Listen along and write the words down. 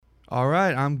All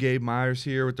right, I'm Gabe Myers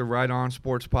here with the Right On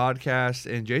Sports Podcast,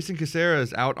 and Jason Casera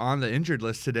is out on the injured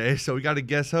list today, so we got a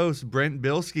guest host, Brent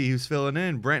Bilski, who's filling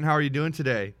in. Brent, how are you doing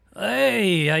today?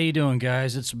 Hey, how you doing,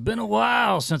 guys? It's been a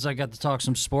while since I got to talk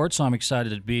some sports, so I'm excited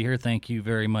to be here. Thank you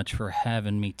very much for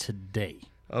having me today.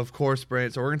 Of course,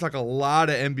 Brent. So we're going to talk a lot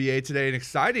of NBA today, an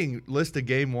exciting list of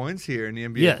game ones here in the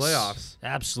NBA playoffs.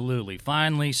 Absolutely.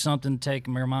 Finally, something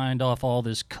taking my mind off all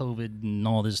this COVID and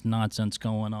all this nonsense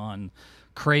going on.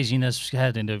 Craziness.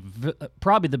 Had into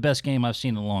probably the best game I've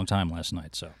seen in a long time last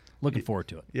night, so looking forward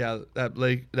to it. Yeah, that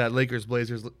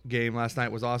Lakers-Blazers game last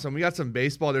night was awesome. We got some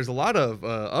baseball. There's a lot of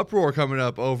uproar coming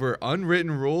up over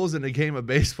unwritten rules in the game of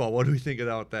baseball. What do we think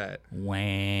about that?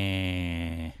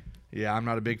 Wah. Yeah, I'm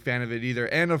not a big fan of it either.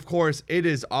 And, of course, it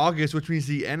is August, which means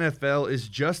the NFL is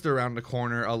just around the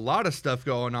corner. A lot of stuff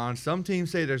going on. Some teams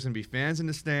say there's going to be fans in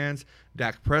the stands.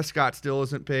 Dak Prescott still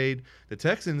isn't paid. The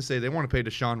Texans say they want to pay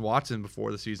Deshaun Watson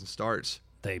before the season starts.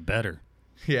 They better.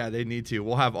 Yeah, they need to.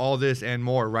 We'll have all this and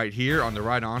more right here on the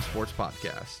Right On Sports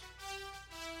Podcast.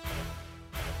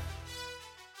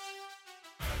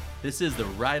 This is the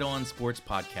Right On Sports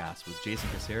Podcast with Jason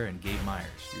Casera and Gabe Myers,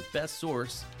 your best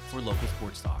source for local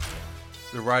sports talk.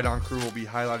 The Right On crew will be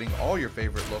highlighting all your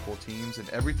favorite local teams and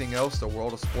everything else the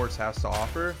world of sports has to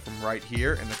offer from right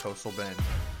here in the Coastal Bend.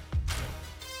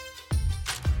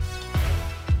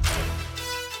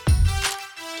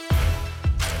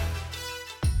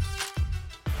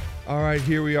 All right,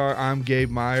 here we are. I'm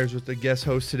Gabe Myers with the guest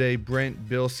host today, Brent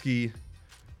Bilski.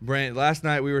 Brent, last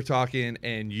night we were talking,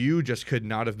 and you just could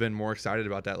not have been more excited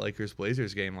about that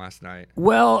Lakers-Blazers game last night.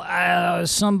 Well,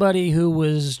 somebody who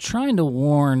was trying to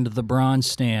warn the LeBron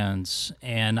stans,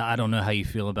 and I don't know how you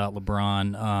feel about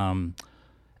LeBron.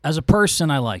 As a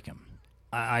person, I like him.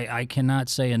 I cannot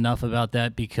say enough about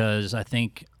that because I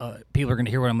think people are going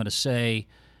to hear what I'm going to say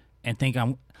and think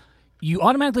you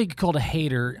automatically get called a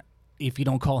hater if you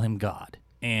don't call him God.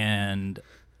 And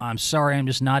I'm sorry, I'm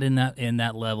just not in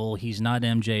that level. He's not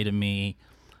MJ to me.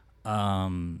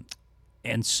 And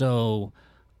so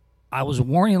I was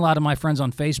warning a lot of my friends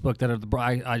on Facebook that are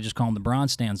I just call them the Bron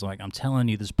stands. Like, I'm telling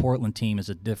you, this Portland team is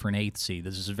a different eighth seed.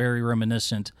 This is very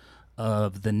reminiscent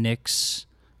of the Knicks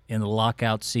in the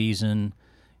lockout season,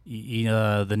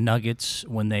 the Nuggets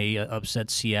when they upset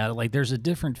Seattle. Like, there's a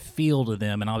different feel to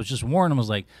them. And I was just warning them, I was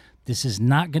like, this is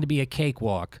not going to be a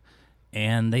cakewalk.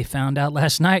 And they found out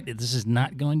last night that this is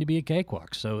not going to be a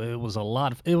cakewalk. So it was a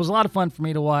lot of fun for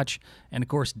me to watch, and of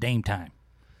course, Dame time.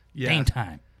 Yeah. Dame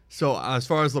time. So as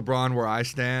far as LeBron, where I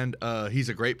stand, he's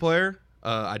a great player.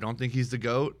 I don't think he's the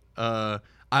GOAT.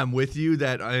 I'm with you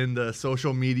that in the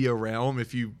social media realm,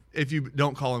 if you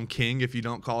don't call him king, if you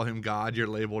don't call him God, you're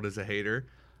labeled as a hater.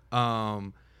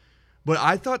 But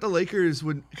I thought the Lakers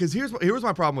would, because here was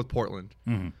my problem with Portland.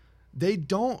 Mm-hmm. They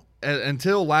don't,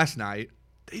 until last night,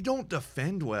 they don't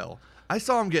defend well. I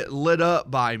saw them get lit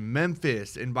up by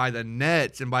Memphis and by the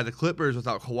Nets and by the Clippers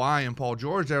without Kawhi and Paul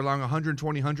George. They're allowing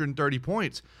 120, 130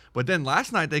 points. But then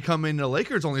last night they come in, the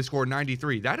Lakers only scored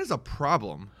 93. That is a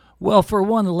problem. Well, for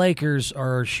one, the Lakers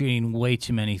are shooting way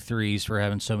too many threes for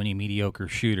having so many mediocre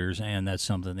shooters, and that's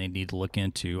something they need to look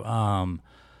into.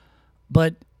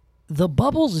 But the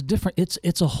bubble's different.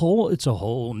 It's a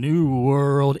whole new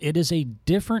world. It is a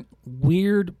different,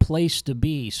 weird place to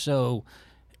be. So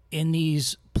in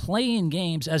these play-in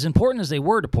games, as important as they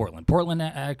were to Portland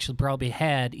actually probably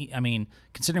had,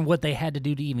 considering what they had to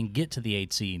do to even get to the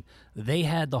 8th seed, they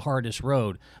had the hardest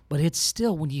road. But it's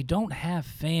still, when you don't have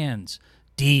fans,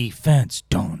 defense,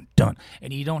 dun,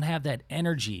 and you don't have that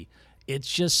energy, it's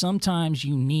just sometimes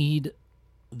you need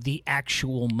the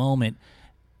actual moment.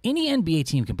 Any NBA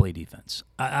team can play defense.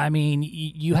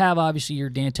 You have obviously your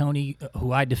D'Antoni,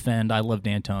 who I defend. I love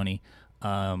D'Antoni.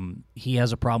 He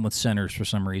has a problem with centers for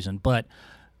some reason. But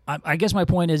I guess my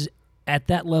point is, at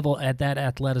that level, with that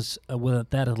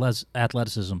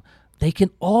athleticism, they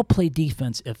can all play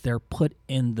defense if they're put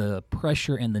in the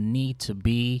pressure and the need to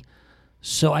be.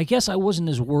 So I guess I wasn't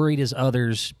as worried as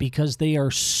others because they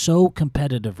are so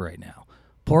competitive right now.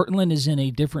 Portland is in a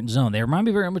different zone. They remind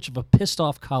me very much of a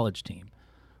pissed-off college team.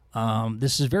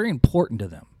 This is very important to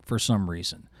them for some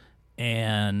reason.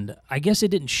 And I guess it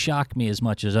didn't shock me as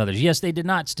much as others. Yes, they did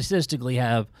not statistically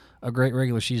have a great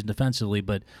regular season defensively,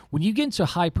 but when you get into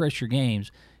high-pressure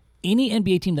games, any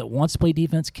NBA team that wants to play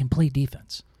defense can play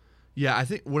defense. Yeah, I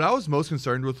think what I was most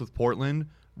concerned with Portland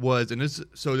was,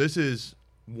 this is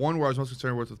one where I was most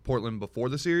concerned with Portland before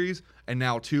the series, and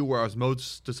now two where I was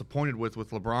most disappointed with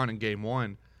LeBron in Game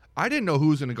 1. I didn't know who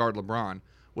was going to guard LeBron.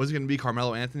 Was it going to be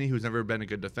Carmelo Anthony, who's never been a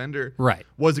good defender? Right.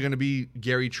 Was it going to be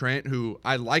Gary Trent, who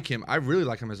I like him? I really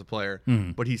like him as a player,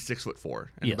 but he's 6'4"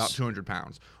 and Yes. about 200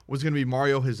 pounds. Was it going to be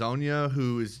Mario Hezonja,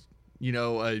 who is,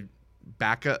 a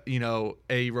backup,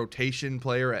 a rotation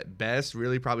player at best?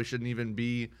 Really, probably shouldn't even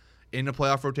be in a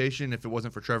playoff rotation if it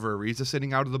wasn't for Trevor Ariza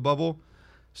sitting out of the bubble.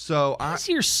 So He's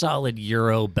your solid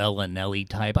Euro Bellinelli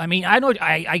type. I mean, I know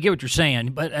I get what you're saying,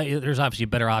 but there's obviously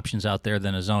better options out there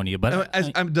than Hezonja. But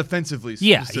I'm defensively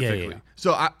Yeah. specifically.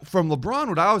 So from LeBron,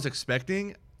 what I was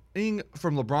expecting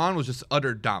from LeBron was just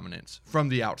utter dominance from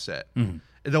the outset.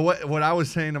 What I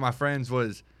was saying to my friends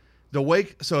was the way.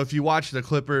 So if you watch the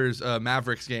Clippers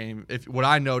Mavericks game, what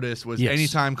I noticed was Yes.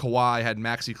 anytime Kawhi had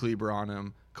Maxi Kleber on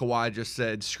him, Kawhi just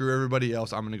said, "Screw everybody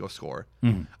else, I'm going to go score."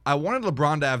 I wanted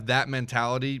LeBron to have that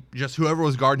mentality, just whoever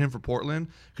was guarding him for Portland,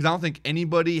 because I don't think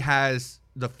anybody has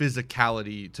the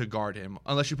physicality to guard him.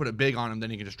 Unless you put it big on him,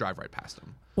 then you can just drive right past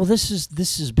him. well, this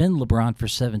has been LeBron for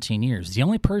 17 years. The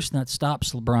only person that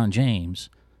stops LeBron James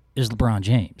is LeBron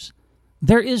James.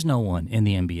 There is no one in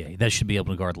the NBA that should be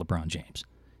able to guard LeBron James.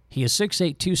 He is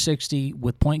 6'8", 260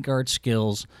 with point guard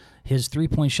skills. His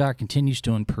three-point shot continues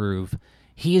to improve.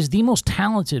 He is the most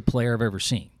talented player I've ever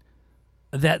seen.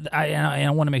 That I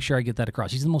want to make sure I get that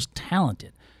across. He's the most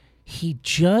talented.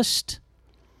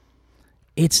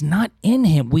 It's not in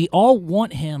him. We all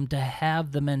want him to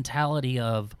have the mentality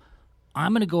of,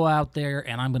 I'm going to go out there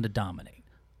and I'm going to dominate.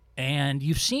 And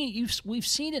we've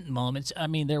seen it in moments. I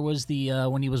mean, there was the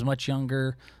when he was much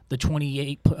younger, the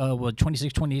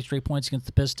 26, 28 straight points against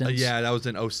the Pistons. Yeah, that was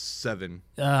in 07.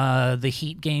 The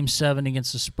Heat Game 7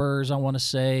 against the Spurs, I want to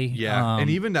say. Yeah, and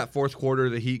even that fourth quarter,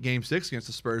 the Heat Game 6 against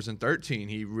the Spurs in 13,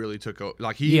 he really took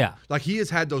he has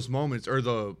had those moments, or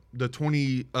the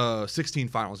 2016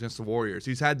 finals against the Warriors.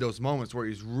 He's had those moments where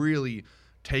he's really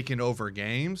taken over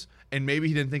games, and maybe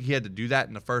he didn't think he had to do that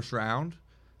in the first round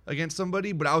against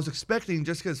somebody, but I was expecting,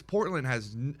 just because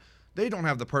Portland they don't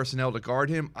have the personnel to guard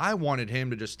him, I wanted him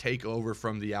to just take over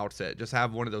from the outset, just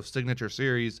have one of those signature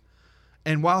series.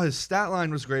 And while his stat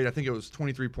line was great, I think it was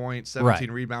 23 points,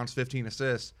 17 rebounds, 15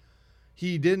 assists,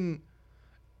 he didn't,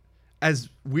 as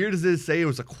weird as it is to say it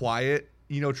was a quiet,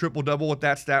 triple-double with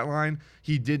that stat line,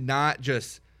 he did not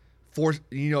just force,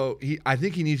 I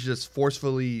think he needs to just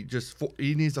forcefully,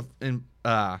 he needs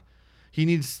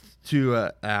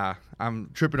to,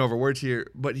 I'm tripping over words here,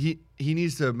 but he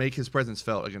needs to make his presence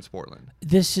felt against Portland.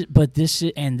 This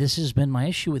has been my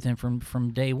issue with him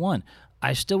from day one.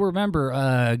 I still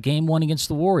remember Game 1 against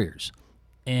the Warriors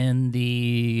in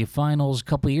the finals a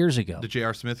couple of years ago. The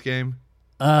J.R. Smith game?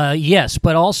 Yes,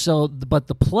 but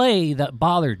the play that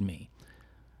bothered me,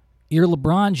 you're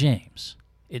LeBron James.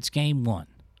 It's Game 1.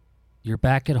 You're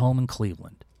back at home in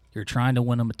Cleveland. You're trying to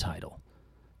win them a title.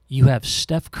 You have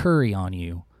Steph Curry on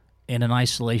you in an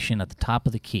isolation at the top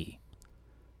of the key.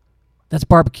 That's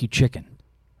barbecue chicken.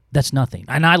 That's nothing.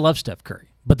 And I love Steph Curry,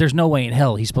 but there's no way in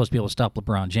hell he's supposed to be able to stop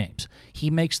LeBron James. He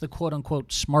makes the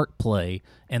quote-unquote smart play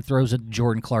and throws it to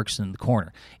Jordan Clarkson in the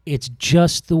corner. It's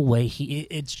just the way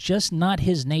it's just not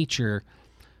his nature,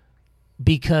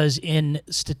 because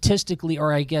statistically,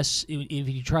 or I guess if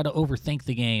you try to overthink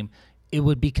the game, it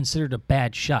would be considered a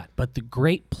bad shot. But the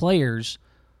great players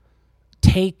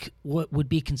take what would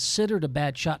be considered a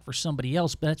bad shot for somebody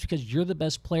else, but that's because you're the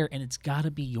best player and it's got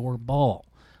to be your ball.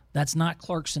 That's not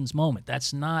Clarkson's moment.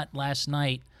 That's not last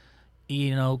night,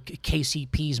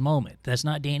 KCP's moment. That's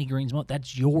not Danny Green's moment.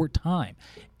 That's your time.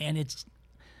 And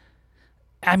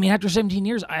after 17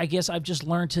 years, I guess I've just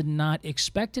learned to not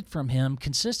expect it from him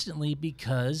consistently,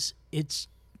 because it's,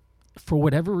 for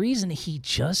whatever reason,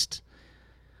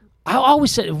 I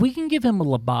always said, if we can give him a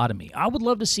lobotomy, I would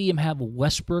love to see him have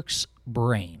Westbrook's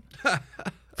brain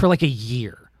for like a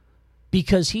year,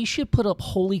 because he should put up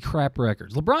holy crap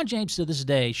records. LeBron James to this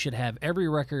day should have every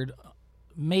record,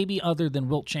 maybe other than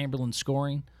Wilt Chamberlain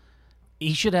scoring.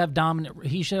 He should have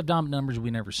dominant numbers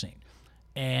we've never seen,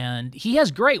 and he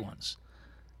has great ones.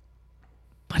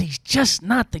 But he's just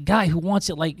not the guy who wants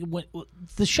it. Like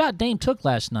the shot Dame took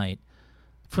last night.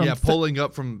 Pulling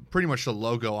up from pretty much the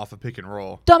logo off a pick and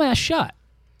roll. Dumbass shot.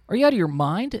 Are you out of your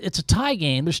mind? It's a tie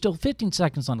game. There's still 15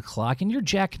 seconds on the clock, and you're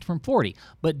jacking from 40.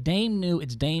 But Dame knew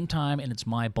it's Dame time, and it's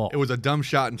my ball. It was a dumb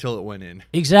shot until it went in.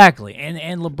 Exactly.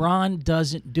 And LeBron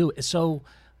doesn't do it. So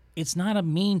it's not a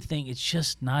mean thing. It's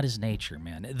just not his nature,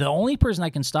 man. The only person I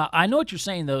can stop – I know what you're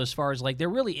saying, though, as far as there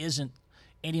really isn't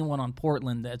anyone on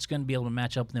Portland that's going to be able to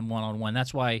match up with him one-on-one.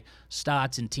 That's why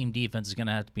Stotts and team defense is going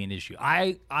to have to be an issue.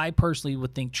 I personally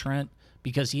would think Trent,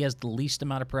 because he has the least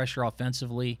amount of pressure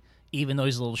offensively, even though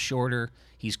he's a little shorter.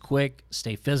 He's quick,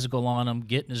 stay physical on him,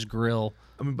 get in his grill.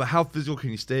 I mean, but how physical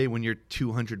can you stay when you're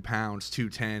 200 pounds,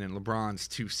 210, and LeBron's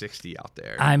 260 out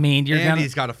there? I mean,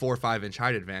 he's got a 4 or 5 inch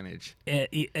height advantage.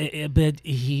 But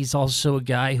he's also a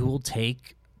guy who will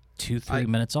take 2-3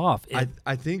 minutes off.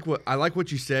 I think I like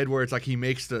what you said, where it's like he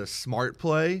makes the smart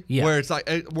play. Yeah. Where it's like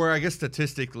where I guess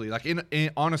statistically, like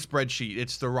on a spreadsheet,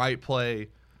 it's the right play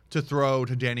to throw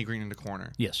to Danny Green in the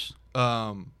corner. Yes.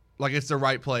 Like it's the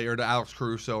right play, or to Alex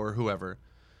Caruso or whoever.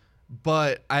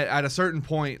 But at a certain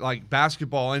point, like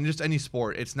basketball and just any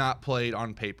sport, it's not played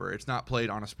on paper. It's not played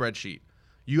on a spreadsheet.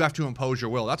 You have to impose your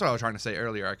will. That's what I was trying to say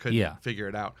earlier. I couldn't figure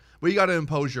it out. But you got to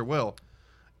impose your will.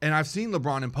 And I've seen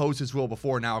LeBron impose his will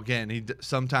before. Now again,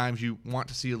 sometimes you want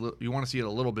to see it a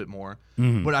little bit more.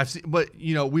 Mm-hmm.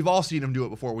 But we've all seen him do it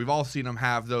before. We've all seen him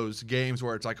have those games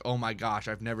where it's like, oh my gosh,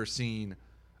 I've never seen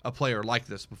a player like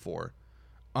this before.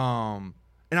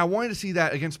 And I wanted to see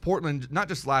that against Portland, not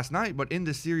just last night, but in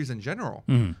this series in general,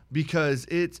 because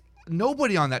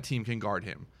nobody on that team can guard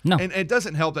him. No. And it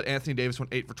doesn't help that Anthony Davis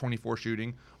went 8 for 24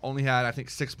 shooting, only had, I think,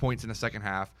 6 points in the second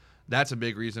half. That's a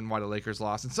big reason why the Lakers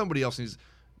lost. And somebody else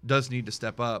does need to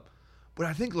step up. But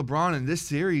I think LeBron in this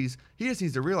series, he just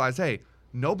needs to realize, hey,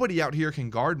 nobody out here can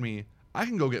guard me. I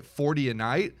can go get 40 a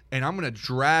night, and I'm going to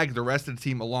drag the rest of the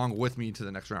team along with me to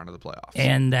the next round of the playoffs.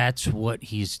 And that's what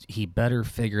he better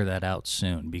figure that out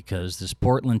soon, because this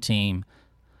Portland team,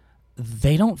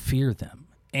 they don't fear them.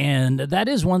 And that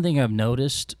is one thing I've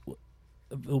noticed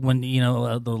when, the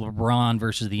LeBron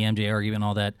versus the MJ argument and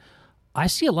all that. I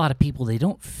see a lot of people, they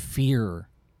don't fear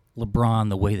LeBron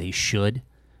the way they should.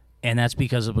 And that's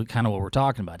because of kind of what we're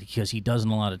talking about, because he doesn't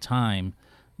a lot of time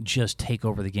just take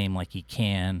over the game like he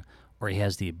can, or he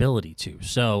has the ability to.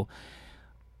 So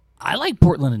I like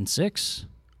Portland in 6.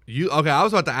 Okay, I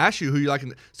was about to ask you who you like.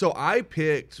 So I did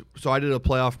a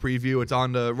playoff preview. It's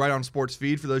on the Right On Sports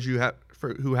feed for those of you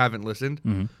who haven't listened.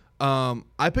 Mm-hmm.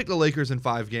 I picked the Lakers in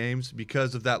 5 games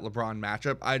because of that LeBron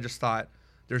matchup. I just thought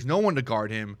there's no one to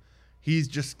guard him. He's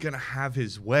just going to have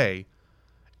his way.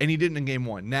 And he didn't in game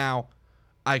 1. Now,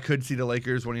 I could see the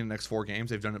Lakers winning the next 4 games.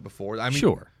 They've done it before. I mean,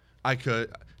 sure. I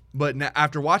could. But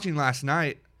after watching last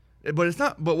night, but it's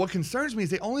not. But what concerns me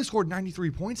is they only scored 93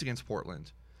 points against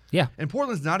Portland. Yeah. And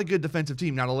Portland's not a good defensive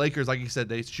team. Now, the Lakers, like you said,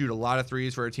 they shoot a lot of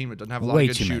threes for a team that doesn't have a lot of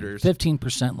good shooters.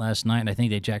 15% last night, and I think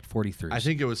they jacked 43. I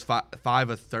think it was 5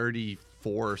 of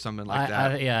 34 or something like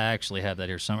that. I actually have that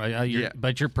here somewhere.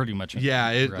 But you're pretty much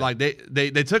right. Like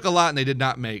they took a lot and they did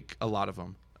not make a lot of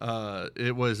them.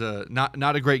 It was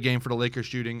not a great game for the Lakers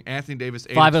shooting. Anthony Davis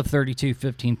 5 of 32,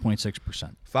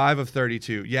 15.6%. 5 of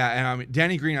 32. Yeah, and I mean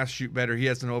Danny Green has to shoot better. He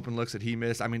has some open looks that he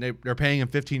missed. I mean they're paying him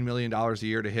 $15 million a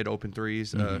year to hit open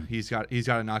threes. Mm-hmm. He's got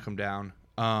to knock them down.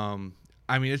 I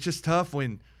mean it's just tough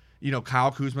when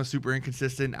Kyle Kuzma's super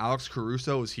inconsistent. Alex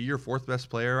Caruso, is he your 4th best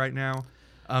player right now?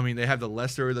 I mean they have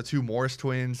the 2 Morris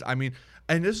twins. I mean.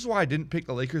 And this is why I didn't pick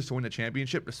the Lakers to win the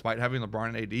championship despite having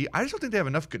LeBron and AD. I just don't think they have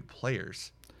enough good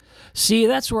players. See,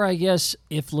 that's where I guess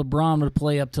if LeBron would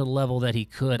play up to the level that he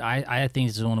could, I think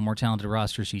this is one of the more talented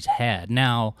rosters he's had.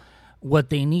 Now, what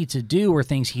they need to do are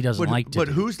things he doesn't like to do. But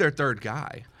who's their third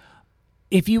guy?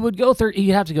 If you would go third,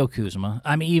 you'd have to go Kuzma.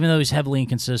 I mean, even though he's heavily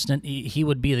inconsistent, he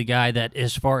would be the guy that,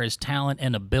 as far as talent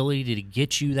and ability to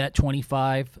get you that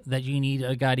 25 that you need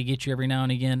a guy to get you every now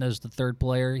and again as the third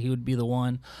player, he would be the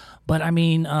one. But, I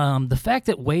mean, the fact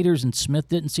that Waiters and Smith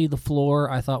didn't see the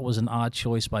floor, I thought was an odd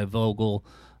choice by Vogel.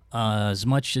 As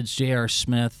much as J.R.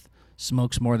 Smith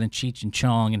smokes more than Cheech and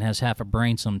Chong and has half a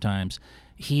brain sometimes,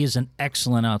 he is an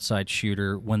excellent outside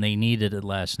shooter when they needed it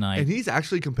last night. And he's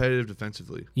actually competitive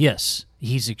defensively. Yes,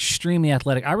 he's extremely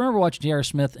athletic. I remember watching J.R.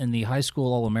 Smith in the high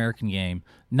school All-American game,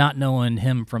 not knowing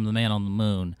him from the Man on the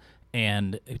Moon,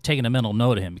 and taking a mental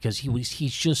note of him because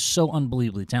he's just so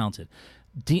unbelievably talented.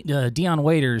 Dion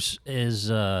Waiters is...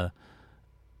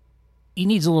 he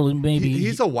needs a little maybe.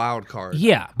 He's a wild card.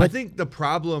 Yeah, but I think the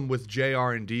problem with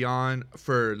JR and Dion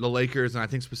for the Lakers, and I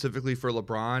think specifically for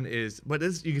LeBron, is,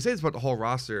 you can say this about the whole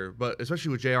roster, but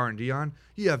especially with JR and Dion,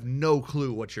 you have no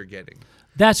clue what you're getting.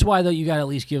 That's why, though, you got to at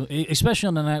least give, especially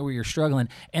on the night where you're struggling.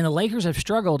 And the Lakers have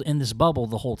struggled in this bubble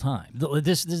the whole time.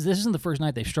 This isn't the first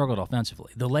night they've struggled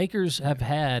offensively. The Lakers have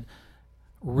had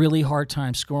really hard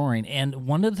time scoring. And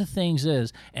one of the things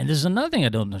is, and this is another thing I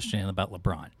don't understand about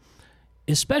LeBron,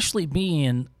 especially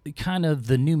being kind of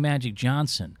the new Magic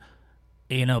Johnson,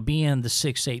 being the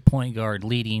 6'8" point guard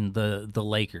leading the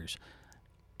Lakers.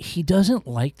 He doesn't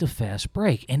like the fast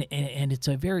break, and it's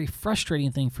a very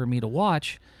frustrating thing for me to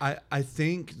watch. I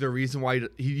think the reason why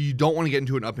you don't want to get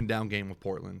into an up and down game with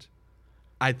Portland,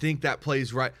 I think that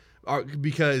plays right.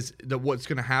 because what's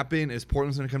going to happen is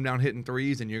Portland's going to come down hitting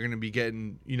threes, and you're going to be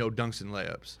getting dunks and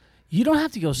layups. You don't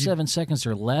have to go 7 seconds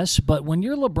or less, but when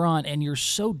you're LeBron and you're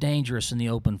so dangerous in the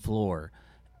open floor,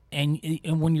 and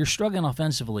when you're struggling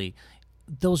offensively,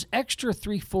 those extra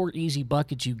 3-4 easy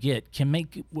buckets you get can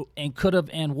make and could have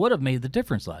and would have made the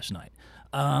difference last night.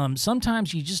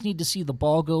 Sometimes you just need to see the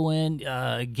ball go in,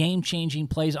 game-changing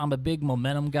plays. I'm a big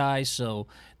momentum guy, so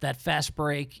that fast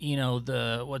break,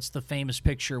 what's the famous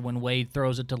picture when Wade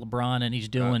throws it to LeBron and he's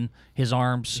doing his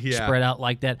arms spread out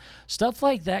like that. Stuff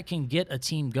like that can get a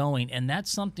team going, and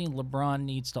that's something LeBron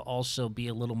needs to also be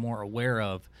a little more aware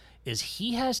of, is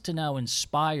he has to now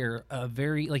inspire a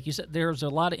very, like you said, there's a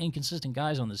lot of inconsistent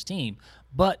guys on this team,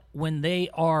 but when they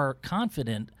are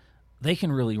confident, they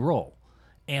can really roll.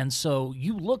 And so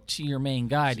you look to your main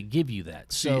guy to give you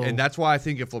that. So, and that's why I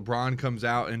think if LeBron comes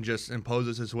out and just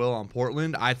imposes his will on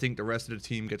Portland, I think the rest of the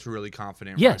team gets really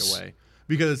confident right away.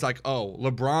 Because it's like, oh,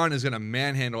 LeBron is going to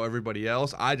manhandle everybody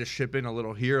else. I just ship in a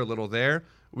little here, a little there.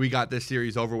 We got this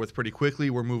series over with pretty quickly.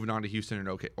 We're moving on to Houston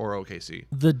or OKC.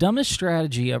 The dumbest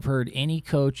strategy I've heard any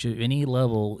coach at any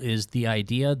level is the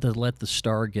idea to let the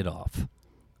star get off.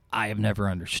 I have never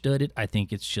understood it. I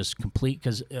think it's just complete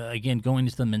because, again, going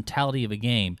into the mentality of a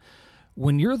game,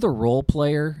 when you're the role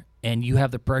player and you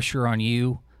have the pressure on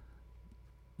you,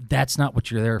 that's not what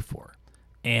you're there for.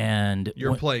 And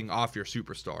you're playing off your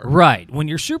superstar. Right. When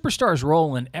your superstar's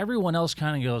rolling, everyone else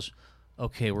kind of goes,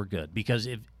 okay, we're good. Because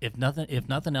if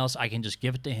nothing else, I can just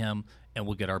give it to him and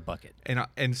we'll get our bucket.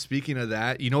 And speaking of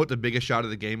that, you know what the biggest shot of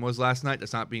the game was last night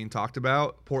that's not being talked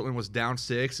about? Portland was down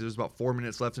 6. It was about 4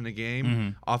 minutes left in the game. Mm-hmm.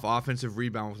 Off offensive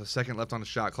rebound with a second left on the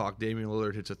shot clock, Damian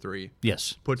Lillard hits a 3.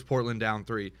 Yes. Puts Portland down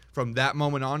 3. From that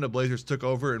moment on, the Blazers took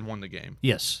over and won the game.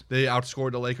 Yes. They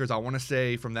outscored the Lakers, I want to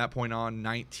say, from that point on,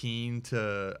 19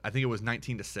 to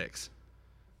 6.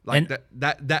 Like and,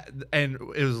 and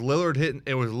it was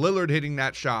Lillard hitting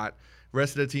that shot.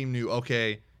 Rest of the team knew,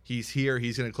 okay, he's here.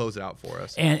 He's going to close it out for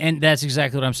us. And that's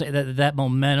exactly what I'm saying. That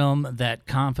momentum, that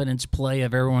confidence play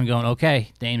of everyone going,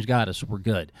 okay, Dame's got us. We're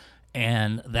good.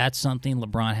 And that's something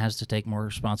LeBron has to take more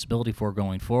responsibility for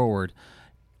going forward.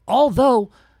 Although,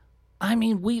 I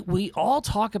mean, we all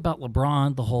talk about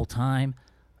LeBron the whole time.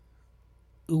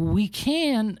 We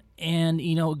can, and,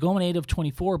 going 8 of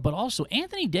 24, but also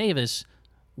Anthony Davis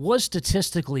was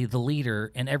statistically the leader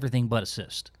in everything but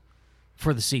assist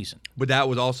for the season. But that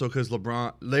was also because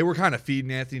LeBron, they were kind of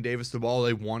feeding Anthony Davis the ball.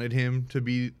 They wanted him to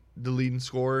be the leading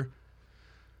scorer.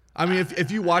 I mean, if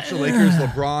you watch the Lakers,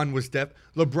 LeBron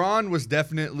was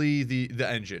definitely the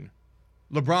engine.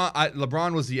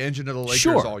 LeBron was the engine of the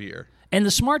Lakers all year. And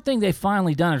the smart thing they've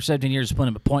finally done after 17 years is put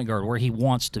him at point guard where he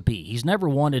wants to be. He's never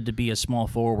wanted to be a small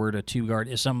forward, a 2-guard,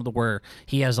 where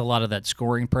he has a lot of that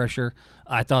scoring pressure.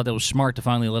 I thought that was smart to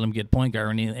finally let him get point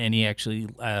guard, and he actually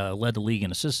led the league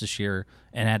in assists this year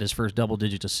and had his first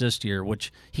double-digit assist year,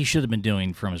 which he should have been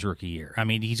doing from his rookie year. I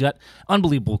mean, he's got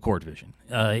unbelievable court vision.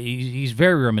 He's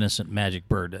very reminiscent of Magic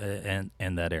Bird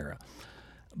and that era.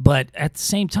 But at the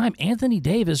same time, Anthony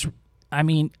Davis, I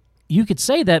mean, you could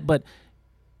say that, but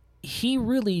he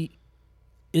really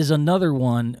is another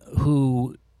one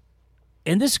who,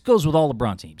 and this goes with all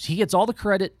LeBron teams, he gets all the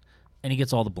credit and he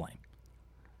gets all the blame.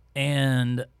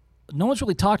 And no one's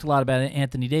really talked a lot about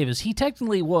Anthony Davis. He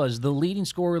technically was the leading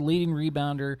scorer, leading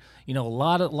rebounder, a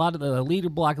lot of the leader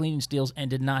block, leading steals,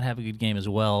 and did not have a good game as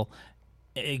well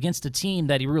against a team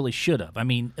that he really should have. I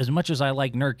mean, as much as I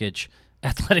like Nurkic,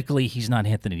 athletically, he's not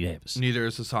Anthony Davis. Neither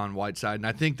is Hassan Whiteside. And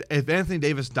I think if Anthony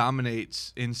Davis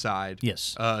dominates inside,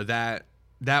 yes,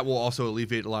 that will also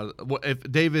alleviate a lot of. If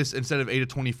Davis, instead of 8 of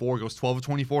 24, goes 12 of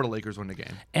 24, the Lakers win the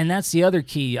game. And that's the other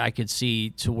key I could see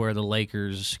to where the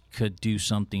Lakers could do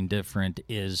something different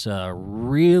is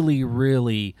really,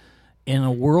 really, in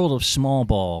a world of small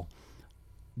ball,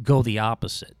 go the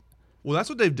opposite. Well, that's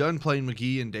what they've done playing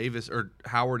McGee and Davis, or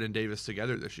Howard and Davis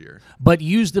together this year. But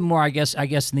use them more, I guess,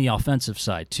 in the offensive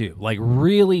side too. Like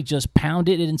really, just pound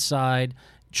it inside.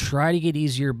 Try to get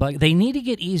easier buckets. They need to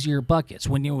get easier buckets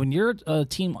when you're a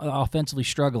team offensively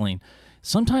struggling.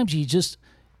 Sometimes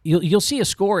you'll see a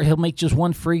scorer. He'll make just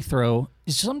one free throw.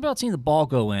 It's something about seeing the ball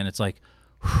go in. It's like,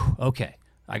 whew, okay,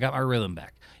 I got my rhythm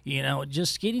back.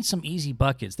 Just getting some easy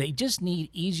buckets. They just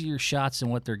need easier shots than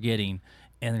what they're getting.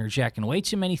 And they're jacking way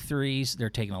too many threes.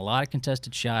 They're taking a lot of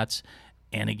contested shots.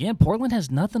 And again, Portland has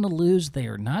nothing to lose. They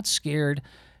are not scared.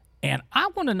 And I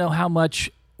want to know how much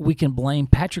we can blame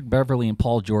Patrick Beverley and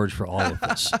Paul George for all of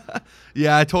this.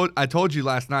 Yeah, I told you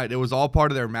last night. It was all part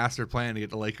of their master plan to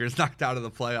get the Lakers knocked out of the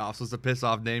playoffs, was to piss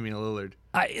off Damian Lillard.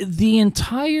 The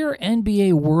entire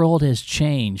NBA world has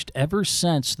changed ever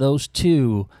since those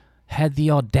two had the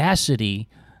audacity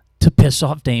piss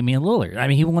off Damian Lillard. I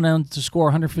mean, he went on to score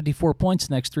 154 points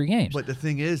the next 3 games. But the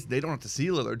thing is, they don't have to see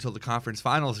Lillard until the conference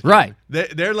finals. Right.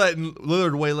 They're letting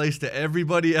Lillard waylace to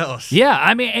everybody else. Yeah,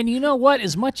 I mean, and you know what?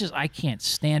 As much as I can't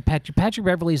stand Patrick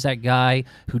Beverley's that guy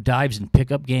who dives in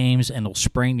pickup games and will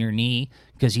sprain your knee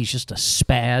because he's just a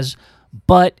spaz,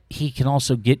 but he can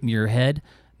also get in your head.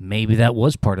 Maybe that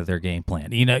was part of their game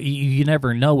plan. You know, you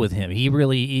never know with him.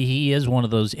 He is one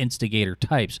of those instigator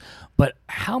types. But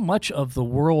how much of the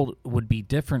world would be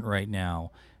different right now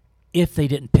if they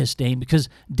didn't piss Dame? Because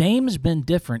Dame's been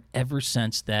different ever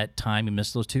since that time he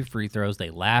missed those 2 free throws. They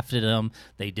laughed at him.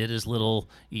 They did his little,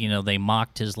 they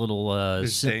mocked his little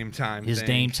his Dame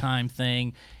time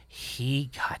thing.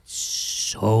 He got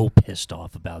so pissed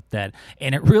off about that.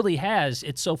 And it really has.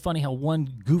 It's so funny how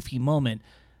one goofy moment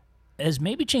has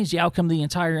maybe changed the outcome of the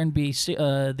entire NBA,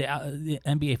 the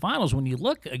NBA Finals. When you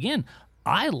look, again,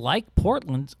 I like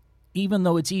Portland, even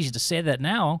though it's easy to say that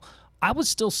now. I was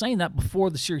still saying that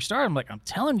before the series started. I'm like, I'm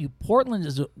telling you, Portland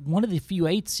is one of the few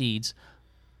 8 seeds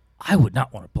I would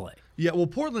not want to play. Yeah, well,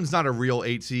 Portland's not a real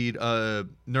 8 seed.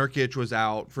 Nurkic was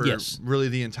out for really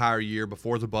the entire year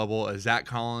before the bubble. Zach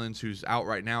Collins, who's out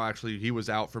right now, actually, he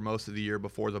was out for most of the year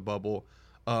before the bubble.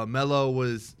 Melo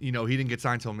was, he didn't get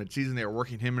signed until midseason. They were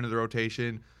working him into the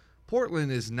rotation.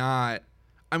 Portland is not,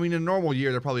 in a normal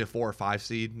year, they're probably a 4 or 5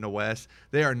 seed in the West.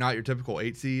 They are not your typical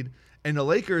 8 seed. And the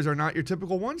Lakers are not your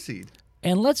typical 1 seed.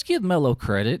 And let's give Melo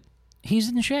credit. He's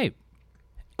in shape.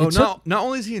 Not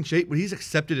only is he in shape, but he's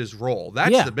accepted his role.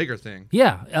 That's the bigger thing.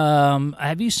 Yeah.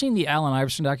 Have you seen the Allen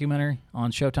Iverson documentary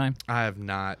on Showtime? I have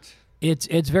not.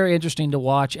 It's very interesting to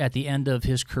watch at the end of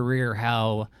his career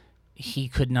how he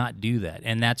could not do that,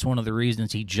 and that's one of the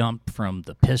reasons he jumped from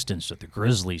the Pistons to the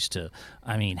Grizzlies to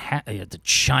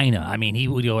China. He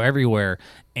would go everywhere,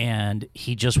 and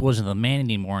he just wasn't the man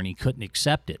anymore, and he couldn't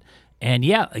accept it. And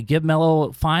give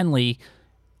Melo finally,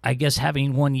 I guess,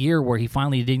 having 1 year where he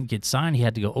finally didn't get signed, he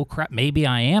had to go, oh crap, maybe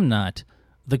I am not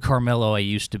the Carmelo I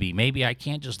used to be. Maybe I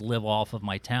can't just live off of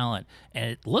my talent.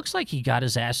 And it looks like he got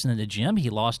his ass in the gym.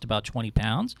 He lost about 20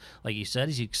 pounds. Like you said,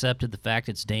 he's accepted the fact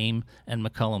it's Dame and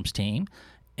McCollum's team.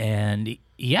 And,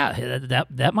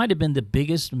 that might have been the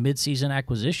biggest midseason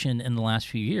acquisition in the last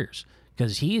few years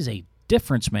because he is a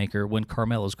difference maker when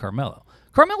Carmelo's Carmelo.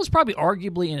 Carmelo's probably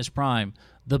arguably in his prime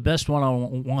the best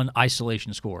one-on-one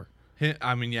isolation scorer.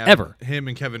 Ever. Him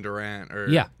and Kevin Durant.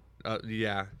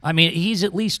 He's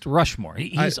at least Rushmore.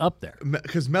 He's up there.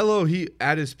 Because Melo,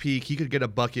 at his peak, he could get a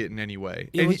bucket in any way.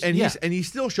 He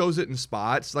still shows it in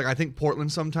spots. Like, I think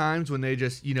Portland sometimes when they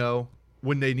just,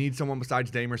 when they need someone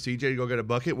besides Dame or CJ to go get a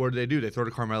bucket, what do? They throw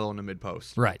to Carmelo in the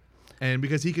mid-post. Right. And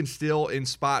because he can still, in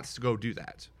spots, go do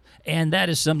that. And that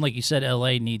is something, like you said,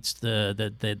 L.A. needs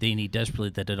that they need desperately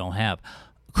that they don't have.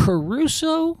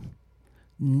 Caruso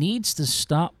needs to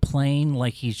stop playing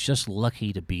like he's just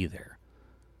lucky to be there.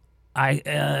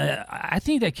 I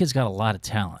think that kid's got a lot of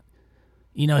talent.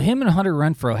 Him and Hunter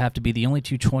Renfroe have to be the only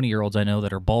 2 20-year-olds I know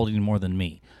that are balding more than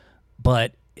me.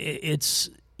 But he's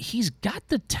got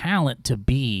the talent to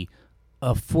be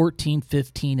a 14,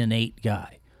 15, and 8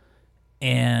 guy.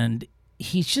 And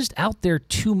he's just out there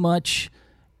too much.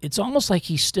 It's almost like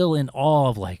he's still in awe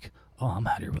of I'm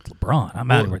out here with LeBron.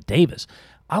 I'm out here with Davis.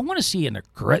 I want to see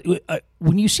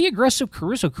when you see aggressive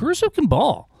Caruso can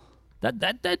ball.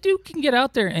 That dude can get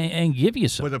out there and give you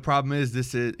some. But the problem is,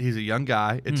 he's a young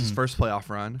guy. It's his first playoff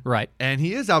run, right? And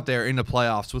he is out there in the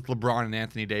playoffs with LeBron and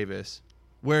Anthony Davis,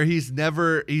 where he's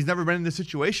never been in this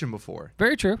situation before.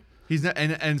 Very true.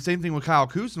 And same thing with Kyle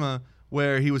Kuzma,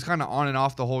 where he was kind of on and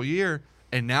off the whole year,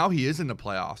 and now he is in the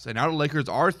playoffs. And now the Lakers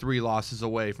are 3 losses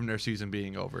away from their season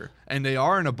being over, and they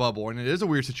are in a bubble, and it is a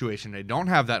weird situation. They don't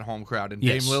have that home crowd, and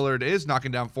Dame Lillard is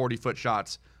knocking down 40-foot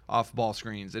shots off ball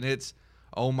screens, and it's.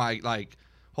 Oh my!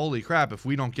 Holy crap! If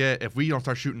we don't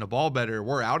start shooting the ball better,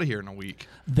 we're out of here in a week.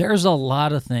 There's a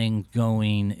lot of things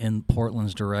going in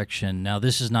Portland's direction. Now,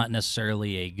 this is not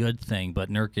necessarily a good thing, but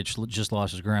Nurkic just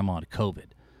lost his grandma to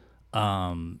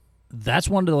COVID. That's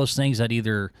one of those things that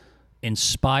either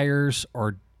inspires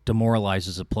or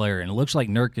demoralizes a player, and it looks like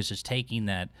Nurkic is taking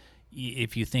that.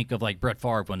 If you think of Brett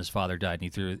Favre when his father died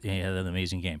and he had an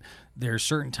amazing game, there are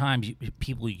certain times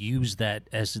people use that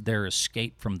as their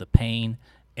escape from the pain,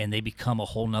 and they become a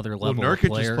whole nother level of player.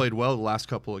 Nurkic has played well the last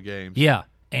couple of games. Yeah,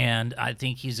 and I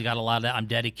think he's got a lot of that. I'm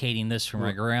dedicating this for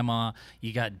my grandma.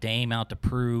 You got Dame out to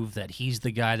prove that he's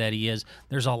the guy that he is.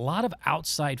 There's a lot of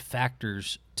outside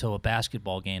factors to a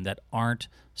basketball game that aren't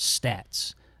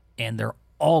stats, and they're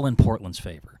all in Portland's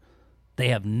favor. They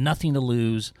have nothing to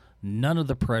lose. None of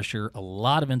the pressure, a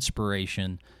lot of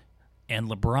inspiration, and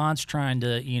LeBron's trying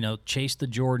to, chase the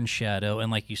Jordan shadow.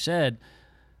 And like you said,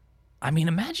 I mean,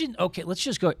 imagine. Okay, let's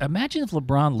just go. Imagine if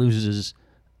LeBron loses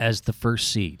as the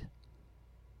first seed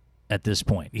at this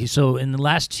point. So in the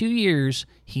last 2 years,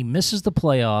 he misses the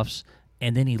playoffs,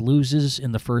 and then he loses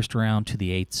in the first round to the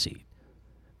 8th seed.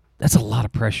 That's a lot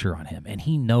of pressure on him, and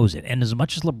he knows it. And as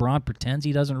much as LeBron pretends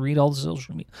he doesn't read all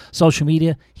the social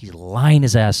media, he's lying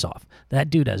his ass off. That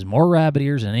dude has more rabbit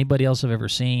ears than anybody else I've ever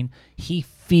seen. He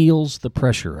feels the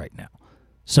pressure right now.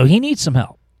 So he needs some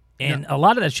help. And a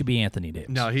lot of that should be Anthony Davis.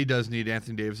 No, he does need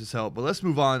Anthony Davis' help. But let's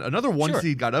move on. Another one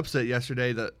seed got upset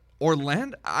yesterday. The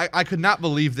Orlando. I could not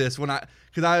believe this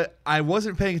because I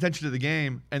wasn't paying attention to the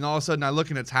game, and all of a sudden I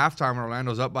look and it's halftime and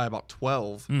Orlando's up by about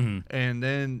 12, and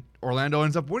then Orlando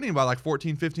ends up winning by like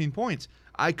 14, 15 points.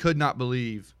 I could not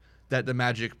believe that the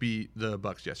Magic beat the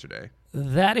Bucks yesterday.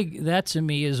 That to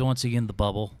me is once again the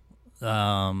bubble,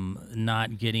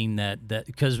 not getting that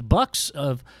because Bucks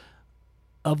of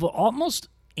almost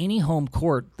any home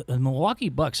court, the Milwaukee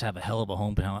Bucks have a hell of a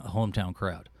hometown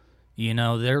crowd. You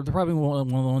know, they're probably one of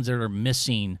the ones that are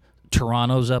missing.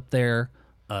 Toronto's up there.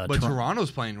 But Toronto's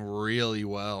playing really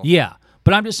well. Yeah,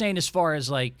 but I'm just saying as far as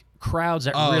like crowds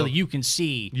that really you can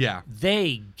see,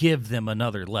 they give them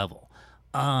another level.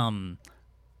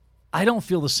 I don't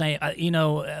feel the same.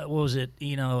 What was it?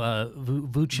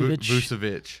 Vucevic.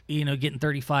 Getting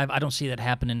 35. I don't see that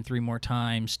happening 3 more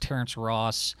times. Terrence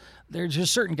Ross. There's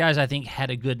just certain guys I think had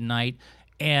a good night.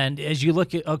 And as you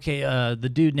look at, the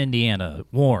dude in Indiana,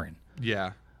 Warren.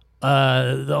 Yeah.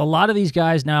 A lot of these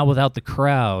guys now without the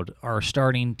crowd are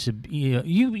starting to,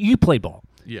 you play ball.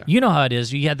 Yeah. You know how it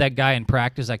is. You had that guy in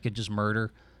practice that could just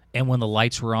murder. And when the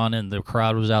lights were on and the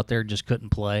crowd was out there, just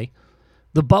couldn't play.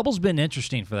 The bubble's been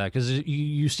interesting for that because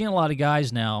you've seen a lot of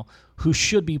guys now who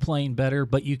should be playing better,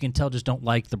 but you can tell just don't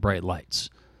like the bright lights.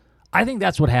 I think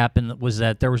that's what happened was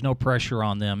that there was no pressure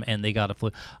on them and they got a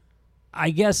flu. I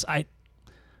guess I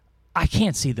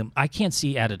can't see them. I can't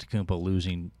see Antetokounmpo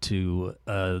losing to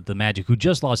the Magic, who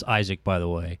just lost Isaac, by the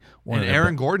way. And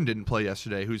Aaron Gordon didn't play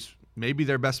yesterday, who's maybe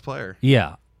their best player.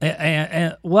 Yeah.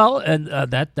 That's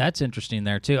interesting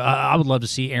there, too. I would love to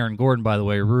see Aaron Gordon, by the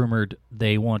way, rumored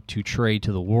they want to trade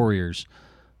to the Warriors.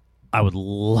 I would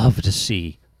love to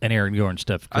see an Aaron Gordon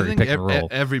Steph Curry pick and roll.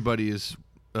 Everybody is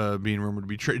being rumored to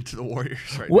be traded to the Warriors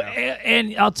now.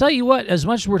 And I'll tell you what, as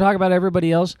much as we're talking about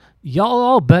everybody else, y'all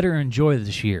all better enjoy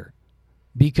this year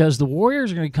because the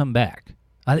Warriors are going to come back.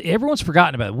 Everyone's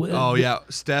forgotten about it. Oh, yeah.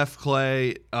 Steph,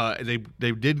 Clay, they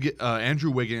did get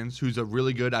Andrew Wiggins, who's a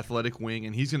really good athletic wing,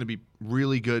 and he's going to be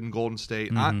really good in Golden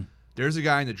State. There's a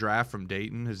guy in the draft from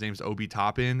Dayton. His name's Obi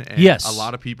Toppin. And a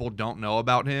lot of people don't know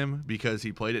about him because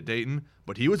he played at Dayton,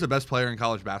 but he was the best player in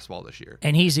college basketball this year.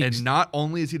 And not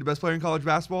only is he the best player in college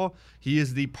basketball, he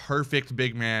is the perfect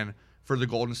big man for the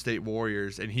Golden State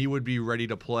Warriors, and he would be ready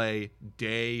to play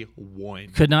day one.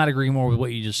 Could not agree more with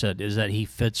what you just said, is that he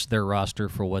fits their roster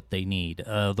for what they need.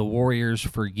 The Warriors,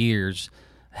 for years,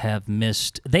 have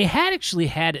missed. They had actually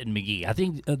had it in McGee. I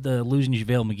think the losing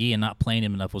JaVale McGee and not playing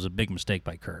him enough was a big mistake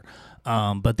by Kerr.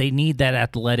 But they need that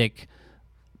athletic,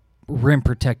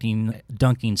 rim-protecting,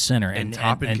 dunking center. And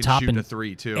Toppin can shoot a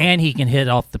three, too. And he can hit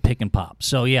off the pick and pop.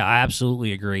 So, yeah, I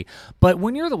absolutely agree. But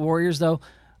when you're the Warriors, though,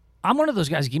 I'm one of those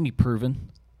guys, give me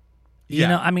proven. You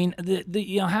know, I mean,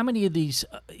 how many of these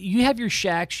you have your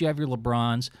Shaqs, you have your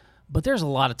LeBrons, but there's a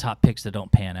lot of top picks that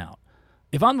don't pan out.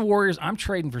 If I'm the Warriors, I'm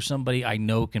trading for somebody I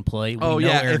know can play.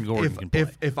 Aaron Gordon can play.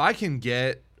 If I can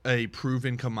get a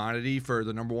proven commodity for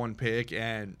the number 1 pick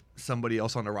and somebody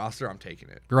else on the roster, I'm taking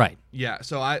it. Right. Yeah,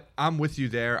 so I'm with you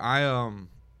there.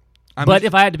 But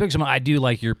if I had to pick someone, I do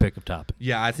like your pick of Toppin.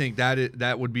 Yeah, I think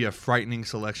that would be a frightening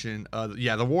selection.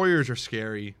 The Warriors are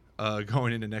scary.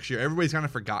 Going into next year, everybody's kind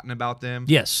of forgotten about them.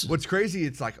 Yes. What's crazy?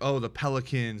 It's like, the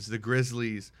Pelicans, the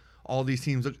Grizzlies, all these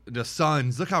teams. Look, the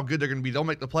Suns. Look how good they're going to be. They'll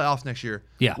make the playoffs next year.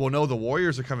 Yeah. Well, no, the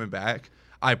Warriors are coming back.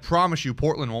 I promise you,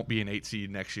 Portland won't be an 8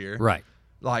 seed next year. Right.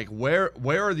 Like, where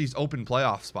are these open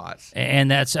playoff spots?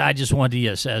 And I just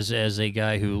wanted to, as a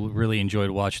guy who really enjoyed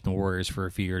watching the Warriors for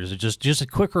a few years, just a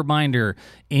quick reminder: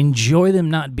 enjoy them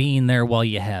not being there while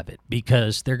you have it,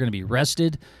 because they're going to be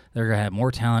rested. They're going to have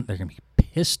more talent. They're going to be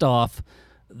pissed off.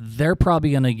 They're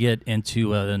probably going to get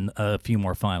into a few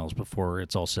more finals before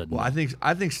it's all said and done. Well,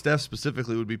 I think Steph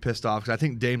specifically would be pissed off because I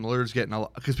think Dame Lillard's getting a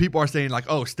lot. Because people are saying like,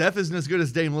 Steph isn't as good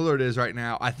as Dame Lillard is right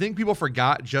now. I think people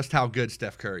forgot just how good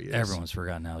Steph Curry is. Everyone's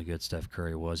forgotten how good Steph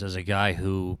Curry was as a guy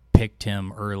who picked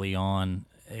him early on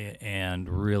and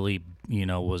really,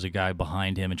 was a guy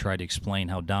behind him and tried to explain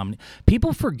how dominant.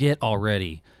 People forget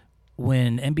already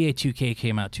when NBA 2K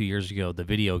came out 2 years ago, the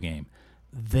video game.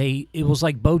 It was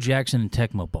like Bo Jackson and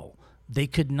Tecmo Bowl. They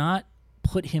could not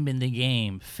put him in the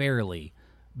game fairly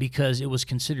because it was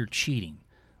considered cheating.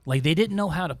 Like, they didn't know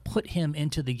how to put him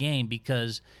into the game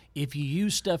because if you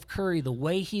use Steph Curry the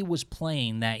way he was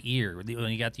playing that year when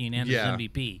he got the unanimous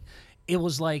MVP, it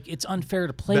was like it's unfair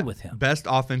to play with him. Best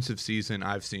offensive season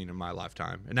I've seen in my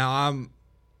lifetime. And now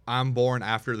I'm born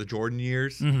after the Jordan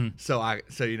years,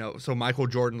 so Michael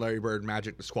Jordan, Larry Bird,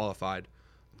 Magic disqualified.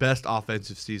 Best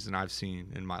offensive season I've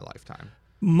seen in my lifetime.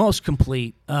 Most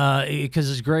complete, because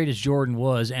as great as Jordan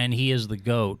was, and he is the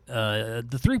GOAT, the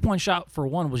 3-point shot for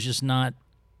one was just not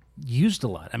used a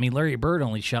lot. I mean, Larry Bird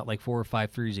only shot like 4 or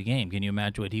 5 threes a game. Can you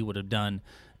imagine what he would have done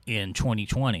in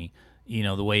 2020? You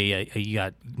know, the way you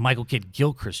got Michael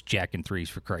Kidd-Gilchrist jacking threes,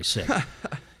 for Christ's sake.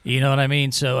 You know what I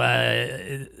mean? So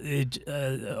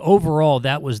overall,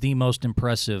 that was the most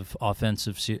impressive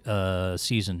offensive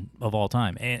season of all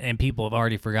time, and people have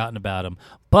already forgotten about him.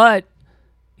 But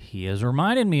he has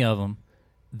reminded me of him,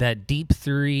 that deep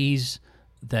threes,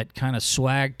 that kind of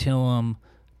swag to him,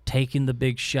 taking the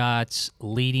big shots,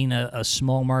 leading a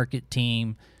small market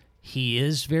team. He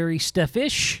is very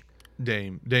Steph-ish.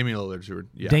 Damian Lillard.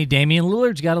 Yeah. Damian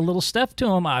Lillard's got a little Steph to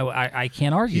him. I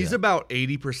can't argue. He's about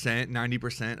 80%,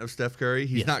 90% of Steph Curry.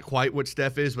 He's not quite what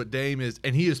Steph is, but Dame is,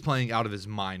 and he is playing out of his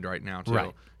mind right now too.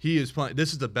 Right. He is playing.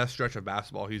 This is the best stretch of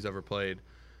basketball he's ever played.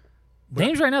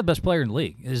 Dame's right now the best player in the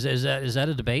league. Is that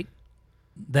a debate?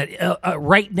 That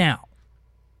right now,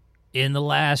 in the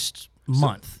last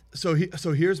month. So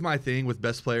here's my thing with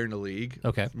best player in the league.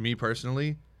 Okay. Me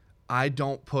personally, I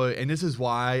don't put, and this is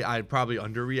why I probably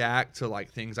underreact to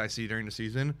like things I see during the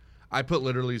season. I put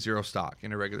literally zero stock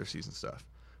in the regular season stuff.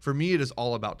 For me, it is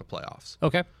all about the playoffs.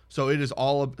 Okay. So it is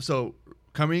all so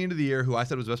coming into the year, who I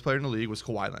said was best player in the league was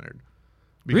Kawhi Leonard.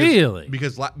 Really?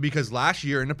 Because last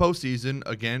year in the postseason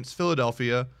against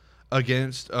Philadelphia,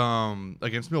 against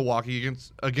Milwaukee,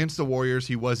 against the Warriors,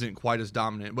 he wasn't quite as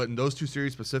dominant. But in those two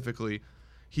series specifically,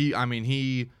 he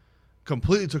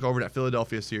completely took over that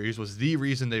Philadelphia series, was the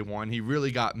reason they won. He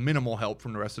really got minimal help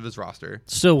from the rest of his roster.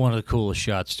 Still one of the coolest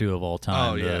shots, too, of all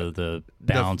time. Oh, yeah. The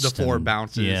bounce. The 4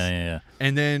 bounces. Yeah.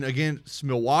 And then against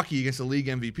Milwaukee, against the league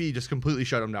MVP, just completely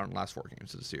shut him down in the last 4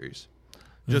 games of the series.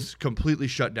 Just completely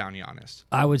shut down Giannis.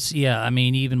 I would see, I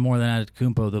mean, even more than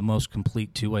Antetokounmpo, the most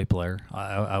complete two-way player.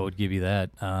 I would give you that.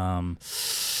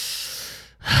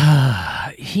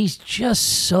 He's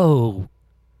just so...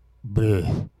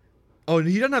 bleh. Oh, and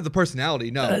he doesn't have the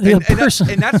personality, no.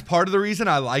 And that's part of the reason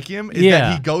I like him is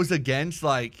that he goes against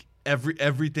like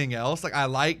everything else. Like I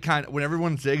like kind of when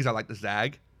everyone zigs, I like to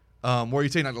zag. Where you're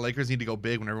saying that the Lakers need to go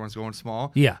big when everyone's going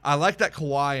small. Yeah, I like that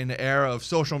Kawhi in the era of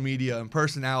social media and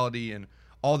personality and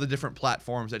all the different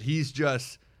platforms that he's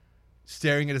just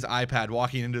staring at his iPad,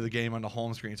 walking into the game on the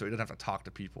home screen, so he doesn't have to talk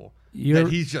to people. That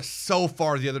he's just so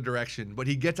far the other direction, but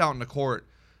he gets out in the court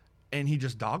and he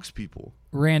just dogs people.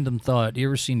 Random thought. You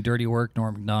ever seen Dirty Work,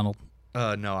 Norm Macdonald?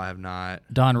 No, I have not.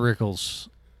 Don Rickles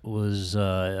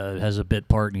has a bit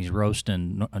part, and he's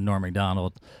roasting Norm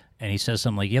Macdonald, and he says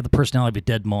something like, "You have the personality of a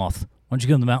dead moth. Why don't you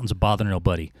go in the mountains and bother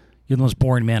nobody? You're the most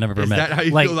boring man I've ever met." That how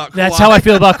you feel about Kawhi? That's how I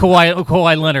feel about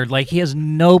Kawhi Leonard. Like, he has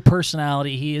no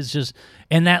personality. He is just,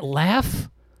 and that laugh,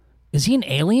 is he an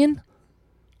alien?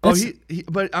 He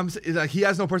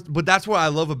has no person. But that's what I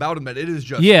love about him. That it is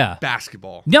just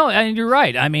basketball. No, and you're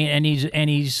right. I mean, and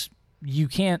he's you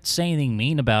can't say anything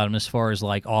mean about him as far as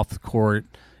like off the court,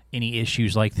 any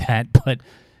issues like that. But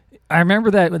I remember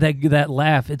that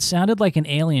laugh. It sounded like an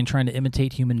alien trying to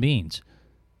imitate human beings.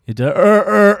 It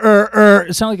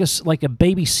sounded like a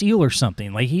baby seal or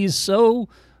something. Like, he's so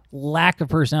lack of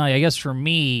personality. I guess for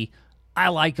me, I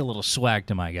like a little swag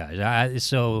to my guys.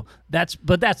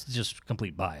 But that's just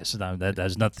complete bias. That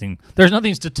has nothing. There's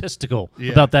nothing statistical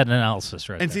about that analysis,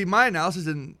 right? And see, my analysis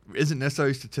isn't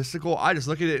necessarily statistical. I just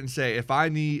look at it and say, if I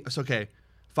need, it's okay,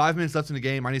 5 minutes left in the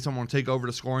game, I need someone to take over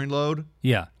the scoring load.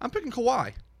 Yeah, I'm picking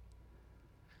Kawhi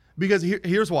because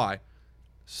here's why.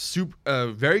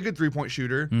 Very good 3-point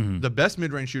shooter, the best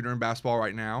mid-range shooter in basketball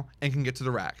right now, and can get to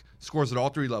the rack. Scores at all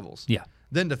 3 levels. Yeah.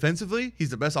 Then defensively,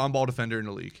 he's the best on-ball defender in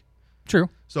the league. True.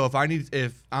 So if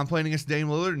I'm playing against Dame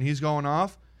Lillard and he's going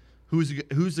off, who's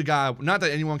the guy? Not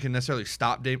that anyone can necessarily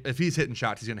stop Dame. If he's hitting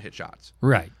shots, he's going to hit shots.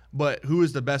 Right. But who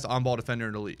is the best on-ball defender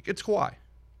in the league? It's Kawhi.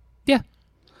 Yeah.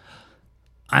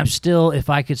 I'm still, if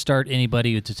I could start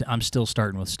anybody, I'm still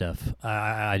starting with Steph.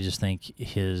 I just think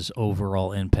his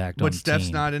overall impact on the team. But Steph's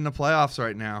not in the playoffs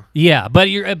right now. Yeah, but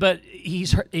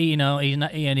he's hurt, he's not,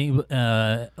 and he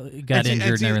got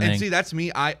injured and everything. And see, that's me.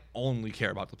 I only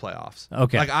care about the playoffs.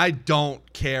 Okay. Like, I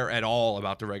don't care at all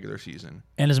about the regular season.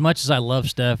 And as much as I love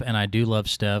Steph, and I do love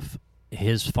Steph,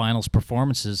 his finals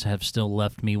performances have still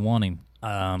left me wanting.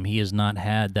 He has not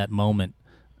had that moment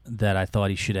that I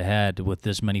thought he should have had with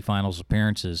this many finals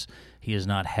appearances. He has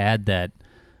not had that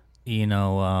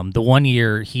The 1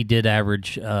 year he did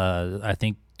average, I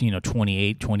think,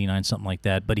 28, 29, something like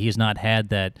that. But he has not had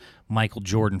that Michael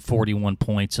Jordan 41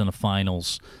 points in the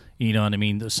finals. You know what I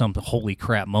mean? Some holy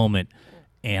crap moment.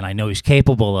 And I know he's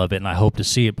capable of it, and I hope to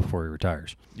see it before he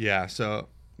retires. Yeah, so,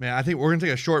 man, I think we're going to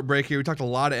take a short break here. We talked a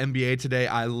lot of NBA today.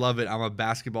 I love it. I'm a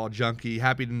basketball junkie.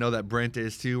 Happy to know that Brent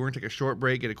is too. We're going to take a short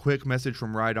break, get a quick message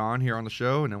from Right On here on the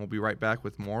show, and then we'll be right back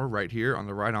with more right here on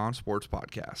the Right On Sports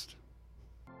Podcast.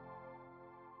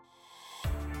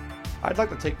 I'd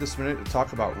like to take this minute to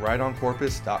talk about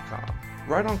RightOnCorpus.com.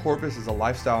 Right On Corpus is a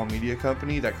lifestyle media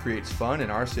company that creates fun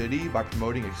in our city by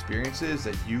promoting experiences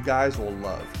that you guys will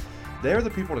love. They are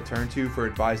the people to turn to for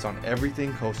advice on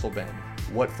everything Coastal Bend.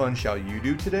 What fun shall you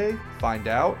do today? Find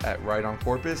out at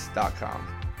RightOnCorpus.com.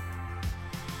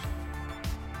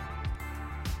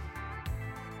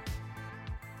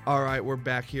 All right, we're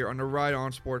back here on the Right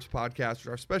On Sports Podcast with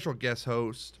our special guest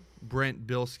host, Brent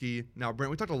Bilski. Now,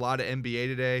 Brent, we talked a lot of NBA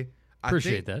today.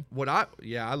 Appreciate that.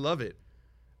 I love it.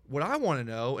 What I want to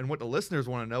know and what the listeners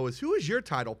want to know is, who is your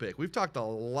title pick? We've talked a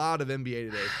lot of NBA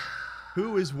today.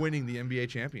 Who is winning the NBA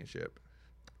championship?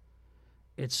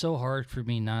 It's so hard for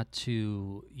me not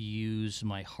to use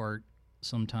my heart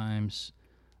sometimes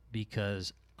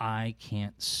because I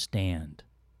can't stand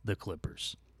the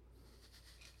Clippers.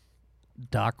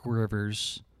 Doc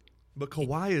Rivers. But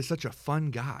Kawhi is such a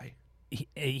fun guy.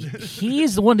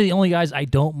 He's one of the only guys I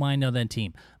don't mind on that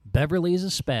team. Beverly is a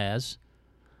spaz.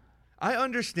 I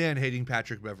understand hating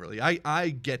Patrick Beverly. I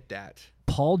get that.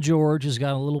 Paul George has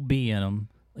got a little B in him.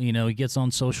 He gets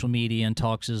on social media and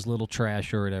talks his little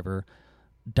trash or whatever.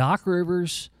 Doc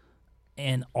Rivers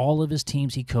and all of his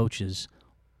teams he coaches,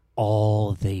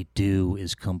 all they do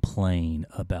is complain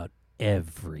about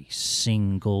every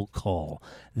single call.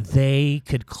 They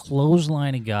could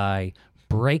clothesline a guy,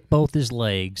 break both his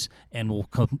legs, and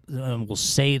will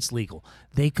say it's legal.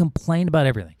 They complain about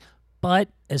everything. But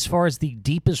as far as the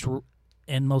deepest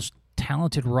and most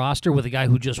talented roster with a guy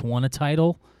who just won a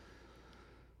title,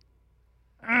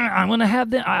 I'm going to have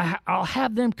them. I'll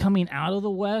have them coming out of the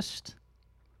West.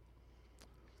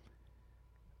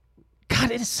 God,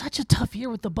 it is such a tough year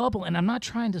with the bubble, and I'm not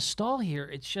trying to stall here.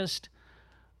 It's just,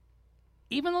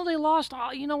 even though they lost,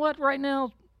 you know what? Right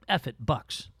now, F it,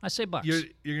 Bucks. I say Bucks.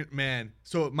 Man.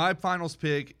 So my finals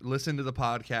pick. Listen to the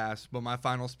podcast, but my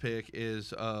finals pick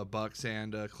is Bucks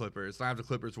and Clippers. I have the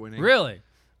Clippers winning. Really?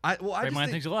 I just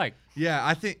think, things alike. Yeah,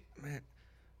 I think, man,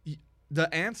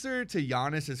 the answer to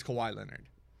Giannis is Kawhi Leonard.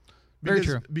 Very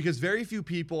true. Because very few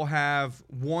people have,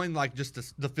 one, like just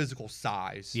the physical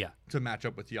size to match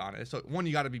up with Giannis. So, one,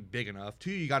 you got to be big enough. Two,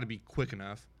 you got to be quick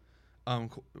enough.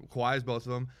 Kawhi is both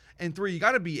of them. And three, you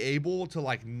got to be able to,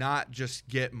 like, not just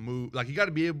get moved. Like, you got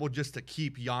to be able just to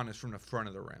keep Giannis from the front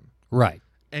of the rim. Right.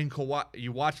 And Kawhi,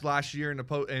 you watched last year in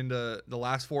the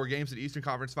last 4 games of the Eastern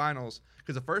Conference Finals,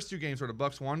 because the first 2 games where the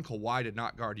Bucks won, Kawhi did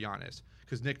not guard Giannis.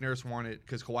 Because Nick Nurse wanted,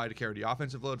 because Kawhi to carry the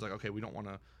offensive load. It's like, okay, we don't want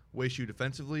to waste you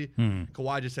defensively.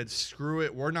 Kawhi just said, screw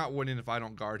it. We're not winning if I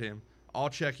don't guard him. I'll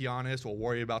check Giannis. We'll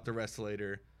worry about the rest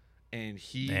later. And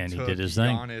he did his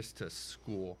Giannis to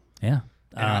school. Yeah.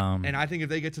 And I think if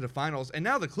they get to the finals, and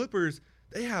now the Clippers,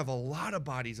 they have a lot of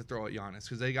bodies to throw at Giannis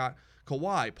because they got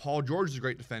Kawhi. Paul George is a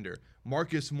great defender.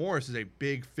 Marcus Morris is a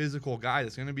big physical guy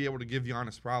that's going to be able to give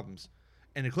Giannis problems.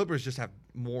 And the Clippers just have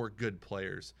more good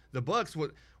players. The Bucks,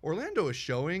 what Orlando is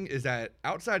showing is that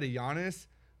outside of Giannis,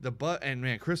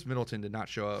 Chris Middleton did not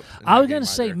show up. I was going to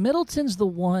say, Middleton's the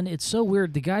one. It's so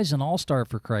weird. The guy's an all-star,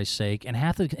 for Christ's sake, and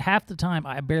half the time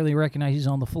I barely recognize he's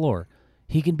on the floor.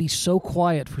 He can be so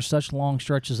quiet for such long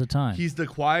stretches of time. He's the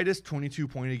quietest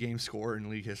 22-point-a-game scorer in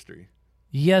league history.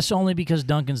 Yes, only because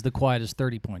Duncan's the quietest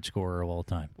 30-point scorer of all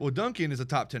time. Well, Duncan is a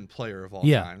top 10 player of all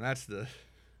time. That's the...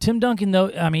 Tim Duncan,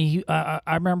 though, I mean, I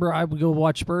remember I would go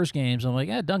watch Spurs games. I'm like,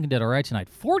 Duncan did all right tonight.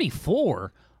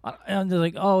 44? And they're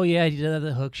like, oh, yeah, he did have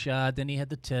the hook shot. Then he had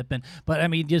the tip. But, I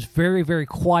mean, just very, very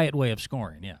quiet way of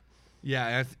scoring, yeah.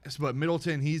 Yeah, but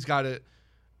Middleton,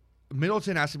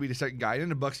 Middleton has to be the second guy. And then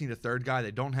the Bucks need a third guy. They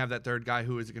don't have that third guy.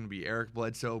 Who is it going to be? Eric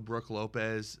Bledsoe, Brook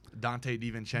Lopez, Dante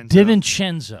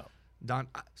DiVincenzo.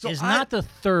 Is not the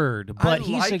third, but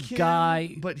he's a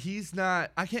guy. But he's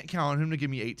not. I can't count on him to give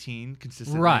me 18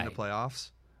 consistently in the playoffs.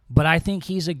 But I think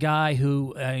he's a guy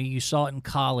who you saw it in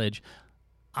college.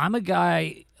 I'm a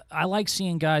guy. I like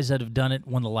seeing guys that have done it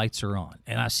when the lights are on,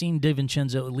 and I've seen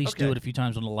DiVincenzo at least do Okay. it a few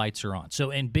times when the lights are on.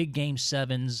 So in big game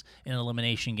sevens and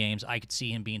elimination games, I could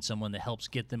see him being someone that helps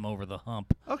get them over the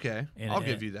hump. Okay, I'll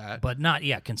give you that. But not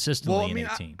consistently Well, I in mean,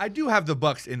 18. I do have the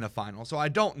Bucks in the finals, so I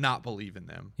don't not believe in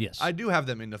them. Yes. I do have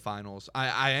them in the finals.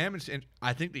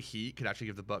 I think the Heat could actually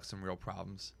give the Bucks some real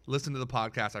problems. Listen to the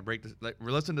podcast.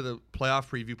 Listen to the playoff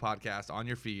preview podcast on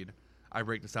your feed. I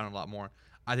break this down a lot more.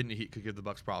 I think the Heat could give the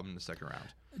Bucks problem in the second round.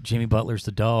 Jimmy Butler's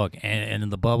the dog, and in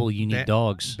the bubble you need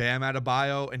dogs. Bam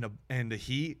Adebayo and the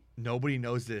Heat. Nobody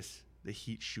knows this. The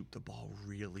Heat shoot the ball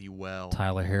really well.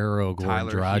 Tyler Hero, Goran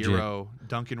Dragic. Hero,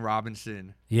 Duncan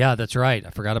Robinson. Yeah, that's right.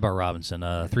 I forgot about Robinson.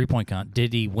 3-point con.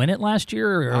 Did he win it last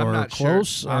year, or I'm not close?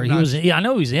 sure. Or he was? Yeah, I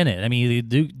know he's in it. I mean,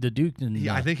 the Duke. And,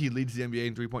 I think he leads the NBA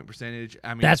in 3-point percentage.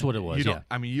 I mean, that's what it was. You don't, yeah.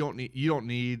 I mean, you don't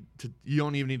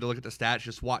even need to look at the stats.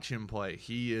 Just watch him play.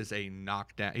 He is a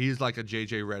knockdown. He's like a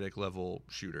JJ Redick level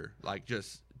shooter. Like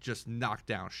just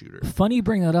knockdown shooter. Funny you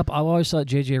bring that up. I've always thought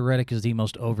JJ Redick is the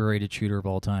most overrated shooter of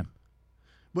all time.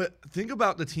 But think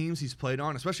about the teams he's played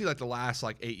on, especially like the last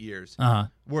 8 years.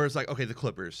 Where it's like, okay, the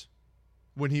Clippers,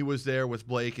 when he was there with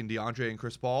Blake and DeAndre and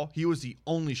Chris Paul, he was the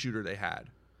only shooter they had.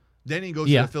 Then he goes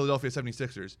to the Philadelphia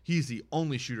 76ers. He's the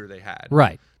only shooter they had.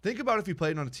 Right. Think about if he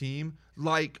played on a team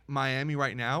like Miami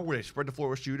right now, where they spread the floor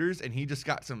with shooters, and he just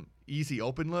got some easy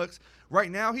open looks.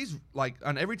 Right now, he's like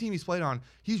on every team he's played on,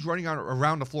 he's running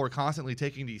around the floor constantly,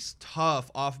 taking these tough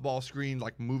off-ball screen,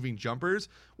 moving jumpers.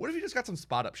 What if he just got some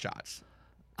spot-up shots?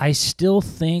 I still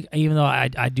think, even though I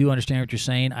do understand what you're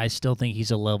saying, I still think he's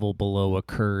a level below a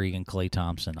Curry and Klay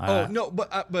Thompson.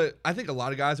 But I think a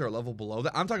lot of guys are a level below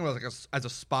that. I'm talking about as a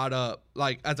spot up,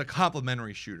 as a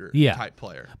complimentary shooter type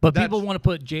player. But people want to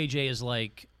put JJ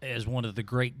as one of the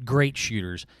great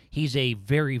shooters. He's a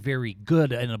very, very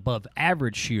good and above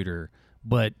average shooter,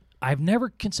 but I've never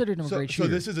considered him a great shooter.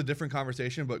 So this is a different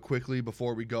conversation, but quickly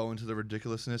before we go into the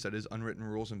ridiculousness that is unwritten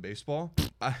rules in baseball,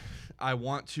 I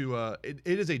want to it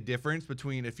is a difference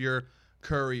between if you're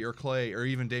Curry or Klay or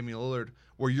even Damian Lillard,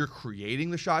 where you're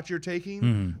creating the shots you're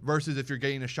taking versus if you're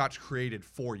getting the shots created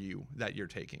for you that you're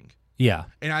taking. Yeah.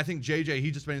 And I think JJ,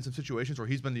 he's just been in some situations where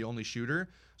he's been the only shooter,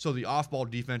 so the off-ball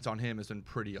defense on him has been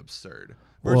pretty absurd.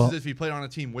 Versus if he played on a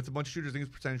team with a bunch of shooters, I think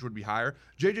his percentage would be higher.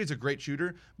 JJ's a great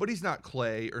shooter, but he's not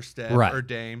Klay or Steph or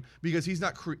Dame because he's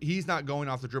not going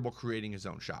off the dribble creating his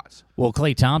own shots. Well,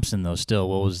 Klay Thompson, though, still,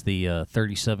 what was the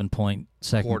 37-point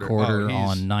second quarter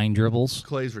on 9 dribbles?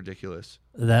 Klay's ridiculous.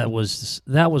 That was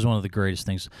one of the greatest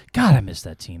things. God, I miss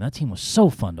that team. That team was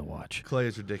so fun to watch. Klay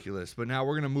is ridiculous. But now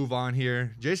we're going to move on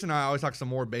here. Jason and I always talk some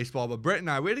more baseball, but Brett and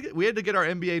I, we had to get our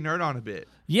NBA nerd on a bit.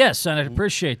 Yes, and I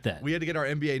appreciate that. We had to get our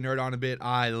NBA nerd on a bit.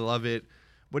 I love it.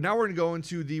 But now we're going to go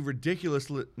into the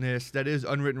ridiculousness that is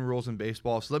unwritten rules in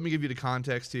baseball. So let me give you the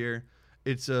context here.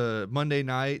 It's a Monday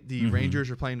night. The Rangers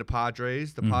are playing the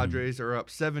Padres. The Padres are up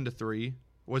 7-3.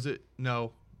 Was it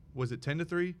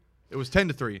 10-3? It was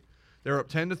 10-3. They're up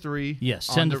 10-3. Yes,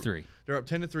 10-3. They're up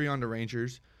 10-3 on the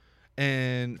Rangers.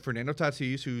 And Fernando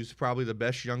Tatis, who's probably the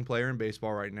best young player in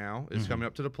baseball right now, is coming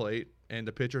up to the plate. And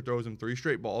the pitcher throws him 3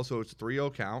 straight balls, so it's a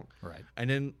 3-0 count. Right. And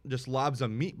then just lobs a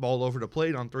meatball over the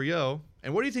plate on 3-0.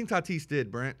 And what do you think Tatis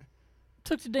did, Brent?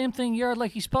 Took the damn thing yard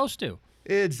like he's supposed to.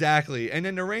 Exactly. And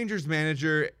then the Rangers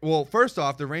manager, well, first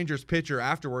off, the Rangers pitcher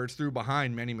afterwards threw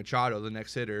behind Manny Machado, the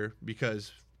next hitter,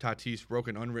 because Tatis broke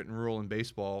an unwritten rule in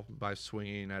baseball by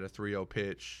swinging at a 3-0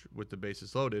 pitch with the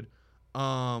bases loaded.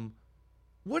 And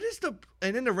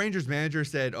then the Rangers manager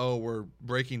said, "Oh, we're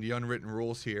breaking the unwritten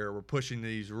rules here. We're pushing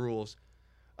these rules."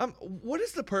 What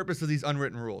is the purpose of these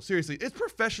unwritten rules? Seriously, it's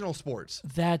professional sports.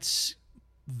 That's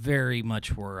very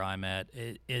much where I'm at.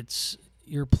 It's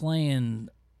you're playing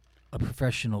a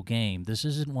professional game. This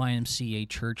isn't YMCA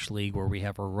Church League where we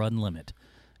have a run limit.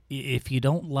 If you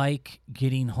don't like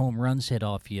getting home runs hit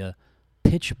off you,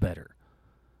 pitch better.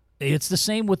 It's the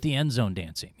same with the end zone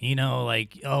dancing.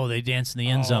 They dance in the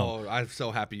end zone. Oh, I'm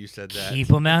so happy you said that. Keep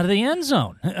them out of the end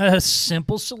zone. A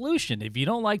simple solution. If you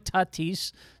don't like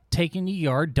Tatis taking the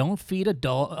yard, don't feed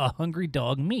a hungry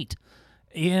dog meat.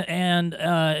 And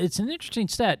it's an interesting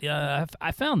stat.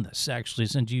 I found this, actually,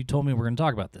 since you told me we're going to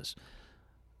talk about this.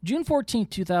 June 14,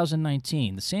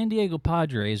 2019, the San Diego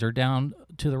Padres are down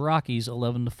to the Rockies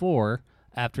 11-4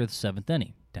 after the 7th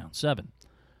inning, down 7.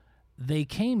 They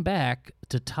came back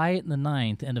to tie it in the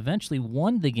 9th and eventually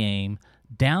won the game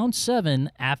down 7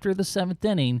 after the 7th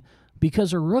inning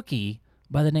because a rookie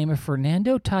by the name of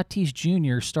Fernando Tatis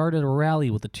Jr. started a rally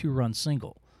with a 2-run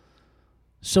single.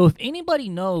 So if anybody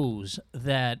knows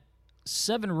that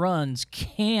 7 runs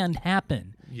can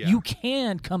happen, you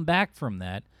can come back from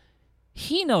that.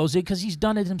 He knows it because he's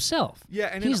done it himself.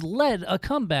 Yeah, and he's led a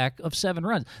comeback of 7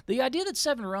 runs. The idea that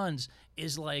 7 runs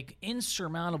is like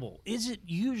insurmountable. Is it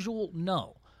usual?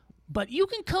 No. But you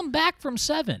can come back from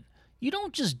 7. You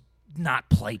don't just not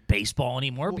play baseball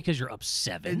anymore because you're up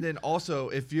 7. And then also,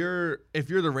 if you're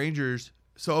the Rangers,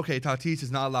 so okay, Tatis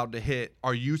is not allowed to hit.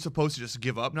 Are you supposed to just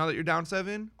give up now that you're down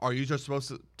 7? Are you just supposed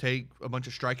to take a bunch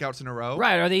of strikeouts in a row?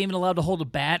 Right? Are they even allowed to hold a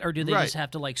bat, or do they Right. just have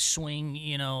to like swing?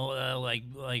 Mr.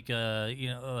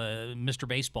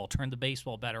 Baseball, turn the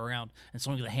baseball bat around and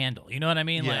swing the handle. You know what I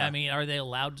mean? Yeah. Are they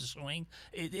allowed to swing?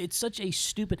 It's such a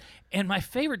stupid. And my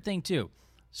favorite thing too,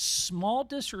 small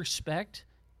disrespect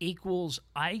equals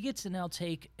I get to now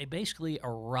take basically a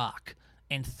rock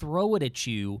and throw it at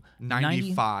you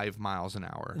 95 miles an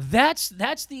hour. That's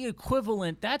the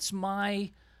equivalent. That's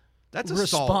my That's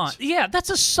response. assault. Yeah, that's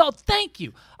assault. Thank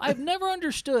you. I've never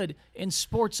understood in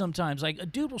sports sometimes, like a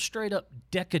dude will straight up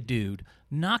deck a dude,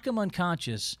 knock him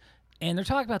unconscious, and they're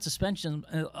talking about suspension.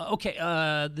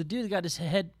 The dude that got his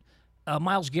head,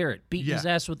 Myles Garrett, beating his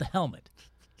ass with the helmet.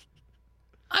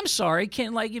 I'm sorry,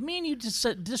 if me and you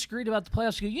disagreed about the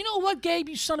playoffs, you go, you know what, Gabe,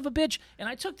 you son of a bitch, and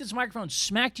I took this microphone and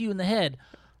smacked you in the head,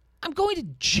 I'm going to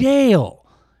jail.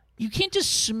 You can't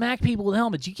just smack people with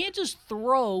helmets. You can't just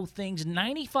throw things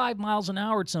 95 miles an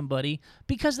hour at somebody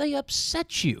because they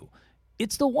upset you.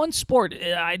 It's the one sport.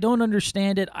 I don't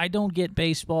understand it. I don't get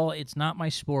baseball. It's not my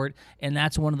sport, and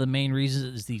that's one of the main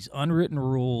reasons is these unwritten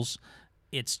rules.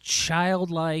 It's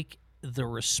childlike. The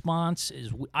response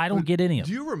is I don't get any of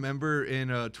Do it. you remember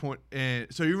so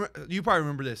you probably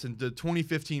remember this in the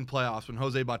 2015 playoffs when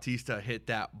Jose Bautista hit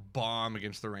that bomb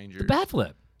against the Rangers? The bat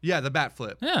flip. Yeah, the bat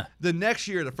flip. Yeah. The next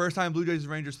year, the first time Blue Jays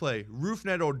and Rangers play,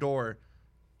 Rougned Odor,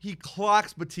 he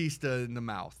clocks Batista in the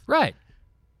mouth. Right.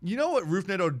 You know what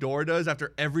Rougned Odor does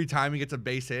after every time he gets a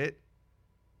base hit?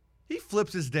 He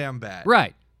flips his damn bat.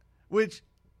 Right. Which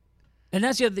And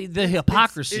that's the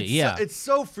hypocrisy. It's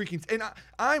so freaking. And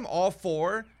I'm all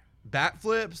for bat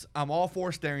flips. I'm all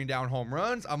for staring down home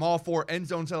runs. I'm all for end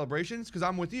zone celebrations because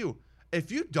I'm with you.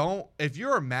 If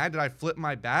you're mad that I flip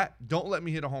my bat, don't let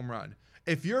me hit a home run.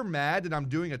 If you're mad that I'm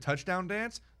doing a touchdown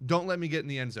dance, don't let me get in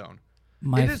the end zone.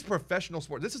 It is professional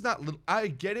sport. This is not little. I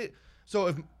get it.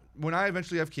 So when I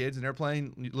eventually have kids and they're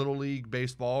playing little league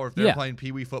baseball or if they're playing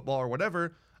pee wee football or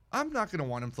whatever, I'm not going to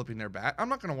want them flipping their bat. I'm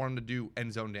not going to want them to do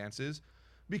end zone dances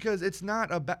because it's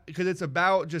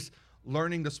about just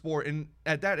learning the sport and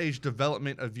at that age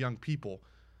development of young people.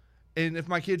 And if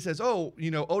my kid says, "Oh,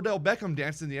 Odell Beckham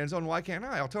danced in the end zone, why can't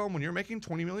I?" I'll tell him when you're making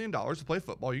 $20 million to play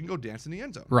football, you can go dance in the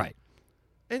end zone. Right.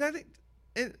 And I think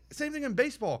same thing in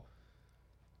baseball.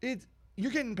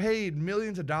 You're getting paid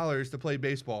millions of dollars to play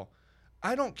baseball.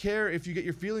 I don't care if you get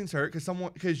your feelings hurt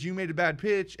because you made a bad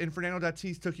pitch and Fernando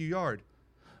Tatis took you yard.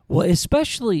 Well,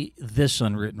 especially this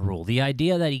unwritten rule, the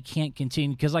idea that he can't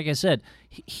continue, because like I said,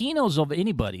 he knows of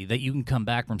anybody that you can come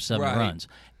back from 7 runs.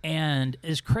 And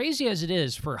as crazy as it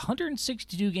is, for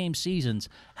 162 game seasons,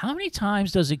 how many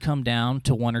times does it come down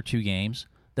to 1 or 2 games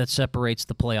that separates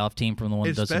the playoff team from the one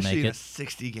that doesn't make it?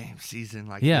 Especially in a 60-game season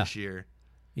like this year.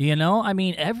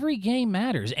 Every game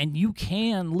matters, and you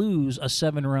can lose a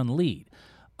 7-run lead.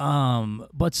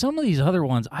 But some of these other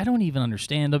ones, I don't even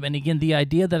understand them. And again, the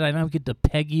idea that I don't get to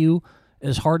peg you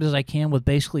as hard as I can with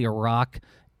basically a rock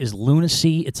is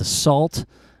lunacy. It's assault.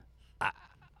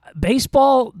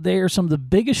 Baseball, they're some of the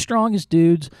biggest, strongest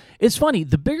dudes. It's funny.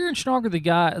 The bigger and stronger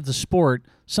the sport,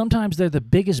 sometimes they're the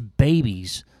biggest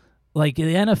babies. Like in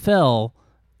the NFL,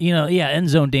 end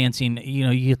zone dancing,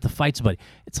 you get to fight somebody.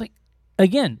 It's like,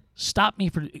 again, stop me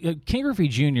for King Griffey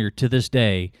Jr. to this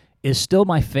day is still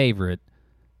my favorite.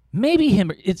 Maybe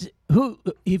him. It's who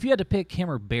if you had to pick him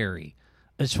or Barry,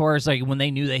 as far as like when they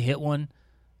knew they hit one,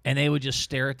 and they would just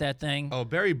stare at that thing. Oh,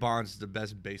 Barry Bonds is the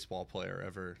best baseball player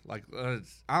ever. Like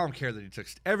I don't care that he took.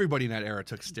 Everybody in that era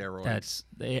took steroids.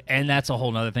 That's a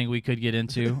whole other thing we could get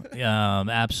into.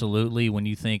 Absolutely, when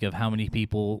you think of how many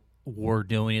people were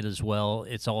doing it as well,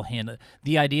 it's all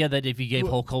the idea that if you gave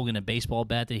Hulk Hogan a baseball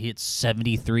bat that he hit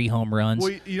 73 home runs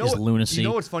is lunacy. You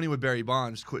know what's funny with Barry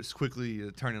Bonds? Quickly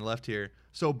turning left here.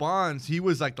 So Bonds, he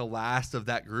was like the last of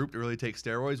that group to really take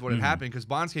steroids. What had happened, because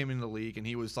Bonds came into the league and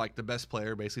he was like the best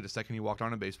player basically the second he walked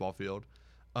on a baseball field.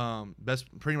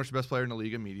 Pretty much the best player in the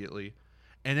league immediately.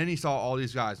 And then he saw all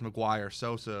these guys, McGwire,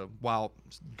 Sosa, while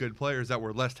good players that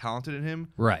were less talented than him,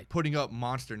 putting up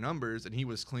monster numbers, and he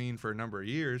was clean for a number of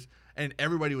years. And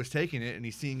everybody was taking it, and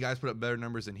he's seeing guys put up better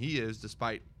numbers than he is,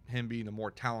 despite him being a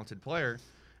more talented player.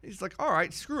 He's like, all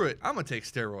right, screw it. I'm going to take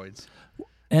steroids.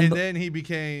 And then he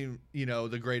became,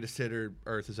 the greatest hitter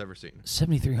Earth has ever seen.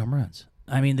 73 home runs.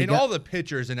 I mean, all the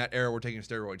pitchers in that era were taking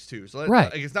steroids too. So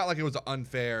it's not like it was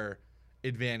unfair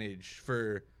advantage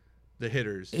for the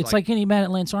hitters. It's like getting mad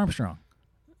at Lance Armstrong.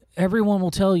 Everyone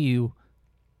will tell you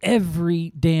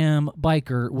every damn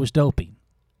biker was doping.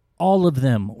 All of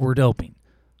them were doping.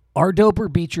 Our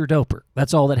doper beat your doper.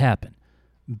 That's all that happened.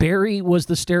 Barry was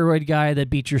the steroid guy that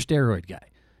beat your steroid guy.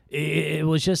 It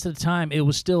was just at the time, it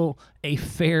was still a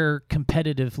fair,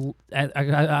 competitive.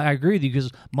 I agree with you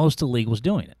because most of the league was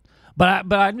doing it.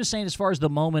 But I'm just saying, as far as the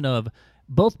moment of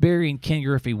both Barry and Ken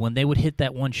Griffey, when they would hit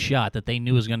that one shot that they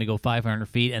knew was going to go 500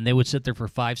 feet, and they would sit there for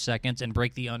 5 seconds and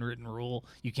break the unwritten rule,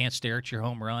 you can't stare at your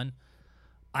home run.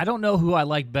 I don't know who I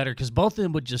liked better because both of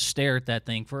them would just stare at that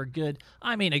thing for a good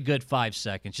 5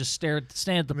 seconds. Just stand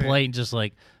at the plate and just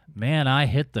like, man, I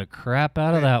hit the crap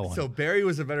out of that one. So Barry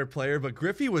was a better player, but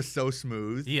Griffey was so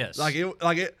smooth. Yes.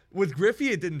 With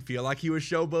Griffey, it didn't feel like he was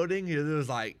showboating.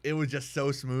 It was just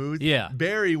so smooth. Yeah.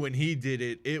 Barry, when he did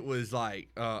it, it was like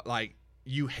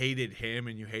you hated him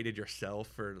and you hated yourself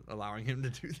for allowing him to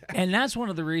do that. And that's one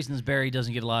of the reasons Barry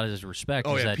doesn't get a lot of his respect.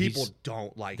 Oh is yeah, that people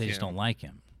don't like him. They just don't like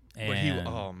him. But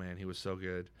he was so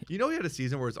good. You know, he had a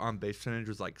season where his on base percentage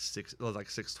was like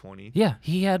 620. Yeah,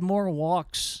 he had more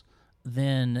walks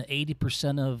than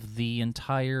 80% of the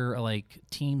entire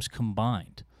teams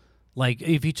combined. Like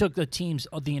if you took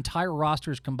the entire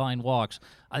roster's combined walks,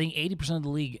 I think 80% of the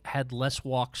league had less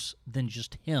walks than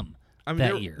just him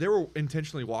that year. They were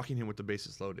intentionally walking him with the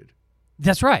bases loaded.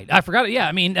 That's right. I forgot it. Yeah,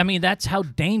 I mean that's how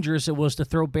dangerous it was to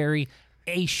throw Barry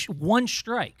one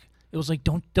strike. It was like,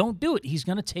 don't do it. He's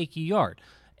going to take a yard.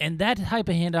 And that type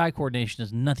of hand-eye coordination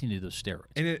has nothing to do with steroids.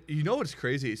 And you know what's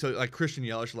crazy? So, like, Christian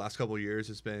Yelich the last couple of years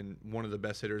has been one of the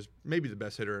best hitters, maybe the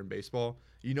best hitter in baseball.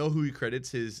 You know who he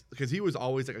credits because he was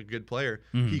always like a good player.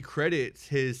 Mm-hmm. He credits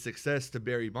his success to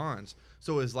Barry Bonds.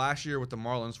 So his last year with the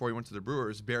Marlins before he went to the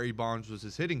Brewers, Barry Bonds was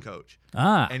his hitting coach.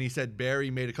 And he said,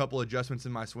 Barry made a couple adjustments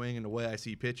in my swing and the way I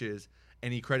see pitches.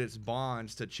 And he credits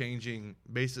Bonds to changing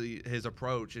basically his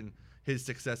approach and his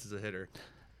success as a hitter.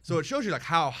 So it shows you like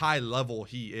how high level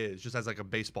he is, just as like a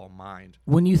baseball mind.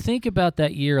 When you think about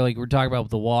that year, like we're talking about with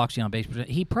the walks, on base percent,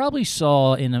 he probably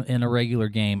saw in a regular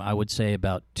game, I would say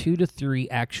about 2 to 3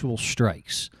 actual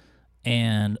strikes,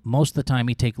 and most of the time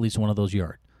he'd take at least one of those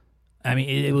yard. I mean,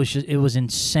 it was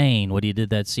insane what he did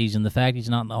that season. The fact he's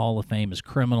not in the Hall of Fame is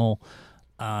criminal.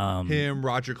 Him,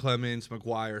 Roger Clemens,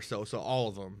 McGuire, so all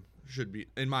of them should be,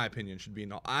 in my opinion, should be.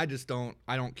 No, I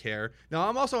don't care. Now,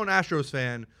 I'm also an Astros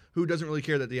fan who doesn't really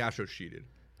care that the Astros cheated.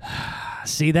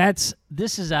 See, this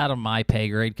is out of my pay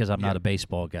grade because I'm not a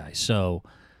baseball guy. So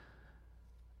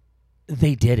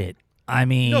they did it. I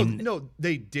mean, no,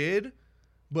 they did,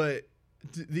 but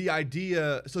the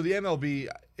idea. So the MLB,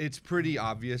 it's pretty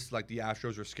obvious. Like the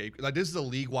Astros are scapegoat. Like this is a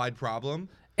league-wide problem.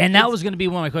 And that was going to be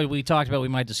one of my questions we talked about. We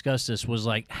might discuss this. Was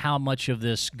like how much of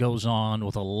this goes on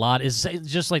with a lot. Is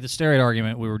just like the steroid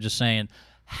argument we were just saying.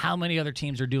 How many other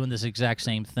teams are doing this exact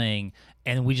same thing,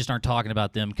 and we just aren't talking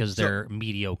about them because they're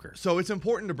mediocre. So it's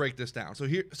important to break this down. So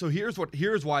here's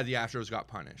why the Astros got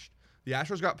punished. The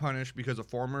Astros got punished because a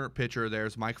former pitcher of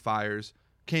theirs, Mike Fiers,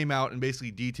 came out and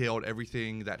basically detailed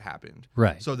everything that happened.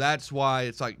 Right. So that's why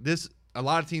it's like this. A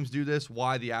lot of teams do this.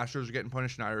 Why the Astros are getting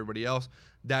punished, not everybody else.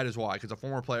 That is why, because a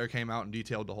former player came out and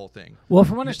detailed the whole thing. Well,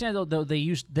 from what I understand, though, they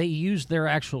used their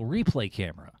actual replay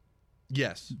camera.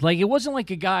 Yes. Like, it wasn't like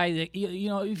a guy that, you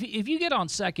know, if you get on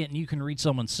second and you can read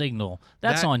someone's signal,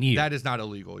 that's on you. That is not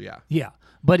illegal, yeah. Yeah.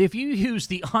 But if you use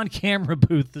the on-camera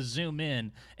booth to zoom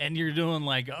in and you're doing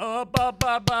like,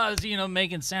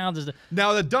 making sounds.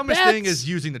 Now, the dumbest thing is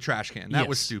using the trash can. That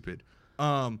was stupid.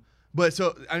 But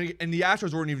so, I mean, and the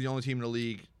Astros weren't even the only team in the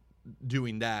league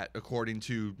doing that, according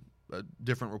to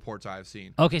different reports I've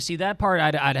seen. Okay, see that part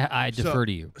I defer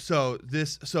to you. So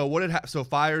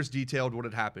Fiers detailed what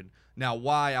had happened. Now,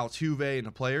 why Altuve and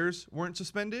the players weren't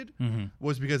suspended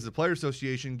was because the Players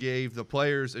Association gave the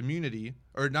players immunity,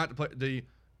 or not the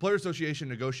Players Association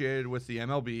negotiated with the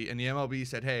MLB, and the MLB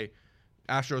said, "Hey,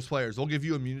 Astros players, we'll give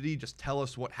you immunity. Just tell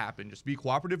us what happened. Just be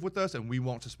cooperative with us, and we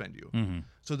won't suspend you."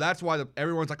 So that's why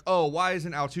everyone's like, "Oh, why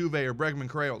isn't Altuve or Bregman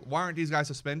Correa? Why aren't these guys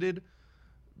suspended?"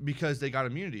 Because they got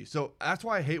immunity. So that's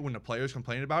why I hate when the players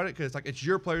complain about it, because it's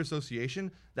your player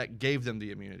association that gave them the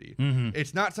immunity.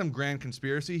 It's not some grand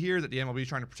conspiracy here that the MLB is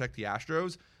trying to protect the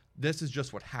Astros. This is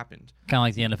just what happened. Kind of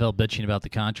like the NFL bitching about the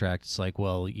contract. It's like,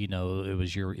 well, you know, it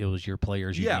was your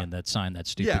players union that signed that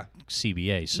stupid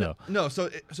CBA. So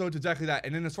so it's exactly that.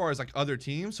 And then as far as like other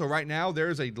teams, so right now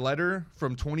there's a letter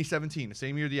from 2017, the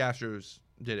same year the Astros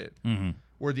did it,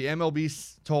 where the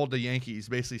MLB told the Yankees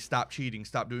basically stop cheating,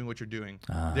 stop doing what you're doing.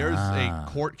 There's a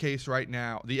court case right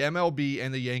now. The MLB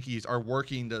and the Yankees are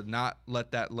working to not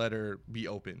let that letter be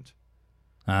opened.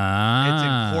 It's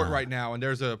in court right now, and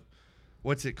there's a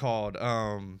what's it called?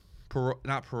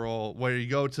 Not parole. Where you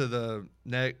go to the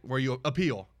where you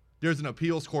appeal. There's an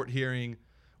appeals court hearing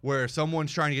where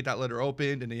someone's trying to get that letter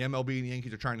opened, and the MLB and the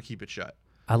Yankees are trying to keep it shut.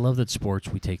 I love that sports,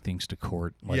 we take things to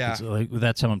court. Yeah.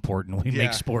 That's how important we Yeah.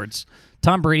 make sports.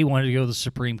 Tom Brady wanted to go to the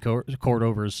Supreme Court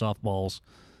over his softballs.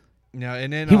 Yeah,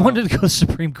 and then He wanted to go to the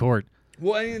Supreme Court.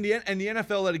 Well, and the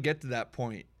NFL let it get to that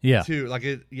point. Yeah. Too. Like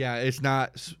it's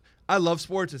not. I love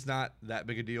sports. It's not that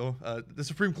big a deal. The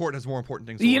Supreme Court has more important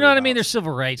things. You know what I mean? About. There's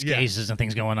civil rights Yeah. cases and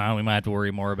things going on we might have to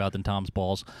worry more about than Tom's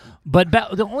balls. But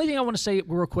the only thing I want to say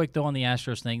real quick, though, on the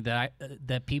Astros thing,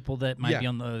 that people that might be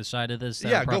on the other side of this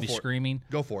that are probably screaming.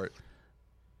 Go for it.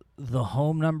 The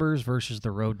home numbers versus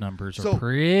the road numbers are So-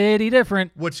 pretty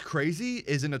different. What's crazy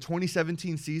is in the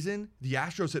 2017 season, the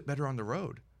Astros hit better on the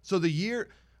road. So the year,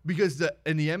 because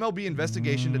in the MLB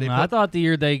investigation that they put, I thought the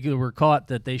year they were caught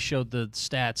that they showed the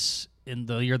stats in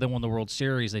the year they won the World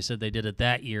Series. They said they did it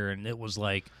that year, and it was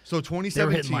like so they were hitting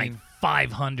 2017, like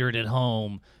 500 at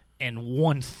home and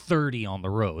 130 on the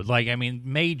road. Like, I mean,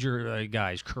 major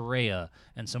guys, Correa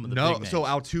and some of the big names. So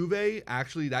Altuve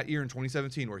actually that year in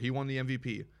 2017 where he won the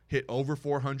MVP hit over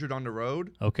 400 on the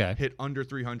road, Okay. hit under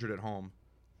 300 at home.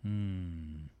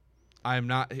 I am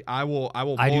not. I will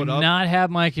pull I do it up. not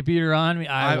have my computer on me.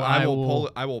 I will pull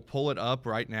it. I will pull it up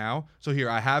right now. So here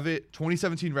I have it.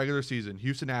 2017 regular season.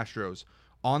 Houston Astros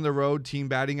on the road team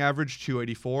batting average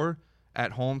 284.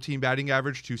 At home team batting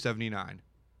average 279.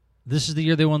 This is the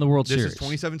year they won the World This Series. is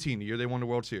 2017, the year they won the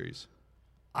World Series.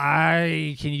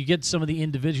 Can you get some of the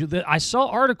individual? I saw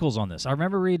articles on this. I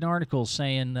remember reading articles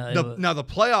saying. Now the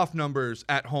playoff numbers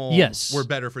at home were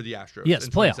better for the Astros. Yes,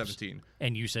 in playoffs. 2017.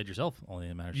 And you said yourself only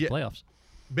it matters Yeah. playoffs.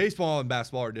 Baseball and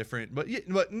basketball are different, but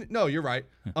no, you're right.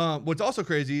 What's also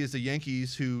crazy is the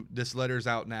Yankees, who this letter's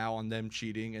out now on them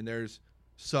cheating, and there's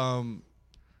some.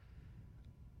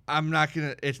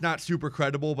 It's not super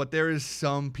credible, but there is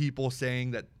some people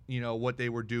saying that what they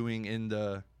were doing in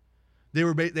the.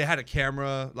 They had a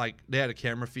camera, they had a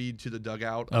camera feed to the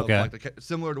dugout,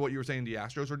 similar to what you were saying the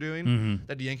Astros were doing.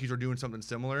 That the Yankees were doing something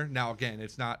similar. Now again,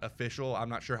 it's not official. I'm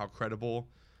not sure how credible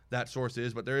that source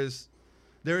is, but there is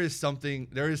something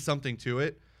to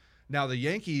it. Now the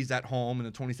Yankees at home in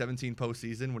the 2017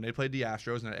 postseason when they played the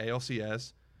Astros in the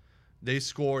ALCS, they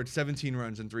scored 17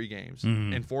 runs in 3 games.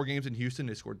 In 4 games in Houston,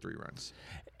 they scored 3 runs.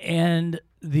 And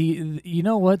you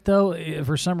know what though?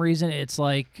 For some reason, it's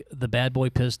like the bad boy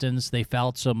Pistons. They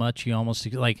fouled so much, you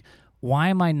almost like. Why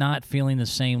am I not feeling the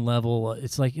same level?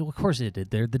 It's like, of course they did.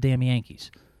 They're the damn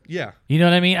Yankees. Yeah, you know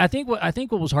what I mean. I think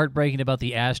what was heartbreaking about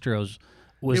the Astros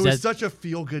was it was such a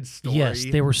feel good story. Yes,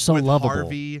 they were so with lovable.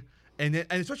 Harvey, and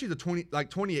especially the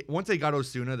 28. Once they got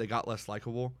Osuna, they got less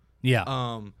likable.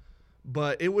 Yeah.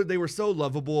 But they were so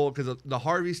lovable because of the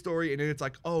Harvey story, and then it's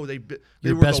like, they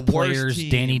Your were best the worst players, team.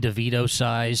 Danny DeVito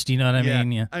sized. You know what I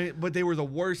mean? Yeah. But they were the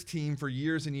worst team for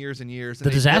years and years and years.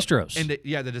 The Disastros.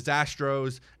 The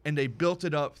Disastros, and they built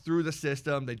it up through the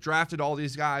system. They drafted all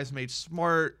these guys, made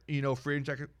smart, free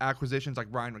agent acquisitions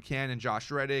like Brian McCann and Josh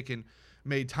Reddick, and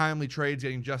made timely trades,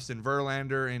 getting Justin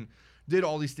Verlander, and did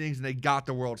all these things, and they got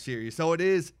the World Series. So it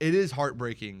is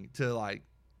heartbreaking to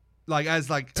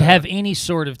to have any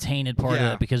sort of tainted part of Yeah.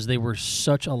 that because they were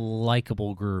such a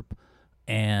likable group,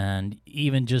 and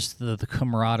even just the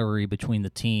camaraderie between the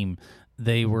team,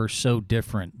 they were so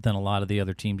different than a lot of the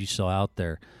other teams you saw out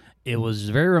there. It was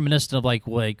very reminiscent of like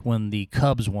when the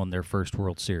Cubs won their first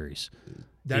World Series.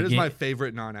 That is my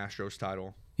favorite non-Astros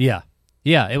title. Yeah.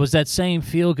 It was that same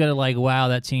feel good of like, wow,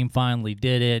 that team finally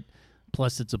did it.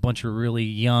 Plus, it's a bunch of really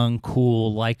young,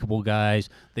 cool, likable guys.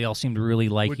 They all seem to really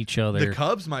like each other. The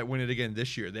Cubs might win it again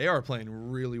this year. They are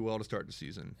playing really well to start the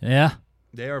season. Yeah.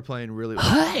 They are playing really well.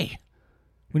 Hey,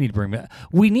 we need to bring back.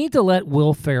 We need to let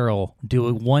Will Ferrell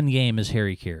do one game as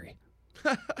Harry Carey.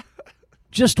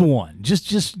 Just one.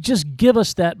 Just give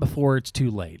us that before it's too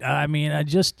late. I mean,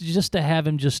 just to have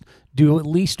him just do at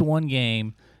least one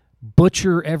game.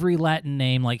 Butcher every Latin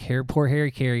name like poor Harry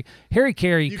Carey. Harry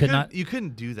Carey You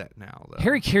couldn't do that now, though.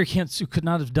 Harry Carey could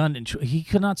not have done it. He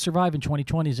could not survive in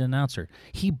 2020 as an announcer.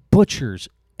 He butchers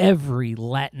every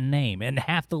Latin name, and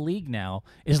half the league now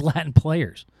is Latin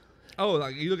players. Oh,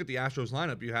 you look at the Astros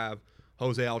lineup. You have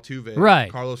Jose Altuve,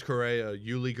 Right. Carlos Correa,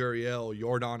 Yuli Gurriel,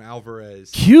 Yordan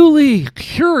Alvarez. Yuli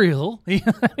Gurriel.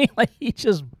 I mean, he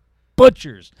just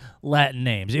butchers Latin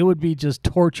names. It would be just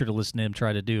torture to listen to him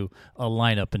try to do a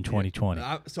lineup in 2020.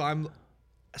 I don't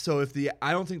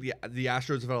think the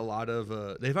Astros have had a lot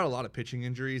of they've had a lot of pitching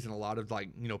injuries and a lot of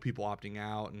people opting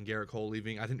out and Garrett Cole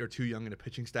leaving. I think they're too young in a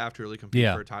pitching staff to really compete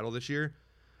for a title this year.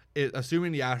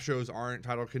 Assuming the Astros aren't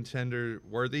title contender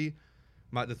worthy,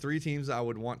 The three teams I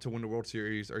would want to win the World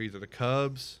Series are either the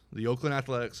Cubs, the Oakland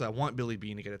Athletics. I want Billy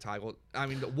Beane to get a title. I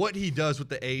mean, what he does with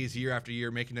the A's year after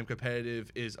year, making them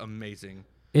competitive, is amazing.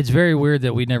 It's very weird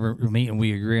that we never meet and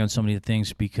we agree on so many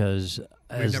things because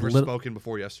We've never spoken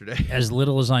before yesterday. As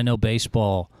little as I know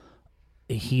baseball,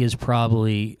 he is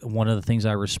probably one of the things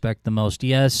I respect the most.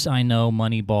 Yes, I know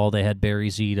Moneyball. They had Barry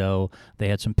Zito. They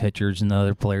had some pitchers and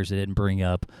other players they didn't bring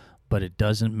up. But it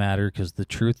doesn't matter because the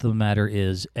truth of the matter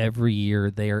is every year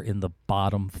they are in the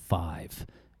bottom 5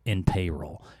 in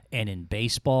payroll. And in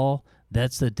baseball,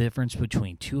 that's the difference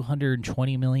between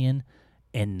 $220 million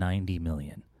and $90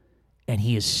 million. And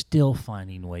he is still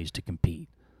finding ways to compete.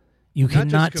 You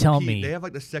cannot tell me. They have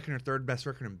like the second or third best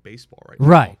record in baseball right now.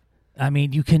 Right. I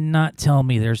mean, you cannot tell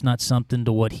me there's not something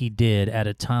to what he did at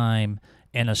a time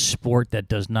in a sport that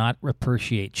does not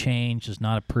appreciate change, does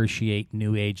not appreciate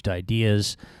new-aged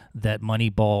ideas, that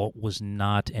Moneyball was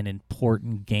not an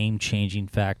important game-changing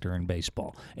factor in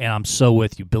baseball. And I'm so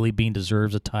with you. Billy Beane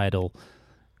deserves a title.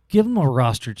 Give him a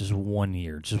roster just 1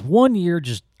 year. Just 1 year,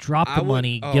 just drop the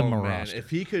money, give him a roster. If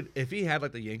he had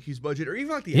like the Yankees budget or even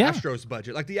like the Astros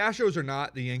budget. Like the Astros are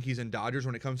not the Yankees and Dodgers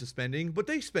when it comes to spending, but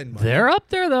they spend money. They're up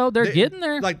there though. They're getting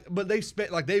there. But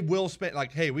they will spend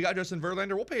hey, we got Justin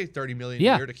Verlander, we'll pay $30 million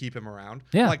a year to keep him around.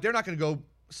 Yeah. Like they're not going to go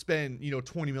spend,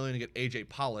 $20 million to get AJ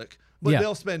Pollock, but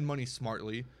they'll spend money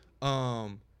smartly. I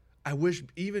wish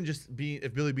even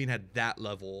if Billy Beane had that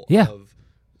level of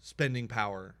spending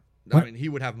power. I mean, he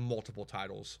would have multiple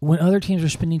titles. When other teams are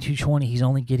spending $220, he's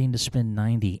only getting to spend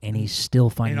 $90, and he's still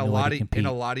finding a way to compete. In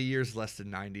a lot of years, less than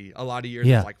 $90. A lot of years,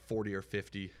 it's like $40 or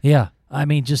 $50. Yeah. I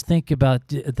mean, just think about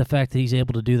the fact that he's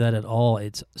able to do that at all.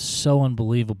 It's so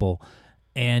unbelievable.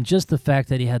 And just the fact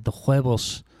that he had the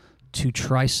huevos to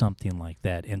try something like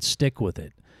that and stick with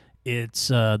it. It's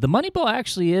the Moneyball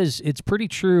actually it's pretty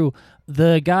true.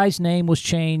 The guy's name was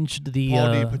changed.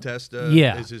 Paul D. Podesta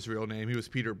is his real name. He was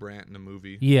Peter Brandt in the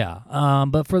movie. Yeah,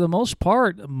 but for the most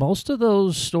part, most of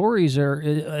those stories are,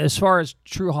 as far as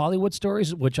true Hollywood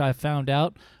stories, which I found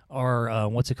out are,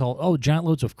 what's it called? Oh, giant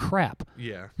loads of crap.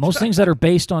 Yeah. Most things that are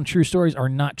based on true stories are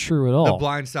not true at all. The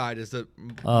Blind Side is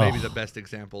maybe the best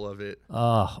example of it.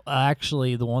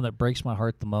 Actually, the one that breaks my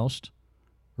heart the most,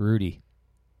 Rudy.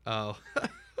 Oh.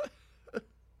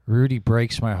 Rudy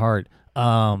breaks my heart.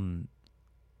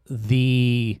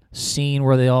 The scene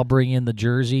where they all bring in the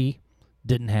jersey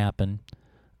didn't happen.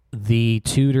 The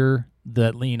tutor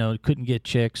that couldn't get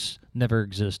chicks never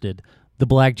existed. The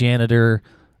black janitor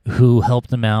who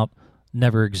helped him out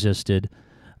never existed.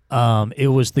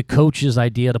 It was the coach's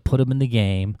idea to put him in the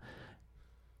game.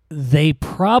 They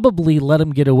probably let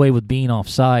him get away with being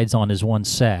offsides on his one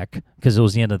sack because it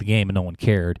was the end of the game and no one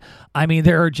cared. I mean,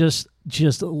 there are just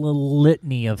a little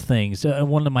litany of things.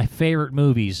 One of my favorite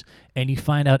movies, and you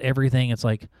find out everything. It's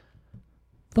like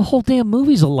the whole damn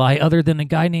movie's a lie other than a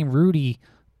guy named Rudy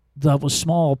that was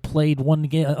small played one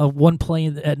play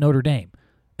at Notre Dame,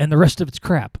 and the rest of it's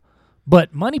crap.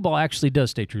 But Moneyball actually does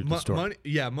stay true to the story.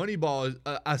 Moneyball is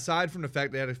aside from the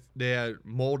fact they had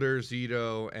Mulder,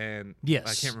 Zito, and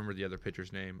I can't remember the other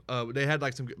pitcher's name. They had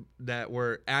like some that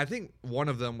were. And I think one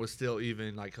of them was still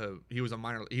even like he was a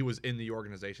minor. He was in the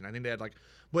organization. I think they had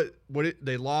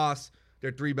they lost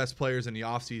their 3 best players in the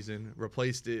offseason,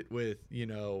 replaced it with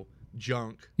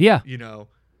junk. Yeah.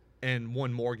 And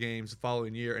won more games the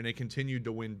following year, and they continued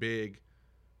to win big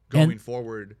going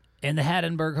forward. And the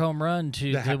Hattenberg home run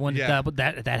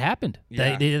that happened.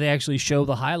 Yeah. They actually show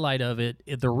the highlight of it,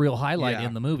 the real highlight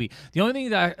in the movie. The only thing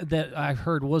that I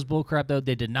heard was bullcrap, though.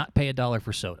 They did not pay $1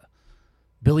 for soda.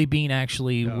 Billy Beane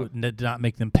actually did not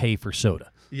make them pay for soda.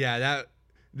 Yeah,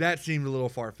 that seemed a little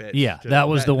far-fetched. Yeah, that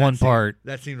was the one part.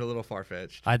 That seemed a little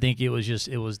far-fetched. I think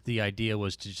the idea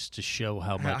was just to show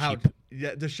how much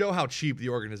to show how cheap the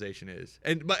organization is.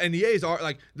 And the A's are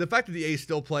like the fact that the A's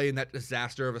still play in that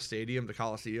disaster of a stadium, the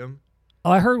Coliseum.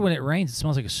 Oh, I heard when it rains, it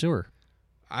smells like a sewer.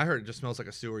 I heard it just smells like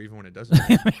a sewer even when it doesn't.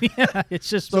 It's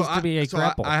just supposed to be a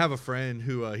crapple. I have a friend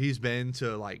who he's been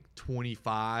to like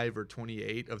 25 or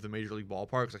 28 of the major league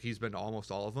ballparks. Like he's been to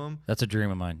almost all of them. That's a dream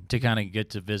of mine to kind of get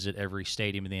to visit every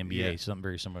stadium in the NBA. Something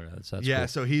very similar to that. So that's cool.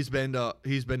 So he's been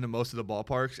to most of the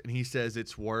ballparks, and he says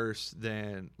it's worse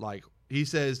than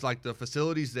the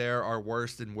facilities there are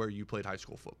worse than where you played high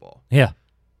school football. Yeah.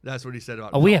 That's what he said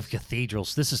about. Oh, we have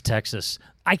cathedrals. This is Texas.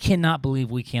 I cannot believe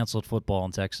we canceled football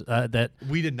in Texas. That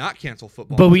we did not cancel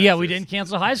football. But we didn't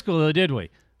cancel high school though, did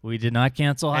we? We did not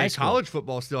cancel high school. College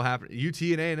football still happening. UT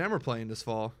and A&M are playing this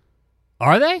fall.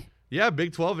 Are they? Yeah,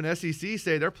 Big 12 and SEC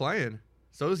say they're playing.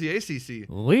 So is the ACC.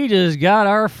 We just got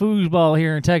our foosball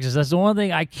here in Texas. That's the one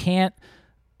thing I can't.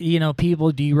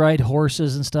 people, do you ride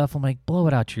horses and stuff? I'm like, blow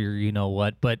it out your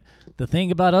you-know-what. But the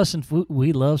thing about us and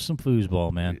we love some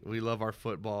foosball, man. We love our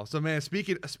football. So, man,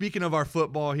 speaking of our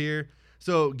football here,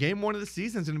 so game 1 of the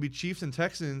season is going to be Chiefs and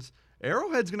Texans.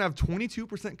 Arrowhead's going to have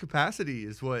 22% capacity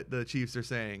is what the Chiefs are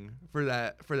saying for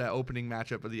that opening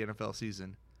matchup of the NFL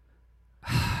season.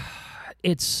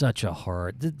 It's such a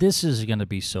hard. This is going to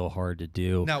be so hard to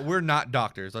do. Now, we're not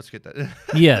doctors. Let's get that.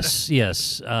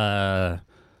 Yes.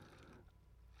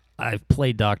 I've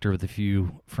played doctor with a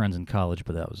few friends in college,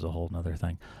 but that was a whole nother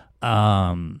thing.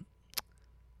 That's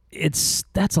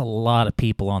a lot of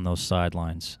people on those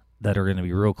sidelines that are going to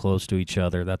be real close to each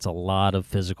other. That's a lot of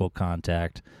physical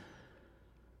contact.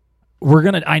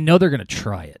 I know they're going to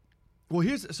try it. Well,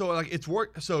 it's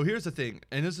work. So here's the thing,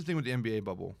 and this is the thing with the NBA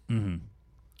bubble. Mm-hmm.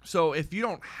 So if you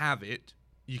don't have it,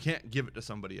 you can't give it to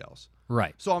somebody else.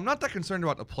 Right. So I'm not that concerned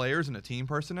about the players and the team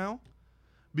personnel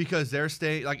because they're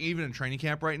staying, like even in training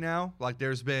camp right now, like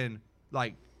there's been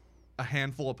like a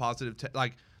handful of positive,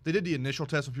 like they did the initial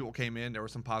test when people came in, there were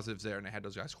some positives there and they had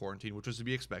those guys quarantined, which was to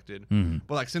be expected. Mm-hmm.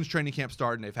 But like since training camp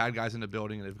started and they've had guys in the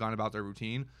building and they've gone about their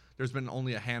routine, there's been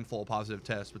only a handful of positive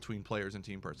tests between players and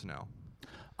team personnel.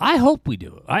 I hope we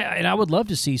do. I would love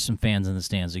to see some fans in the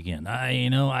stands again.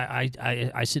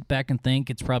 I sit back and think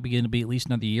it's probably going to be at least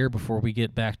another year before we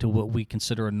get back to what we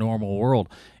consider a normal world.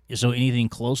 So anything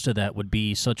close to that would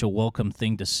be such a welcome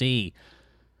thing to see.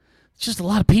 It's just a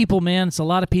lot of people, man. It's a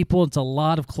lot of people. It's a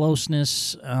lot of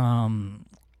closeness.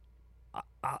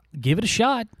 Give it a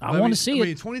shot. I want to see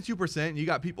it. 22%. You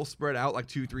got people spread out like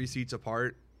 2-3 seats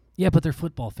apart. Yeah, but they're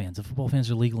football fans. The football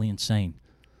fans are legally insane.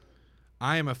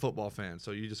 I am a football fan,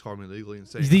 so you just called me legally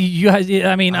insane.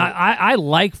 I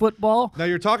like football. Now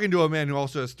you're talking to a man who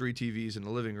also has 3 TVs in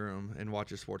the living room and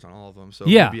watches sports on all of them. So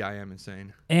yeah. Maybe I am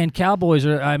insane. And Cowboys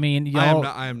are. I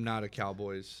am not a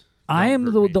Cowboys. I am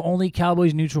the only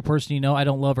Cowboys neutral person I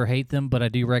don't love or hate them, but I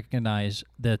do recognize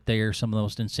that they are some of the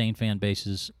most insane fan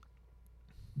bases.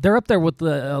 They're up there with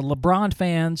the LeBron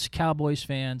fans, Cowboys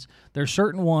fans. There's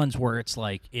certain ones where it's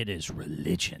like it is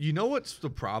religion. You know what's the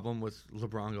problem with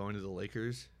LeBron going to the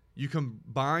Lakers? You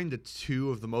combine the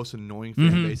two of the most annoying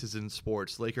fan bases in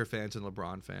sports: Laker fans and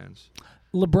LeBron fans.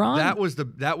 That was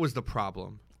the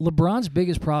problem. LeBron's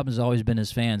biggest problem has always been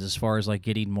his fans, as far as like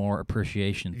getting more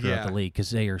appreciation throughout the league, because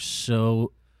they are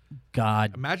so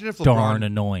imagine if LeBron darn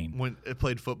annoying when it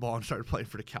played football and started playing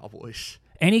for the Cowboys.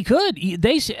 And he could.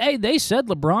 They said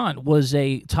LeBron was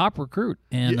a top recruit.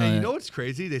 And you know what's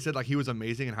crazy? They said like he was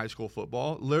amazing in high school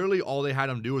football. Literally, all they had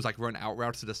him do was like run out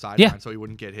routes to the sideline so he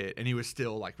wouldn't get hit, and he was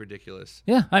still like ridiculous.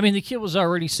 Yeah, I mean the kid was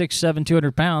already 6'7",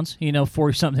 200 pounds.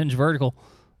 40-something inch vertical,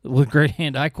 with great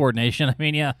hand-eye coordination. I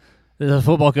mean, yeah, the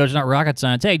football coach, not rocket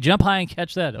science. Hey, jump high and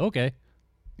catch that. Okay,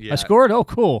 yeah. I scored. Oh,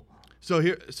 cool. So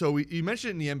you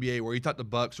mentioned in the NBA where you thought the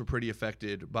Bucks were pretty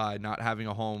affected by not having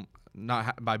a home.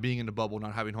 By being in the bubble,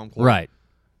 not having home court. Right.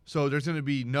 So there's going to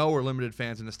be no or limited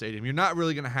fans in the stadium. You're not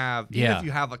really going to have, even if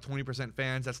you have like 20%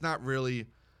 fans, that's not really,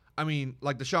 I mean,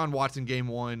 like the Deshaun Watson game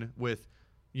 1 with,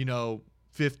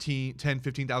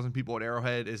 15,000 people at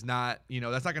Arrowhead is not,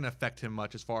 that's not going to affect him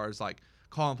much as far as like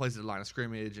calling plays at the line of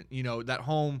scrimmage. And, that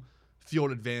home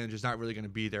field advantage is not really going to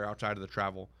be there outside of the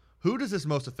travel. Who does this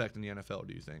most affect in the NFL,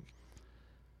 do you think?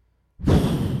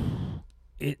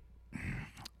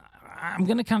 I'm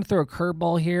going to kind of throw a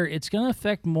curveball here. It's going to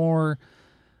affect more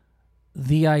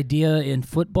the idea in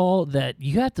football that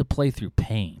you have to play through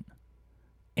pain.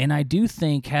 And I do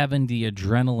think having the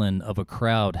adrenaline of a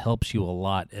crowd helps you a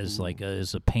lot as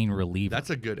a pain reliever.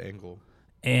 That's a good angle.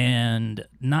 And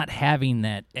not having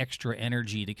that extra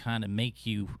energy to kind of make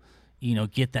you,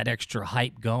 get that extra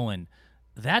hype going.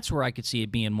 That's where I could see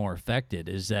it being more affected,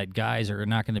 is that guys are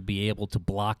not going to be able to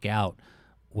block out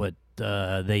what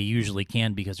they usually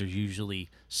can, because there's usually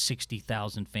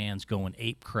 60,000 fans going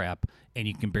ape crap and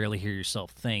you can barely hear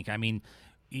yourself think. I mean,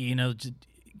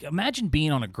 imagine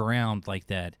being on a ground like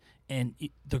that and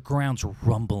the ground's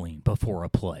rumbling before a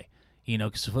play,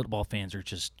 because the football fans are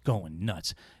just going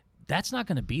nuts. That's not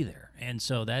going to be there. And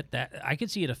so that I could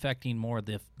see it affecting more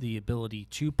the ability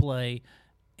to play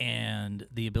and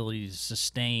the ability to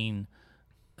sustain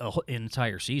an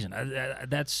entire season.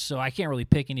 So I can't really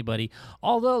pick anybody.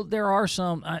 Although there are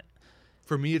some.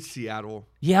 For me, it's Seattle.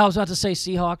 Yeah, I was about to say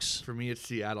Seahawks. For me, it's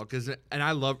Seattle and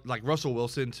I love like Russell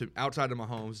Wilson. Outside of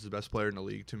Mahomes, is the best player in the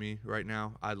league to me right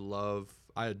now. I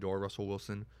adore Russell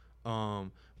Wilson.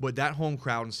 But that home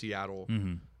crowd in Seattle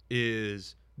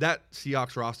is that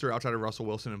Seahawks roster outside of Russell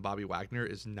Wilson and Bobby Wagner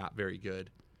is not very good.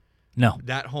 No,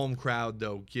 that home crowd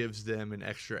though gives them an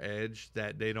extra edge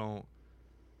that they don't.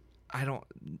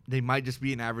 They might just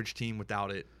be an average team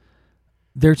without it.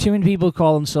 There are too many people who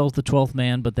call themselves the 12th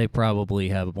man, but they probably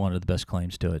have one of the best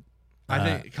claims to it. I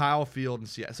think Kyle Field and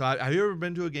Seattle. So have you ever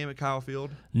been to a game at Kyle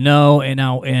Field? No,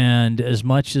 and as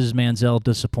much as Manziel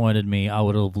disappointed me, I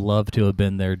would have loved to have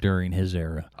been there during his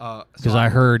era because I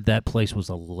heard that place was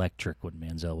electric when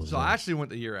Manziel was So there. I actually went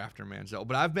the year after Manziel,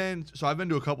 but I've been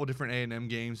to a couple different A&M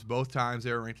games. Both times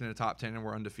they were ranked in the top 10 and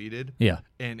were undefeated. Yeah,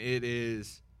 And it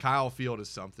is Kyle Field is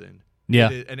something. Yeah.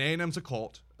 And A&M's a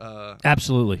cult.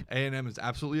 absolutely. A&M is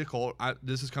absolutely a cult.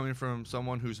 This is coming from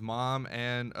someone whose mom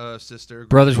and sister,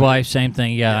 Brother's wife, same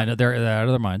thing. Yeah, I know they're out of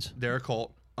their minds. they're a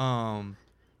cult.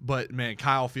 But man,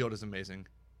 Kyle Field is amazing.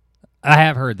 I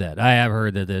have heard that.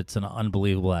 It's an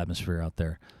unbelievable atmosphere out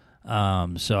there.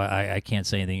 So I can't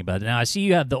say anything about it. Now I see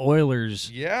you have the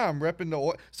Oilers. Yeah, I'm repping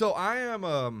the. So I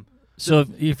am. So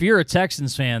if you're a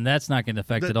Texans fan, that's not going to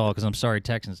affect it all because I'm sorry,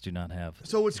 Texans do not have.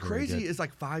 So what's very crazy good. is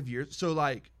like 5 years. So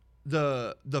like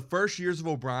the first years of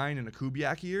O'Brien and the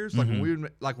Kubiak years, like Mm-hmm.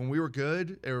 when we were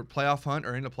good or playoff hunt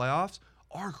or in the playoffs,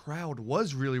 our crowd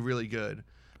was really really good.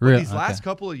 Real- But these last okay.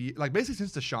 couple of years, like basically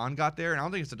since Deshaun got there, and I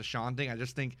don't think it's a Deshaun thing. I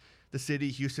just think the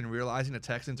city, Houston, realizing the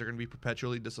Texans are going to be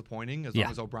perpetually disappointing as Yeah.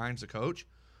 long as O'Brien's the coach.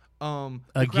 The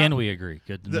Again, crowd- we agree.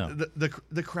 Good to know.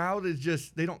 the crowd is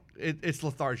just it's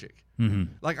lethargic.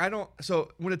 Mm-hmm. Like I don't. So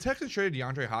when the Texans traded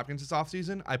DeAndre Hopkins this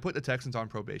offseason, I put the Texans on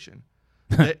probation.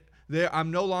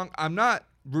 I'm not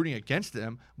rooting against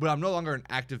them, but I'm no longer an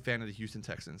active fan of the Houston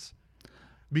Texans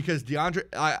because DeAndre.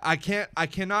 I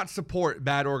cannot support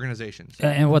bad organizations.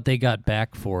 And what they got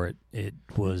back for it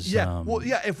was Yeah,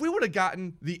 if we would have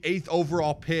gotten the 8th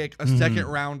overall pick, a second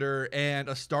rounder, and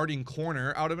a starting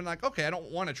corner, I would have been like, okay, I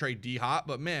don't want to trade D-Hop,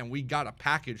 but man, we got a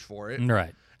package for it.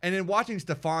 right. And then watching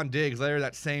Stephon Diggs later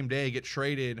that same day get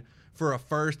traded for a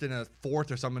first and a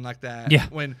fourth or something like that. Yeah.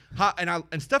 And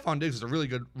Stephon Diggs is a really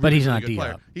good, But he's really not good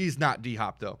player. D-Hop. He's not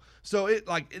D-Hop though. So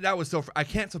that was I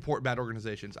can't support bad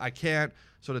organizations. I can't.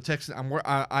 So the Texans.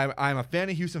 I'm a fan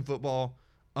of Houston football.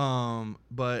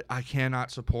 But I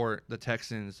cannot support the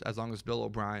Texans as long as Bill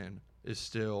O'Brien is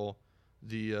still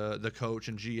the coach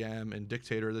and GM and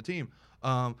dictator of the team.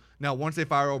 Now once they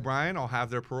fire O'Brien, I'll have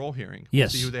their parole hearing.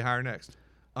 Yes. See who they hire next.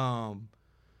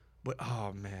 But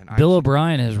oh man, Bill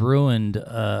O'Brien has ruined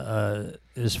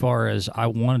as far as I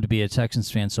wanted to be a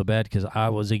Texans fan so bad because I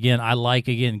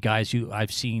like guys who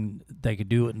I've seen they could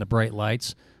do it in the bright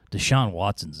lights. Deshaun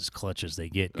Watson's as clutch as they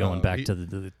get going back to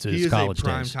his college he is a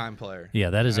prime days. time player. Yeah,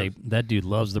 that dude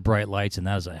loves the bright lights, and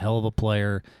that is a hell of a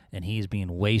player. And he's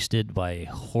being wasted by a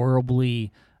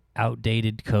horribly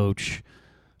outdated coach,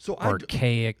 So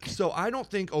archaic. So I don't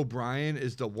think O'Brien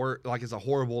is the worst. Like is a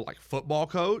horrible football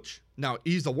coach. Now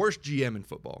he's the worst GM in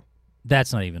football.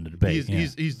 That's not even a debate.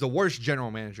 He's the worst general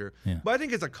manager. Yeah. But I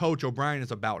think as a coach, O'Brien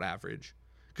is about average.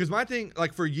 Because my thing,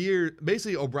 for years,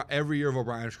 basically every year of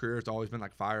O'Brien's career, it's always been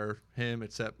fire him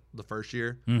except the first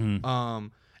year. Mm-hmm.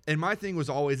 And my thing was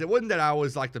always, it wasn't that I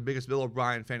was the biggest Bill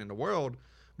O'Brien fan in the world,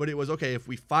 but it was, okay, if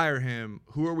we fire him,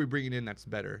 who are we bringing in that's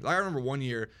better? I remember one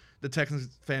year, the Texans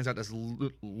fans had this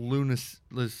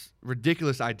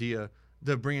ridiculous idea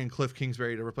to bring in Cliff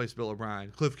Kingsbury to replace Bill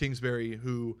O'Brien. Cliff Kingsbury,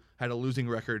 who had a losing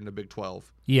record in the Big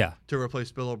 12. Yeah. To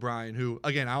replace Bill O'Brien, who,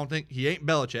 again, I don't think he ain't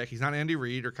Belichick. He's not Andy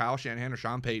Reid or Kyle Shanahan or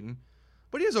Sean Payton,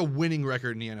 but he has a winning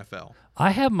record in the NFL.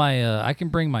 I have I can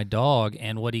bring my dog,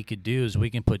 and what he could do is we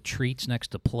can put treats next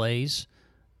to plays,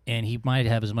 and he might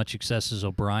have as much success as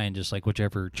O'Brien, just like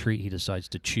whichever treat he decides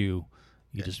to chew.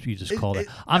 You just call it.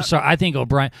 I'm sorry. I think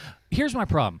O'Brien. Here's my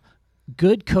problem.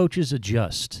 Good coaches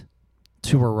adjust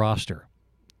to a roster.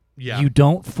 Yeah. You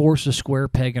don't force a square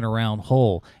peg in a round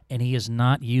hole, and he is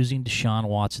not using Deshaun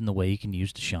Watson the way he can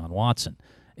use Deshaun Watson.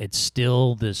 It's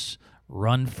still this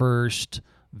run first,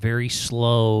 very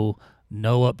slow,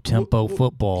 no up-tempo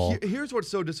football. Here's what's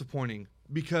so disappointing,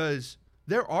 because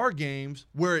there are games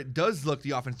where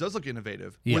the offense does look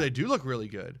innovative, Yeah. where they do look really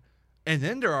good. And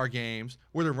then there are games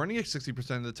where they're running it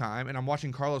 60% of the time, and I'm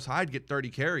watching Carlos Hyde get 30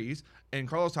 carries, and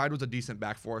Carlos Hyde was a decent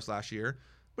back for us last year,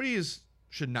 but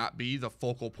should not be the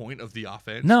focal point of the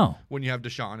offense. No. When you have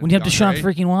Deshaun and When you have Deshaun DeAndre.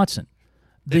 freaking Watson.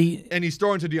 And he's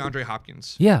throwing to DeAndre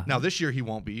Hopkins. Yeah. Now this year he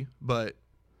won't be, but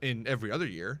in every other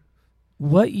year.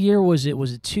 What year was it?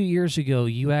 Was it 2 years ago?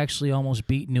 You actually almost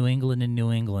beat New England in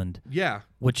New England, Yeah.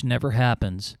 which never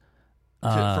happens.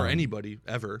 For anybody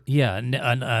ever. Yeah,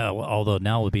 although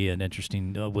now would be an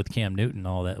interesting with Cam Newton and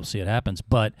all that. We'll see what happens.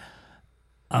 But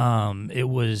it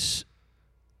was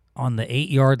on the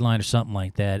 8-yard line or something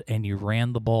like that, and you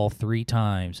ran the ball 3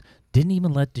 times. Didn't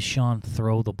even let Deshaun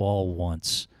throw the ball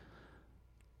once.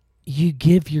 You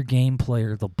give your game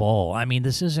player the ball. I mean,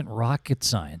 this isn't rocket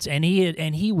science. And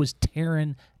he was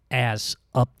tearing ass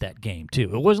up that game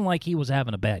too. It wasn't like he was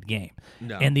having a bad game.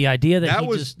 No. And the idea that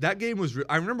that game was.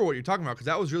 I remember what you're talking about because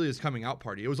that was really his coming out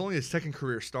party. It was only his second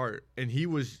career start, and he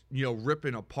was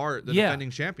ripping apart the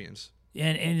defending champions.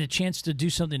 And a chance to do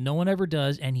something no one ever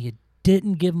does, and he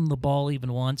didn't give him the ball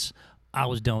even once. I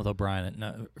was done with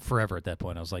O'Brien forever at that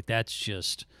point. I was like, that's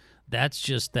just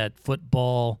that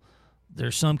football.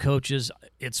 There's some coaches,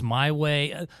 it's my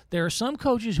way. There are some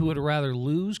coaches who would rather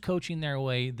lose coaching their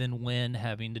way than win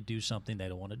having to do something they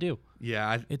don't want to do.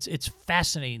 Yeah. It's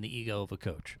fascinating, the ego of a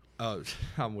coach. Oh,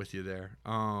 I'm with you there.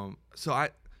 So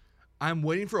I'm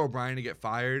waiting for O'Brien to get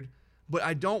fired, but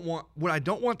I don't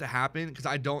want to happen because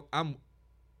I'm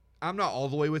not all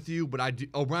the way with you, but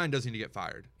O'Brien does need to get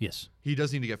fired. Yes. He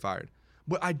does need to get fired.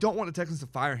 But I don't want the Texans to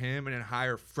fire him and then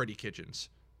hire Freddie Kitchens.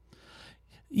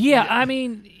 Yeah, I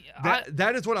mean,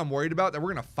 that is what I'm worried about, that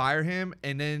we're going to fire him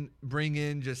and then bring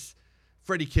in just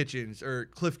Freddie Kitchens or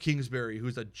Cliff Kingsbury,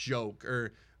 who's a joke,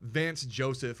 or Vance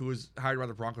Joseph, who was hired by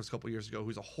the Broncos a couple years ago,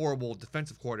 who's a horrible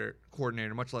defensive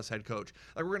coordinator, much less head coach.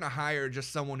 Like, we're going to hire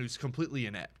just someone who's completely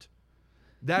inept.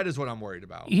 That is what I'm worried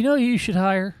about. You know who you should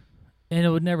hire, and it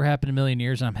would never happen in a million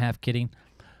years, and I'm half kidding.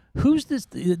 Who's this?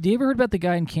 Do you ever heard about the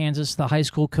guy in Kansas, the high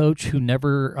school coach who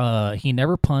never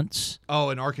punts? Oh,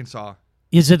 in Arkansas.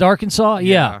 Is it Arkansas?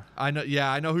 Yeah. I know.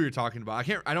 Yeah, I know who you're talking about.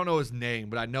 I don't know his name,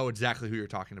 but I know exactly who you're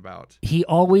talking about. He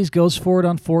always goes for it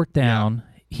on fourth down.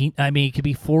 Yeah. It could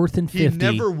be 4th and 50.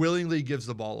 He never willingly gives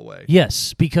the ball away.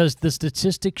 Yes, because the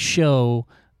statistics show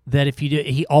that if you do,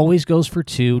 he always goes for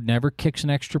 2, never kicks an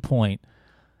extra point.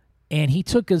 And he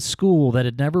took a school that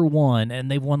had never won,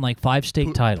 and they've won like 5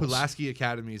 state titles. Pulaski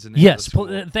Academy is the name yes, of the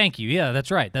school. Thank you. Yeah,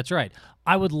 that's right. That's right.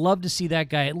 I would love to see that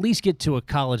guy at least get to a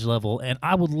college level, and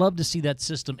I would love to see that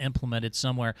system implemented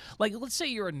somewhere. Like, let's say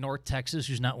you're in North Texas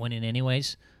who's not winning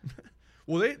anyways.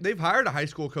 Well, they've hired a high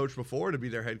school coach before to be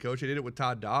their head coach. They did it with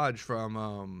Todd Dodge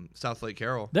from South Lake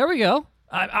Carroll. There we go.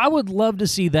 I would love to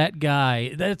see that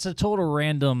guy. That's a total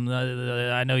random.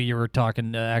 I know you were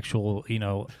talking actual,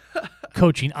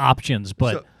 coaching options,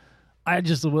 but I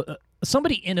just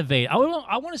somebody innovate. I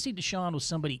want to see Deshaun with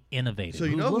somebody innovative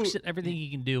who looks at everything he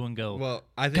can do and go, well,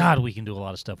 I think, God, we can do a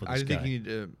lot of stuff with this guy. I think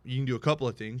you can do a couple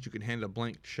of things. You can hand a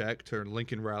blank check to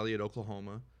Lincoln Riley at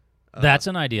Oklahoma. That's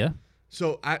an idea.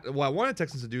 So I wanted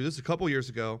Texans to do this a couple years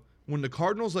ago when the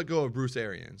Cardinals let go of Bruce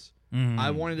Arians.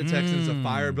 I wanted the Texans to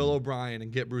fire Bill O'Brien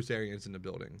and get Bruce Arians in the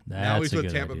building. Now he's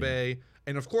with Tampa Bay.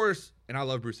 And, of course, and I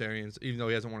love Bruce Arians, even though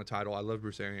he hasn't won a title. I love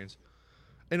Bruce Arians.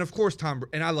 And, of course,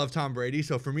 I love Tom Brady.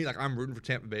 So, for me, like, I'm rooting for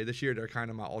Tampa Bay this year. They're kind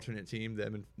of my alternate team,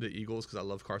 them and the Eagles, because I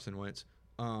love Carson Wentz.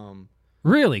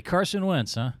 Really? Carson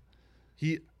Wentz, huh?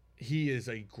 He is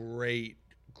a great,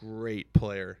 great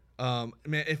player. Man,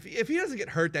 if he doesn't get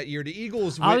hurt that year, the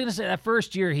Eagles. I was gonna say that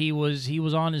first year he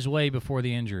was on his way before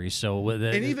the injury. So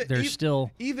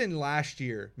even last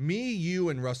year, me, you,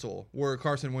 and Russell were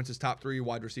Carson Wentz's top 3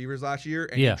 wide receivers last year,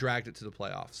 and he dragged it to the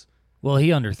playoffs. Well, he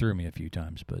underthrew me a few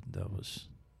times, but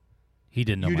he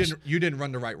didn't know. You didn't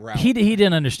run the right route. He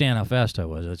didn't understand how fast I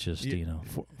was. That's just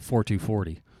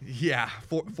 4.240. Yeah,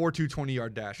 4.2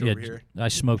 20-yard dash over here. I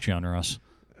smoked you on Russ.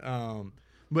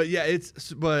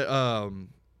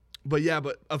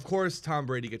 But of course Tom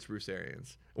Brady gets Bruce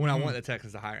Arians when I want the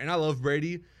Texans to hire. And I love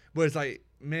Brady, but it's like,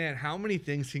 man, how many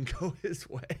things can go his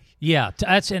way? Yeah,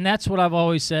 that's what I've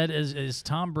always said is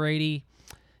Tom Brady,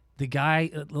 the guy,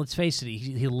 let's face it,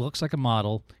 he looks like a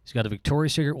model. He's got a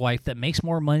Victoria's Secret wife that makes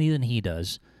more money than he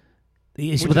does.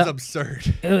 Which is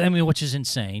absurd. I mean, which is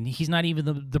insane. He's not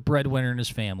even the breadwinner in his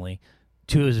family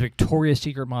to his Victoria's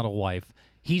Secret model wife.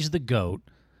 He's the GOAT.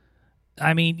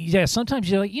 I mean, yeah,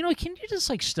 sometimes you're like, can you just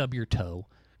like stub your toe?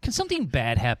 Can something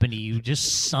bad happen to you?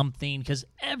 Just something, because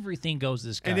everything goes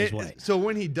this guy's way. So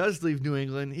when he does leave New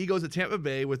England, he goes to Tampa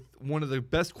Bay with one of the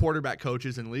best quarterback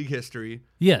coaches in league history.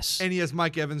 Yes. And he has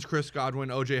Mike Evans, Chris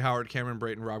Godwin, O.J. Howard, Cameron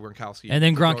Brayton, Rob Gronkowski. And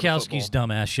then Gronkowski's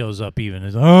dumbass shows up even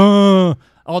as,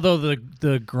 although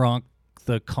the conch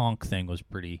thing was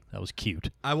that was cute.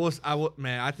 I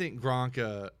think Gronk.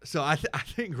 I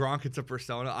think Gronk, it's a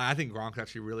persona. I think Gronk's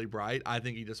actually really bright. I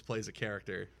think he just plays a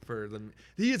character for them.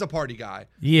 He is a party guy.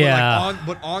 Yeah.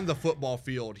 But on the football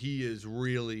field, he is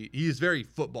very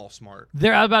football smart. I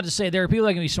was about to say there are people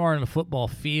that can be smart on the football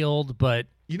field, but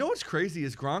you know what's crazy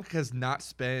is Gronk has not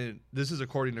spent. This is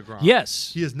according to Gronk.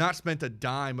 Yes. He has not spent a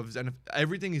dime of his. And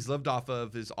everything he's lived off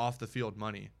of is off the field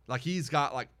money. Like he's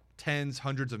got like tens,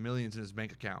 hundreds of millions in his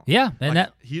bank account. Yeah, and Like,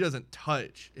 he doesn't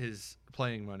touch his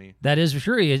playing money. that is for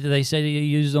sure. They say he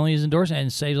uses only his endorsement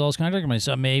and saves all his contract money.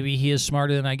 So maybe he is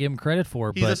smarter than I give him credit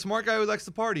for. He's but a smart guy who likes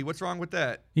to party. What's wrong with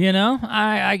that?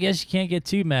 I guess you can't get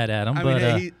too mad at him. I but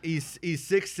mean, he's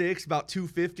 6'6", about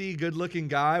 250, good-looking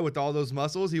guy with all those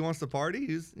muscles. He wants to party.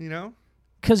 He's,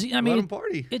 because let him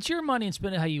party. it's your money and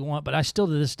spend it how you want. But I still,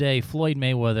 to this day, Floyd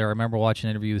Mayweather. I remember watching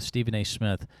an interview with Stephen A.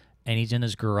 Smith, and he's in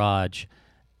his garage,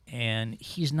 and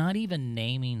he's not even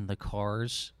naming the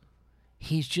cars.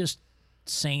 He's just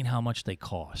saying how much they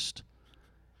cost.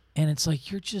 And it's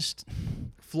like, you're just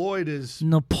Floyd is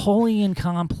Napoleon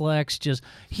complex.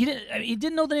 He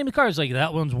didn't know the name of the car. It's like,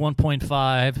 that one's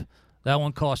 1.5. That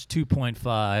one costs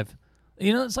 2.5.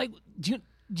 It's like, do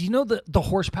you know the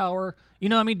horsepower? Do you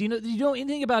know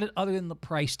anything about it other than the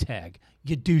price tag?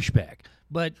 You douchebag.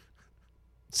 But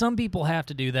some people have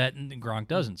to do that, and Gronk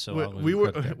doesn't. So What's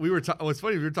funny, we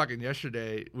were talking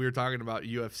yesterday. We were talking about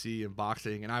UFC and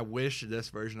boxing, and I wish this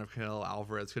version of Canelo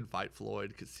Alvarez could fight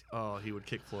Floyd because he would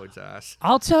kick Floyd's ass.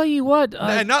 I'll tell you what,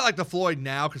 and not like the Floyd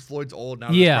now because Floyd's old now.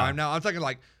 In his prime now. I'm talking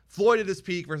like Floyd at his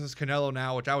peak versus Canelo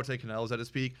now, which I would say Canelo's at his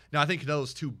peak. Now I think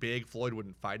Canelo's too big. Floyd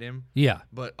wouldn't fight him. Yeah.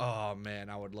 But oh man,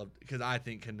 I would love because I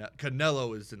think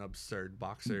Canelo is an absurd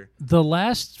boxer. The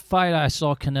last fight I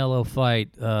saw Canelo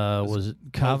fight was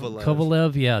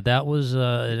Kovalev. Yeah, that was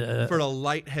for the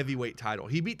light heavyweight title.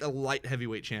 He beat the light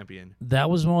heavyweight champion. That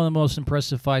was one of the most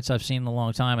impressive fights I've seen in a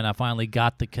long time, and I finally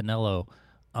got the Canelo.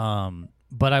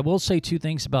 But I will say two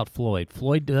things about Floyd.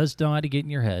 Floyd does know how to get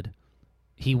in your head.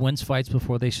 He wins fights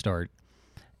before they start.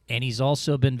 And he's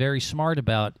also been very smart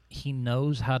about he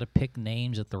knows how to pick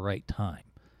names at the right time.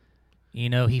 He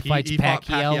fights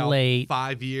Pacquiao late.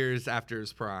 5 years after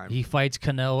his prime. He fights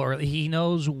Canelo, or he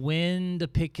knows when to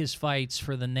pick his fights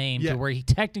for the name to where he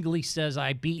technically says,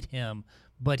 I beat him,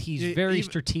 but he's very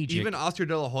strategic. Even Oscar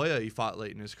De La Hoya, he fought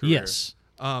late in his career. Yes.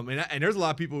 And there's a lot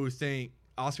of people who think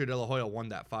Oscar De La Hoya won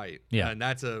that fight. Yeah. And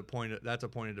that's a point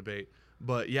of debate.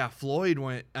 But yeah, Floyd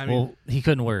went. He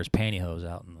couldn't wear his pantyhose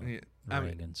out in the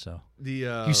ring, and so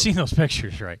you've seen those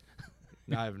pictures, right?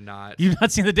 I have not. You've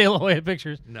not seen the De La Hoya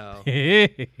pictures? No.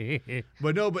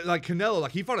 but like Canelo,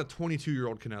 like he fought a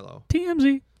 22-year-old Canelo.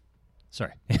 TMZ.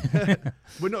 Sorry.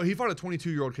 But no, he fought a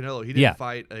 22-year-old Canelo. He didn't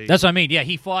fight a. That's what I mean. Yeah,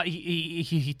 he fought.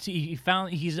 He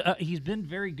found he's been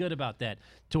very good about that,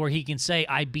 to where he can say,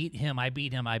 I beat him,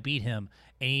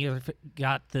 and he either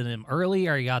got to them early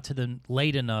or he got to them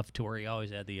late enough to where he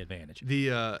always had the advantage.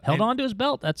 Held on to his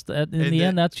belt. That's in the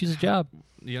end. That's his job.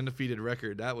 The undefeated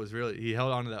record. That was really, he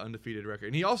held on to that undefeated record,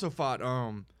 and he also fought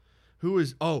and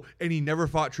he never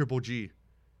fought Triple G.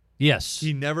 Yes,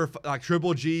 he never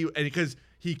Triple G, and because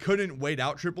he couldn't wait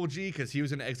out Triple G because he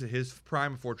was going to exit his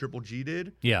prime before Triple G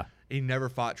did. Yeah, he never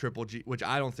fought Triple G, which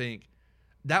I don't think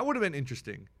that would have been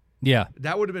interesting. Yeah,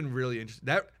 that would have been really interesting.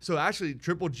 So actually,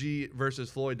 Triple G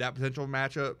versus Floyd, that potential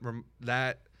matchup,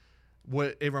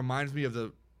 it reminds me of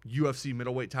the UFC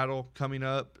middleweight title coming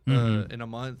up in a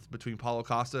month between Paulo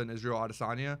Costa and Israel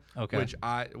Adesanya. Okay,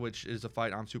 which is a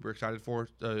fight I'm super excited for.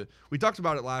 We talked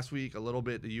about it last week a little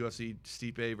bit. The UFC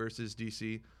Stipe versus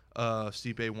DC.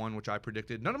 Stipe won, which I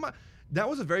predicted. That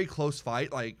was a very close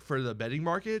fight, like for the betting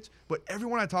markets. But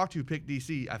everyone I talked to picked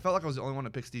DC. I felt like I was the only one to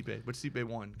pick Stipe, but Stipe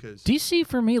won because DC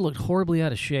for me looked horribly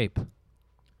out of shape.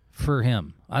 For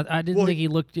him, I didn't think he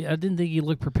looked. I didn't think he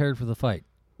looked prepared for the fight.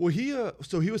 Well, he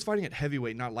was fighting at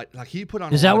heavyweight, not light. Like he put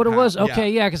on. Is that what it was?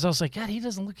 Okay, yeah, because I was like, God, he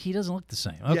doesn't look the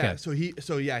same. Okay.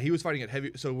 Yeah, he was fighting at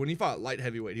heavy. So when he fought light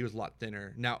heavyweight, he was a lot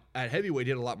thinner. Now at heavyweight,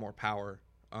 he had a lot more power.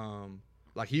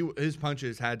 Like his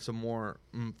punches had some more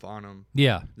oomph on him.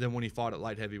 Yeah. Than when he fought at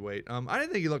light heavyweight. I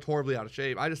didn't think he looked horribly out of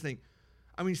shape. I think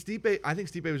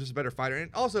Stipe was just a better fighter, and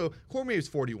also Cormier is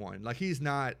 41. Like he's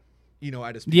not.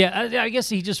 At his peak. Yeah, I guess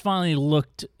he just finally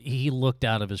looked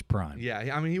out of his prime.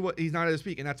 Yeah, I mean, he's not at his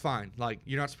peak, and that's fine. Like,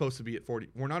 you're not supposed to be at 40.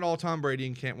 We're not all Tom Brady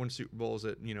and can't win Super Bowls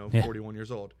at, 41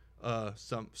 years old.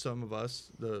 Some of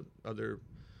us, the other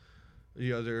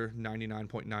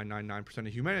 99.999% of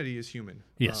humanity is human.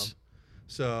 Yes.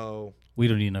 So we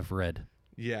don't eat enough red.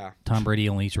 Yeah. Tom Brady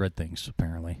only eats red things,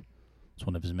 apparently. It's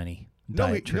one of his many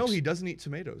diet tricks. No, he doesn't eat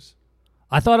tomatoes.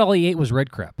 I thought all he ate was red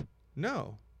crap.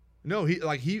 No,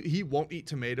 he won't eat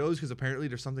tomatoes because apparently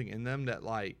there's something in them that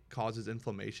like causes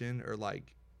inflammation or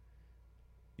like,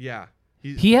 yeah.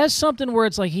 He has something where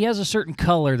it's like he has a certain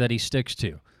color that he sticks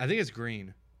to. I think it's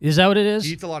green. Is that what it is?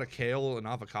 He eats a lot of kale and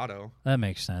avocado. That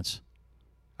makes sense.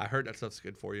 I heard that stuff's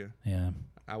good for you. Yeah.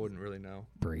 I wouldn't really know.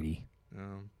 Brady.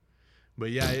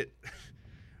 But yeah,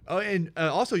 and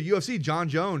also UFC, John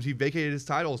Jones, he vacated his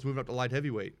titles, moving up to light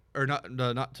heavyweight or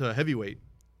not to heavyweight.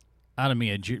 Out of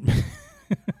me,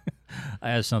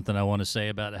 I have something I want to say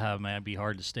about how it might be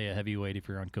hard to stay a heavyweight if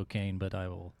you're on cocaine, but I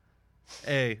will.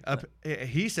 Hey,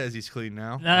 he says he's clean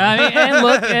now. I mean, and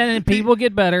look, and people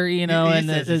get better, you know, He and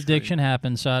says the he's addiction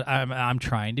happens. So I'm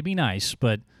trying to be nice,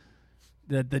 but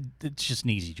it's just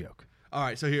an easy joke. All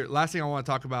right, so here, last thing I want to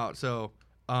talk about. So,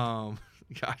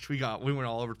 gosh, we went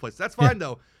all over the place. That's fine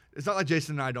though. It's not like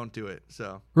Jason and I don't do it,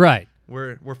 so Right.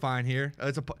 we're fine here.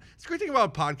 It's a great thing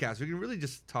about a podcast. We can really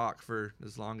just talk for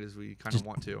as long as we kind of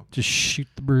want to. Just shoot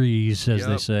the breeze, as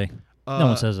they Yep. say. No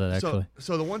one says that, actually.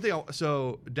 So the one thing,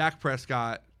 so Dak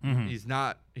Prescott, he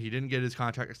didn't get his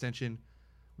contract extension.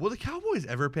 Will the Cowboys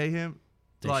ever pay him?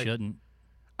 They shouldn't.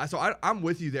 I'm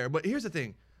with you there, but here's the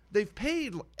thing: they've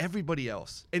paid everybody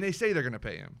else, and they say they're going to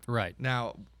pay him. Right.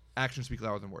 Now, actions speak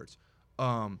louder than words.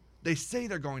 They say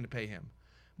they're going to pay him,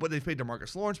 but they paid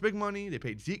DeMarcus Lawrence big money. They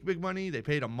paid Zeke big money. They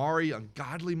paid Amari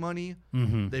ungodly money.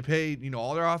 They paid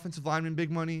all their offensive linemen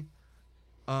big money.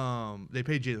 They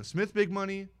paid Jalen Smith big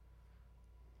money.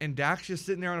 And Dak's just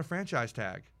sitting there on a franchise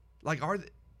tag. Like,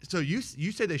 so you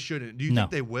say they shouldn't. Do you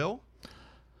think they will?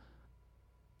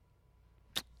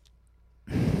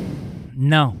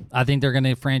 No, I think they're going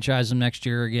to franchise him next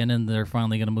year again, and they're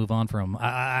finally going to move on from him.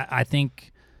 I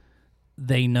think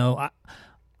they know.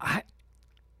 I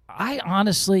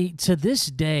honestly, to this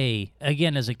day,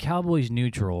 again, as a Cowboys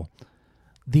neutral,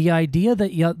 the idea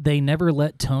that they never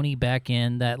let Tony back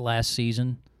in that last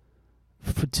season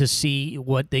to see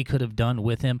what they could have done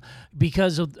with him,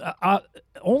 because of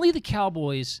only the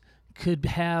Cowboys could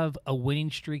have a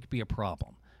winning streak be a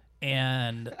problem.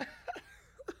 And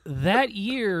that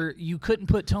year, you couldn't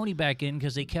put Tony back in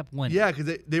because they kept winning. Yeah,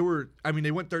 because they were. I mean,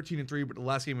 they went 13-3, but the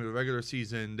last game of the regular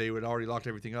season, they had already locked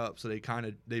everything up. So they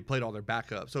played all their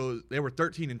backup. So they were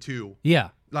 13-2. Yeah,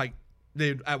 like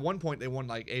they at one point they won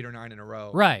like 8 or 9 in a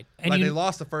row. right. And they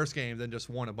lost the first game, then just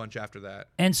won a bunch after that.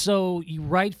 And so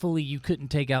rightfully you couldn't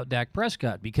take out Dak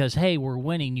Prescott because, hey, we're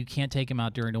winning. You can't take him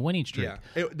out during a winning streak.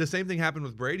 Yeah, the same thing happened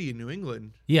with Brady in New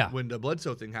England. Yeah, when the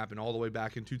Bledsoe thing happened all the way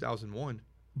back in 2001.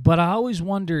 But I always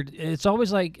wondered, it's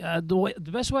always like the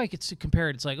best way I could compare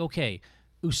it, it's like, okay,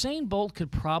 Usain Bolt could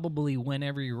probably win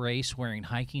every race wearing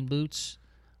hiking boots,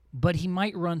 but he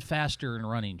might run faster in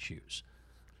running shoes.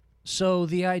 So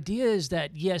the idea is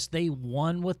that, yes, they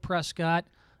won with Prescott,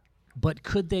 but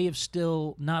could they have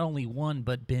still not only won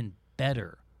but been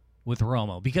better with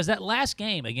Romo? Because that last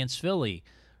game against Philly,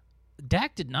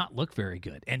 Dak did not look very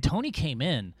good. And Tony came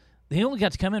in. They only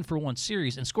got to come in for one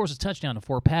series and scores a touchdown and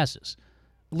 4 passes.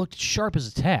 Looked sharp as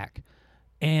a tack.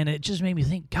 And it just made me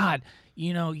think, God,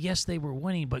 yes, they were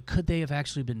winning, but could they have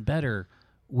actually been better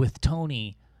with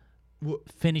Tony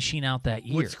finishing out that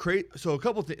year? What's crazy? So a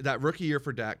couple that rookie year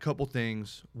for Dak, couple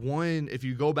things. One, if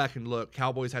you go back and look,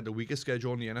 Cowboys had the weakest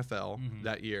schedule in the NFL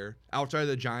that year. Outside of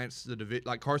the Giants,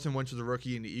 like Carson Wentz was a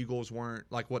rookie, and the Eagles weren't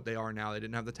like what they are now. They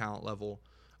didn't have the talent level.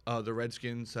 The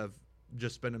Redskins have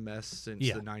just been a mess since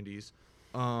the 90s.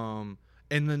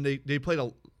 And then they played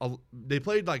they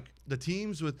played like the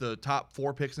teams with the top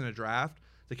 4 picks in the draft.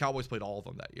 The Cowboys played all of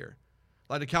them that year.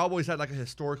 Like the Cowboys had like a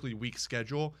historically weak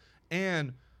schedule,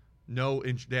 and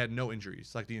they had no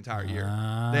injuries like the entire year.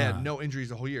 They had no injuries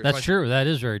the whole year. That's true. That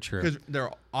is very true. Because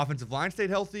their offensive line stayed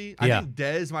healthy. I think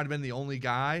Dez might have been the only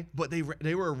guy, but they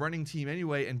were a running team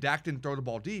anyway, and Dak didn't throw the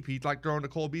ball deep. He like throwing to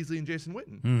Cole Beasley and Jason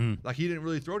Witten. Like he didn't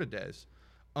really throw to Dez.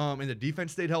 And the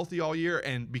defense stayed healthy all year,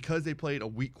 and because they played a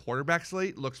weak quarterback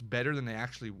slate, looks better than they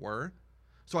actually were.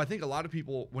 So I think a lot of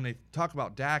people, when they talk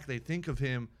about Dak, they think of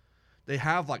him, they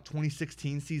have like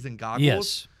 2016 season goggles.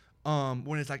 Yes.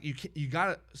 When it's like you got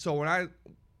to. So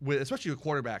especially with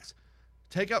quarterbacks,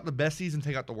 take out the best season,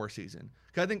 take out the worst season.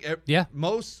 Because I think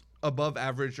most above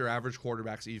average or average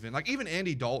quarterbacks, even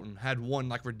Andy Dalton had one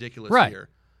like ridiculous year.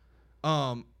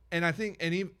 And I think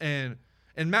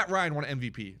and Matt Ryan won an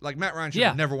MVP. Like Matt Ryan should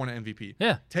have never won an MVP.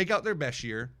 Yeah. Take out their best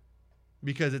year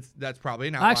because that's probably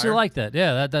an outlier. I actually like that.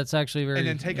 Yeah, that's actually very. And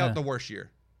then take out the worst year,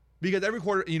 because every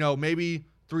quarter, maybe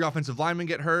 3 offensive linemen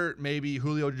get hurt. Maybe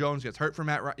Julio Jones gets hurt for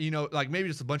Matt Ryan. Like maybe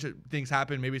just a bunch of things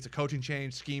happen. Maybe it's a coaching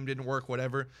change, scheme didn't work,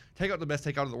 whatever. Take out the best,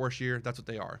 take out the worst year. That's what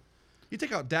they are. You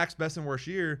take out Dak's best and worst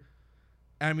year.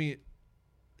 I mean,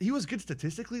 he was good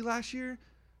statistically last year,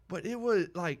 but it was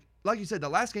like you said, the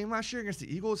last game last year against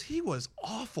the Eagles, he was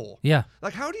awful. Yeah.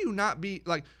 Like, how do you not be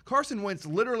like Carson Wentz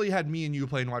literally had me and you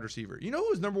playing wide receiver. You know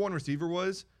who his number 1 receiver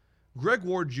was? Greg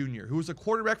Ward Jr., who was a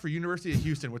quarterback for University of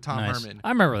Houston with Tom Herman. I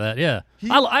remember that. Yeah,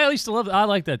 I used to love. I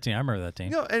like that team. I remember that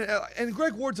team. And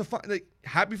Greg Ward's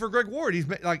happy for Greg Ward. He's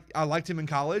I liked him in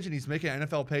college, and he's making an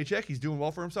NFL paycheck. He's doing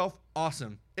well for himself.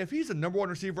 Awesome. If he's a number 1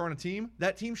 receiver on a team,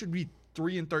 that team should be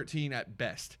 3-13 at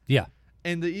best. Yeah.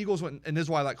 And the Eagles went, and this is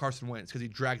why I like Carson Wentz, because he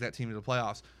dragged that team to the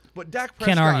playoffs. But Dak Prescott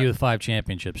Can't argue with 5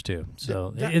 championships too.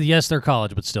 So yes, they're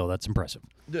college, but still, that's impressive.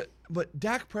 But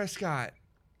Dak Prescott,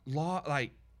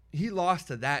 he lost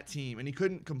to that team, and he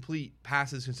couldn't complete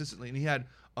passes consistently. And he had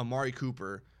Amari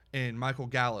Cooper and Michael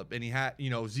Gallup, and he had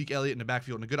Zeke Elliott in the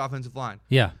backfield and a good offensive line.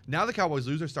 Yeah. Now the Cowboys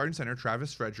lose their starting center,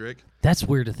 Travis Frederick. That's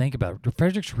weird to think about.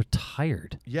 Frederick's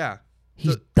retired. Yeah.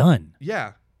 He's done.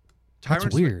 Yeah.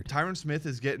 That's weird. Tyron Smith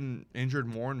is getting injured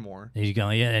more and more. He's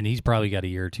going, and he's probably got a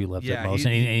year or two left at most.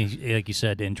 And he, like you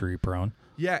said, injury prone.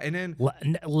 Yeah, and then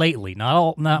lately,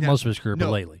 not most of his career, but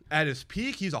lately. At his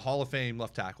peak, he's a Hall of Fame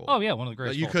left tackle. Oh yeah, one of the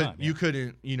greatest. You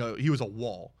couldn't, he was a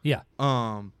wall. Yeah.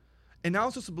 And now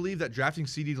I'm supposed to believe that drafting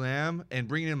CeeDee Lamb and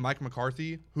bringing in Mike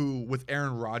McCarthy, who with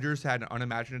Aaron Rodgers had an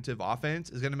unimaginative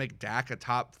offense, is going to make Dak a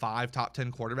top 5, top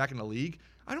 10 quarterback in the league.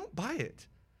 I don't buy it.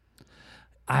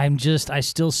 I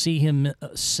still see him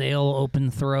sail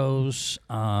open throws,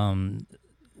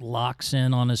 locks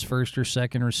in on his first or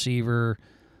second receiver.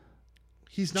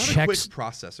 He's not a quick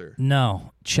processor.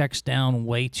 No, checks down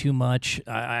way too much.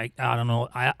 I don't know.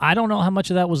 I don't know how much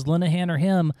of that was Linehan or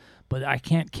him, but I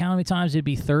can't count how many times it'd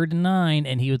be 3rd and 9,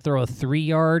 and he would throw a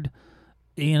 3-yard,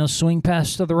 swing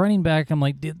pass to the running back. I'm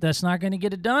like, that's not going to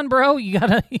get it done, bro. You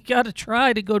gotta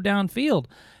try to go downfield.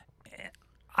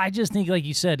 I just think, like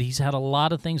you said, he's had a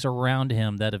lot of things around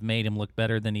him that have made him look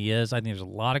better than he is. I think there's a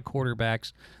lot of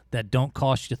quarterbacks that don't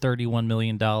cost you $31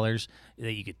 million, that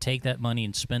you could take that money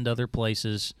and spend other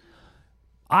places.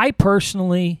 I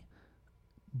personally,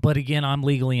 but again, I'm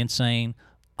legally insane,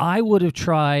 I would have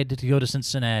tried to go to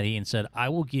Cincinnati and said, I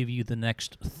will give you the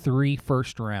next 3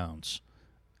 first rounds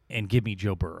and give me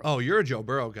Joe Burrow. Oh, you're a Joe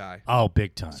Burrow guy. Oh,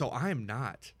 big time. So I am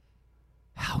not.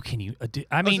 How can you?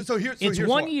 It's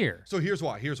 1 year. So here's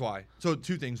why. So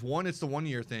 2 things. One, it's the 1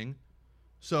 year thing.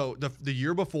 So the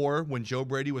year before, when Joe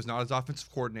Brady was not his offensive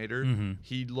coordinator,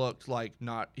 he looked like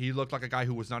a guy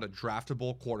who was not a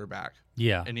draftable quarterback.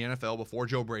 Yeah. In the NFL before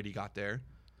Joe Brady got there.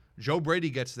 Joe Brady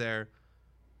gets there,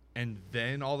 and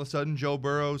then all of a sudden Joe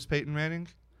Burrow's Peyton Manning.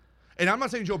 And I'm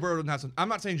not saying Joe Burrow doesn't have some. I'm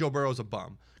not saying Joe Burrow's a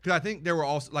bum, because I think there were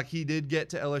also he did get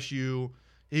to LSU.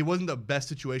 He wasn't the best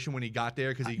situation when he got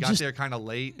there because he got there kind of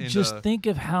late. Think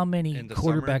of how many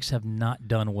quarterbacks have not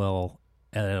done well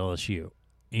at LSU.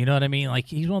 You know what I mean? Like,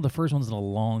 he's one of the first ones in a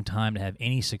long time to have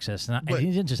any success. And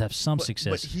he didn't just have some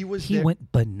success. But he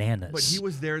went bananas. But he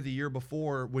was there the year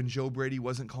before when Joe Brady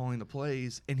wasn't calling the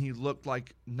plays, and he looked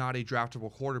like not a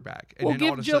draftable quarterback. And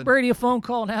give Joe Brady a phone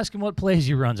call and ask him what plays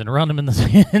he runs and run him in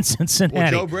Cincinnati.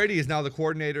 Well, Joe Brady is now the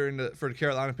coordinator for the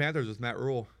Carolina Panthers with Matt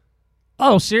Rule.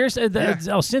 Oh, seriously?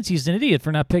 Oh, since he's an idiot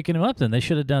for not picking him up, then they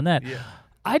should have done that. Yeah.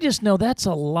 I just know that's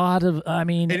a lot of. I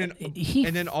mean, and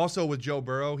then also with Joe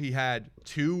Burrow, he had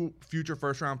 2 future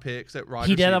first-round picks at Rodgers.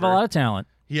 He did have a lot of talent.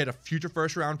 He had a future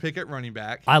first-round pick at running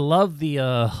back. I love the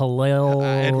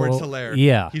Edwards-Helaire.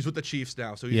 Yeah. He's with the Chiefs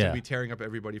now, so he's going to be tearing up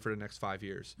everybody for the next 5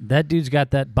 years. That dude's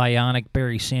got that bionic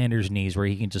Barry Sanders knees where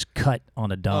he can just cut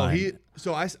on a dime.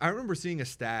 I remember seeing a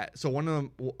stat. So one of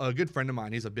them, a good friend of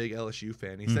mine, he's a big LSU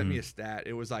fan. He sent me a stat.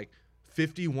 It was like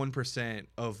 51%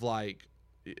 of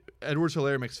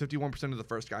Edwards-Helaire makes 51% of the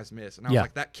first guys miss. And I was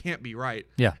like, that can't be right.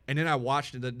 Yeah. And then I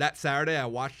watched that Saturday, I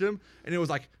watched him, and it was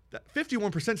like, that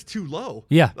 51% is too low.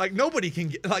 Yeah. Nobody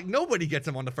gets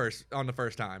him on the first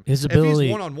time. His ability, if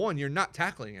he's one-on-one, you're not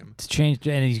tackling him. To change,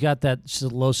 and he's got that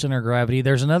low center of gravity.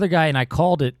 There's another guy, and I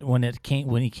called it when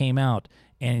he came out,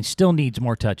 and he still needs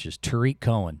more touches. Tariq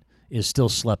Cohen is still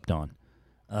slept on.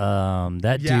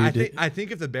 Dude. I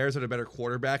think if the Bears had a better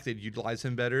quarterback, they'd utilize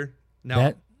him better.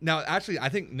 Now, actually, I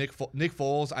think Nick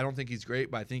Foles, I don't think he's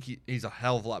great, but I think he's a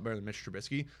hell of a lot better than Mitch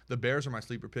Trubisky. The Bears are my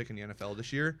sleeper pick in the NFL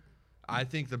this year. I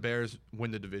think the Bears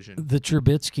win the division. The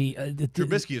Trubisky.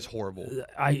 Trubisky is horrible.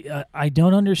 I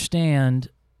don't understand.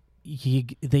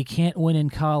 They can't win in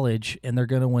college, and they're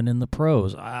going to win in the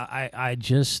pros. I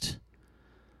just...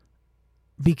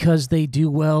 Because they do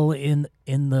well in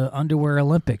the underwear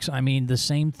Olympics. I mean, the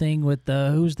same thing with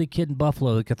who's the kid in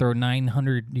Buffalo that could throw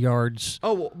 900 yards?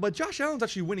 Oh, well, but Josh Allen's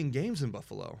actually winning games in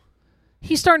Buffalo.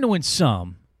 He's starting to win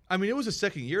some. I mean, it was his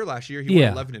second year last year. He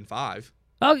won 11-5.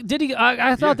 Oh, did he?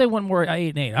 I thought they won more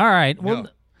 8-8. All right. Well,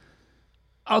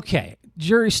 okay.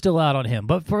 Jury's still out on him.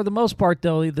 But for the most part,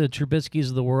 though, the Trubiskys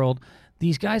of the world,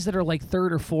 these guys that are like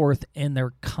 3rd or 4th in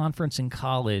their conference in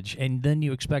college, and then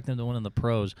you expect them to win in the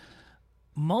pros.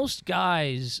 Most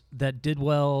guys that did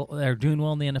well, that are doing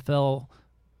well in the NFL,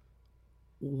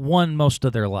 won most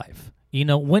of their life.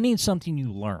 Winning something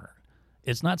you learn.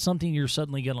 It's not something you're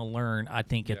suddenly going to learn, I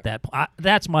think, at that point.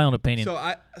 That's my own opinion.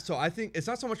 So I think it's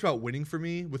not so much about winning for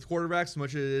me with quarterbacks as much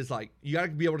as it is you got to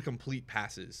be able to complete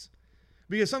passes.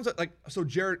 Because sometimes,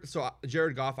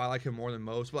 Jared Goff, I like him more than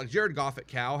most. But like Jared Goff at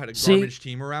Cal had a See- garbage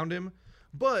team around him,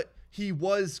 but he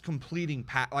was completing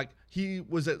he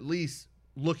was at least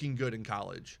looking good in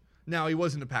college. Now he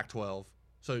wasn't a Pac-12,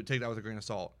 so take that with a grain of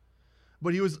salt.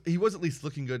 But he was at least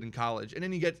looking good in college. And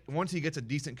then once he gets a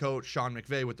decent coach, Sean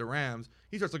McVay with the Rams,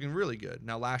 he starts looking really good.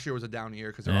 Now last year was a down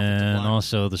year because their offensive And line.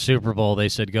 also the Super Bowl, they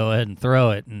said go ahead and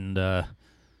throw it, and that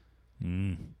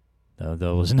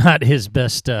was not his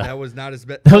best. That was not his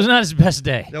best. That was not his best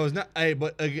day. That was not. Hey,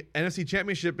 but NFC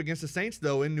Championship against the Saints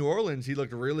though in New Orleans, he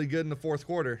looked really good in the fourth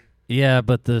quarter. Yeah,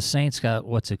 but the Saints got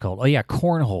what's it called? Oh yeah,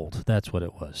 cornhold. That's what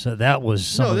it was. So that was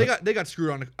some. No, of they got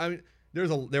screwed on. I mean,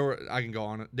 I can go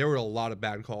on it. There were a lot of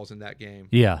bad calls in that game.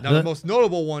 Yeah. Now the most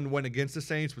notable one went against the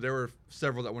Saints, but there were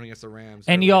several that went against the Rams.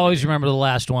 And you always remember the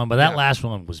last one, but that Yeah. last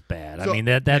one was bad. So, I mean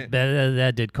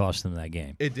that did cost them that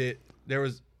game. It did. There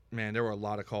were a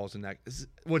lot of calls in that.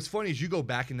 What's funny is you go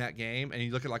back in that game and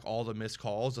you look at like all the missed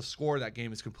calls. The score of that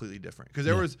game is completely different because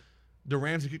there was the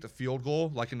Rams kicked a field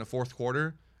goal like in the fourth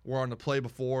quarter. Where on the play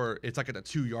before, it's like at the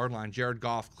 2-yard line. Jared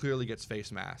Goff clearly gets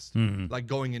face masked, like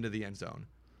going into the end zone,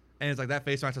 and it's like that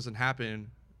face mask doesn't happen.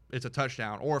 It's a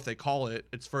touchdown, or if they call it,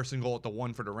 it's first and goal at the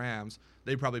 1 for the Rams.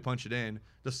 They probably punch it in.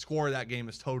 The score of that game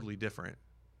is totally different.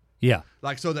 Yeah.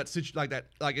 Like so that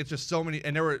it's just so many,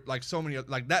 and there were like so many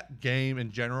like that game in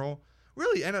general.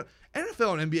 Really,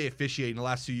 NFL and NBA officiating the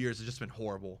last 2 years has just been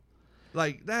horrible.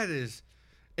 Like that is,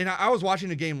 and I was watching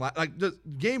the game like the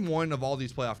game 1 of all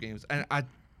these playoff games, and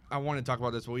I wanted to talk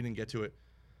about this, but we didn't get to it,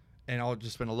 and I'll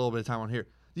just spend a little bit of time on here.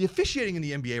 The officiating in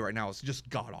the NBA right now is just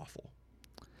god awful.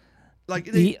 Like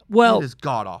it is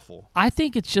god awful. I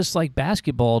think it's just like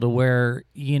basketball to where,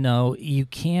 you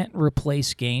can't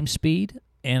replace game speed,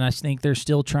 and I think they're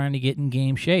still trying to get in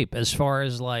game shape as far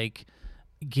as like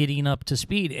getting up to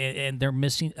speed, and they're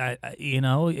missing.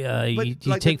 You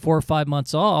take 4 or 5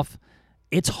 months off.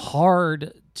 It's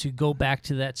hard to go back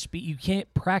to that speed. You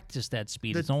can't practice that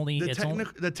speed.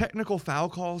 The technical foul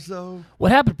calls though.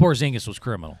 What happened to Porzingis was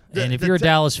criminal. And if you're a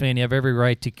Dallas fan, you have every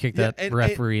right to kick that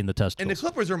referee in the testicles. And the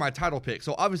Clippers are my title pick,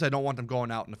 so obviously I don't want them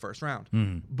going out in the first round.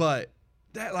 But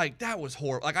that was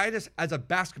horrible. Like as a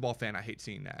basketball fan, I hate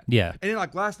seeing that. Yeah. And then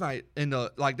like last night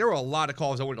there were a lot of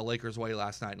calls that went the Lakers' way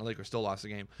last night, and the Lakers still lost the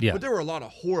game. Yeah. But there were a lot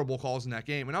of horrible calls in that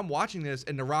game, and I'm watching this,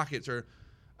 and the Rockets are.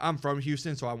 I'm from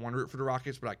Houston, so I want to root for the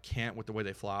Rockets, but I can't with the way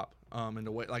they flop. And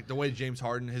the way James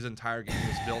Harden, his entire game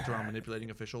is built around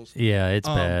manipulating officials. Yeah, it's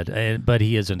bad. But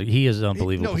he is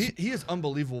unbelievable. He is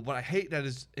unbelievable, but I hate that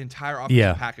his entire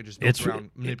offensive package is built around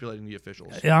manipulating the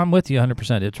officials. I'm with you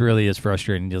 100%. It really is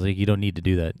frustrating. Like, you don't need to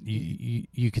do that.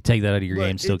 You could take that out of your game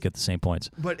and still get the same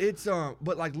points. But it's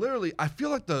but like literally, I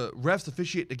feel like the refs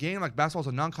officiate the game like basketball's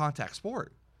a non-contact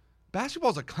sport.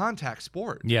 Basketball's a contact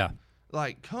sport. Yeah.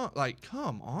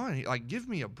 Come on. Like, give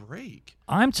me a break.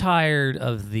 I'm tired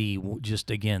of the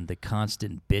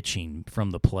constant bitching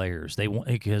from the players.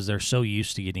 Because they're so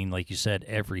used to getting, like you said,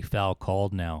 every foul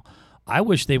called now. I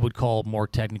wish they would call more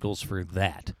technicals for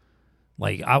that.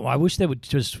 Like, I wish they would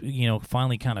just,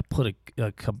 finally kind of put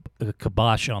a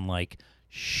kibosh on, like,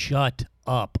 shut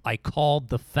up. I called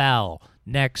the foul.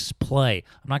 Next play.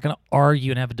 I'm not going to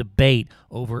argue and have a debate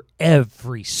over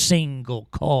every single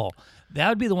call. That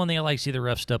would be the one thing I like to see the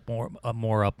refs step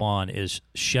more up on is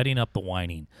shutting up the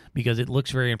whining because it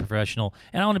looks very unprofessional.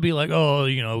 And I want to be like,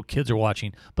 kids are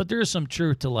watching. But there is some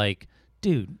truth to like,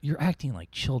 dude, you're acting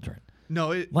like children.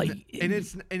 No,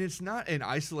 it's not an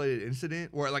isolated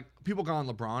incident where like people got on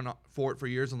LeBron for it for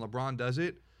years and LeBron does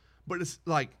it, but it's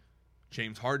like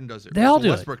James Harden does it. They all do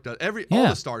Westbrook it. does. All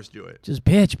the stars do it. Just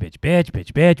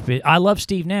bitch. I love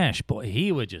Steve Nash. Boy,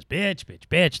 he would just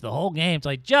bitch the whole game. It's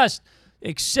like just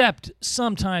except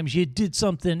sometimes you did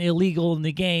something illegal in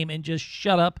the game and just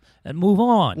shut up and move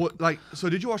on. Well, so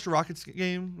did you watch the Rockets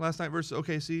game last night versus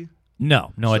OKC?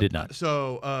 No, I did not.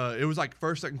 So it was like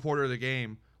first, second quarter of the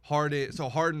game.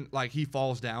 Harden, like he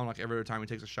falls down like every other time he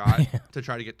takes a shot to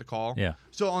try to get the call. Yeah.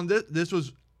 So on this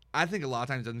was, I think a lot of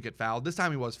times doesn't get fouled. This time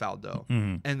he was fouled though,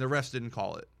 and the refs didn't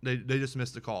call it. They just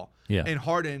missed the call. Yeah. And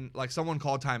Harden, like someone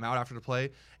called timeout after the play,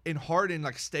 and Harden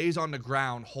like stays on the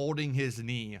ground holding his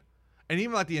knee. And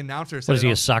even like the announcer said, was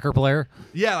he a soccer player?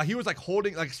 Yeah, like he was like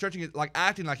holding, like stretching it, like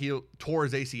acting like he tore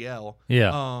his ACL.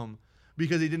 Yeah.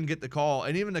 Because he didn't get the call.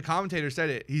 And even the commentator said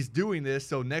it. He's doing this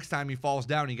so next time he falls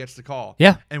down, he gets the call.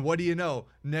 Yeah. And what do you know?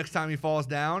 Next time he falls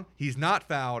down, he's not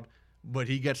fouled, but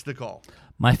he gets the call.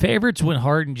 My favorite's when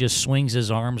Harden just swings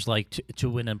his arms like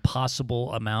to an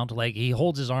impossible amount. Like he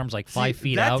holds his arms like 5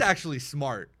 feet out. That's actually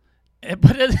smart.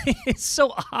 But it's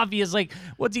so obvious. Like,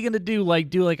 what's he gonna do? Like,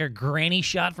 do like a granny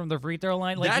shot from the free throw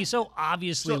line? Like, he's so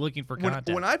obviously looking for contact.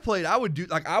 When I played, I would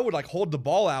hold the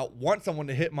ball out, want someone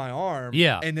to hit my arm,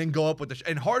 and then go up with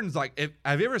and Harden's like,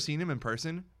 have you ever seen him in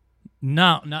person?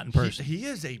 No, not in person. He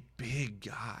is a big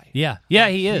guy. Yeah,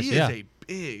 he is. He is a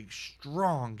big,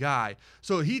 strong guy.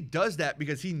 So he does that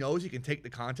because he knows he can take the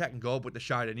contact and go up with the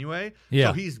shot anyway. Yeah.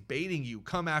 So he's baiting you,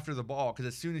 come after the ball, because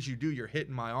as soon as you do, you're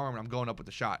hitting my arm and I'm going up with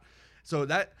the shot. So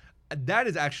that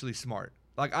is actually smart.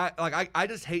 I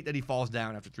just hate that he falls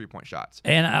down after 3-point shots,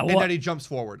 and that he jumps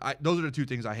forward. Those are the two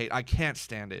things I hate. I can't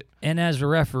stand it. And as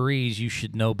referees, you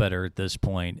should know better at this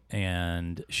point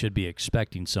and should be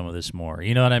expecting some of this more.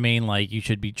 You know what I mean? Like, you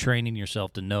should be training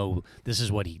yourself to know this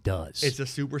is what he does. It's a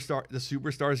superstar. The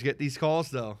superstars get these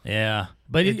calls, though. Yeah,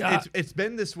 but it's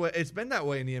been this way. It's been that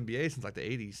way in the NBA since like the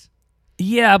 80s.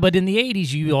 Yeah, but in the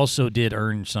 80s, you also did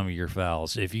earn some of your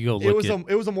fouls. If you go look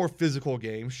it was a more physical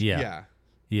game. Yeah.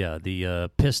 Yeah,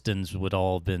 the Pistons would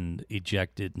all have been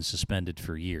ejected and suspended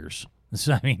for years.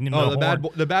 So, I mean,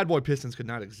 the bad boy Pistons could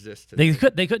not exist today.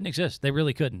 They couldn't exist. They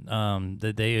really couldn't.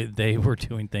 They were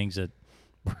doing things that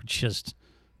were just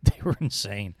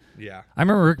insane. Yeah, I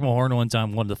remember Rick Mahorn one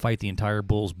time wanted to fight the entire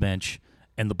Bulls bench,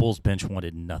 and the Bulls bench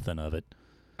wanted nothing of it.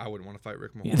 I wouldn't want to fight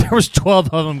Rick Mahorn. There was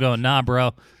 12 of them going, nah,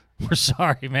 bro. We're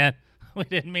sorry, man. We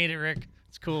didn't mean it, Rick.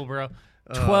 It's cool, bro.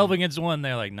 12 against 1.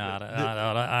 They're like, nah,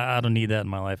 I don't need that in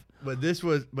my life. But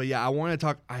I want to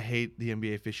talk. I hate the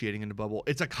NBA officiating in the bubble.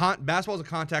 It's basketball is a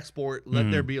contact sport. Let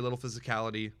there be a little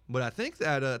physicality. But I think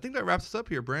that wraps us up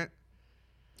here, Brent.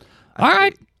 All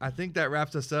right. I think that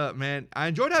wraps us up, man. I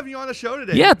enjoyed having you on the show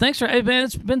today. Yeah, thanks for. Hey, man,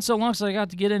 it's been so long since I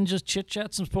got to get in and just chit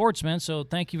chat some sports, man. So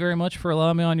thank you very much for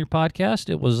allowing me on your podcast.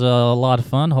 It was a lot of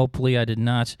fun. Hopefully, I did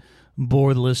not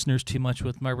bore the listeners too much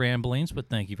with my ramblings, but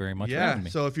thank you very much for having me.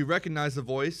 So if you recognize the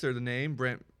voice or the name,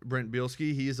 Brent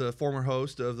Bielski, he's a former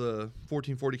host of the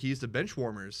 1440 Keys to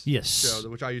Benchwarmers show,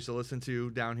 which I used to listen to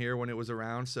down here when it was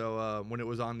around, so when it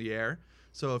was on the air.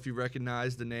 So if you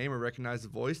recognize the name or recognize the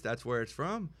voice, that's where it's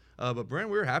from. But Brent,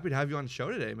 we were happy to have you on the show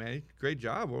today, man. Great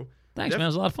job. Thanks, man. It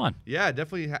was a lot of fun. Yeah,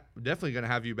 definitely going to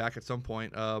have you back at some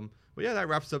point. But yeah, that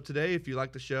wraps up today. If you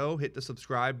like the show, hit the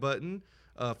subscribe button.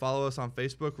 Follow us on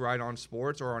Facebook, Right On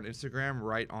Sports, or on Instagram,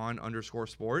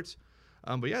 @RightOn_sports.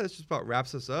 But yeah, this just about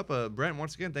wraps us up. Brent,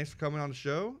 once again, thanks for coming on the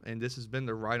show. And this has been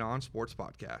the Right On Sports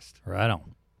Podcast. Right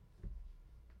on.